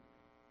me.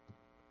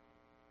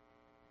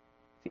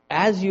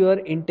 As your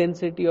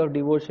intensity of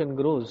devotion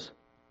grows,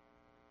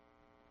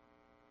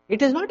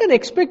 it is not an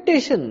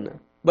expectation,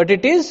 but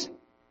it is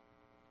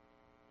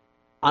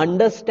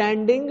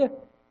understanding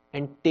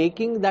and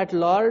taking that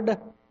Lord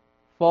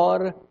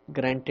for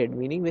granted,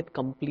 meaning with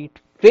complete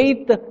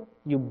faith,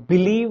 you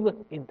believe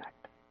in that.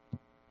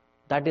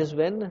 That is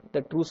when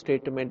the true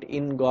statement,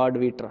 in God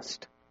we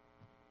trust.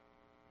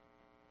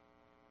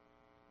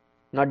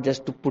 Not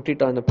just to put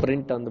it on a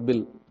print on the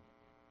bill,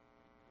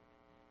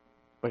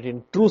 but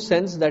in true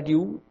sense that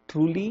you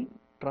truly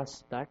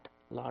trust that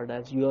Lord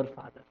as your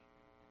Father.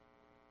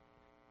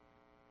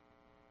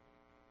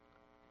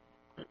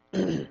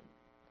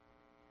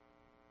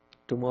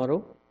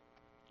 Tomorrow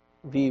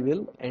we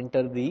will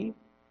enter the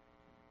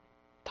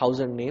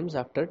 1,000 names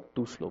after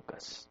 2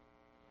 shlokas.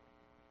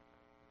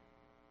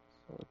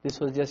 So this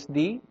was just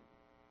the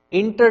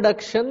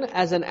introduction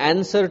as an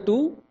answer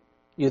to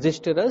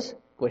Yudhishthira's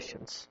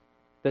questions.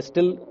 There's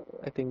still,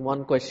 I think,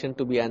 one question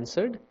to be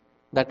answered.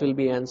 That will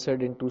be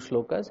answered in 2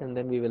 shlokas, and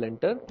then we will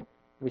enter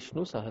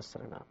Vishnu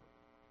Sahasranam.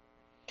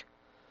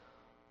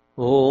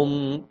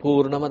 Om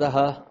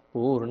Purnamadaha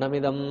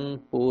Purnamidam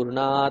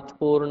Purnat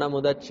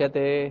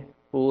Purnamudachyate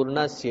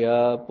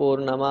Purnasya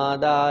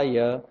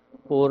Purnamadaya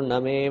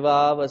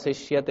Purnameva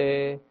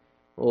Vasishyate.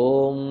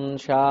 Om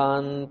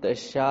Shanti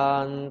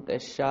Shanti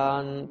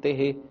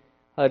Shanti.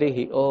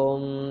 Harihi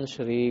Om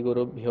Shri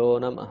Gurubhyo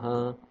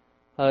Namaha.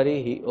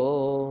 Harihi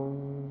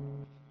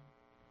Om.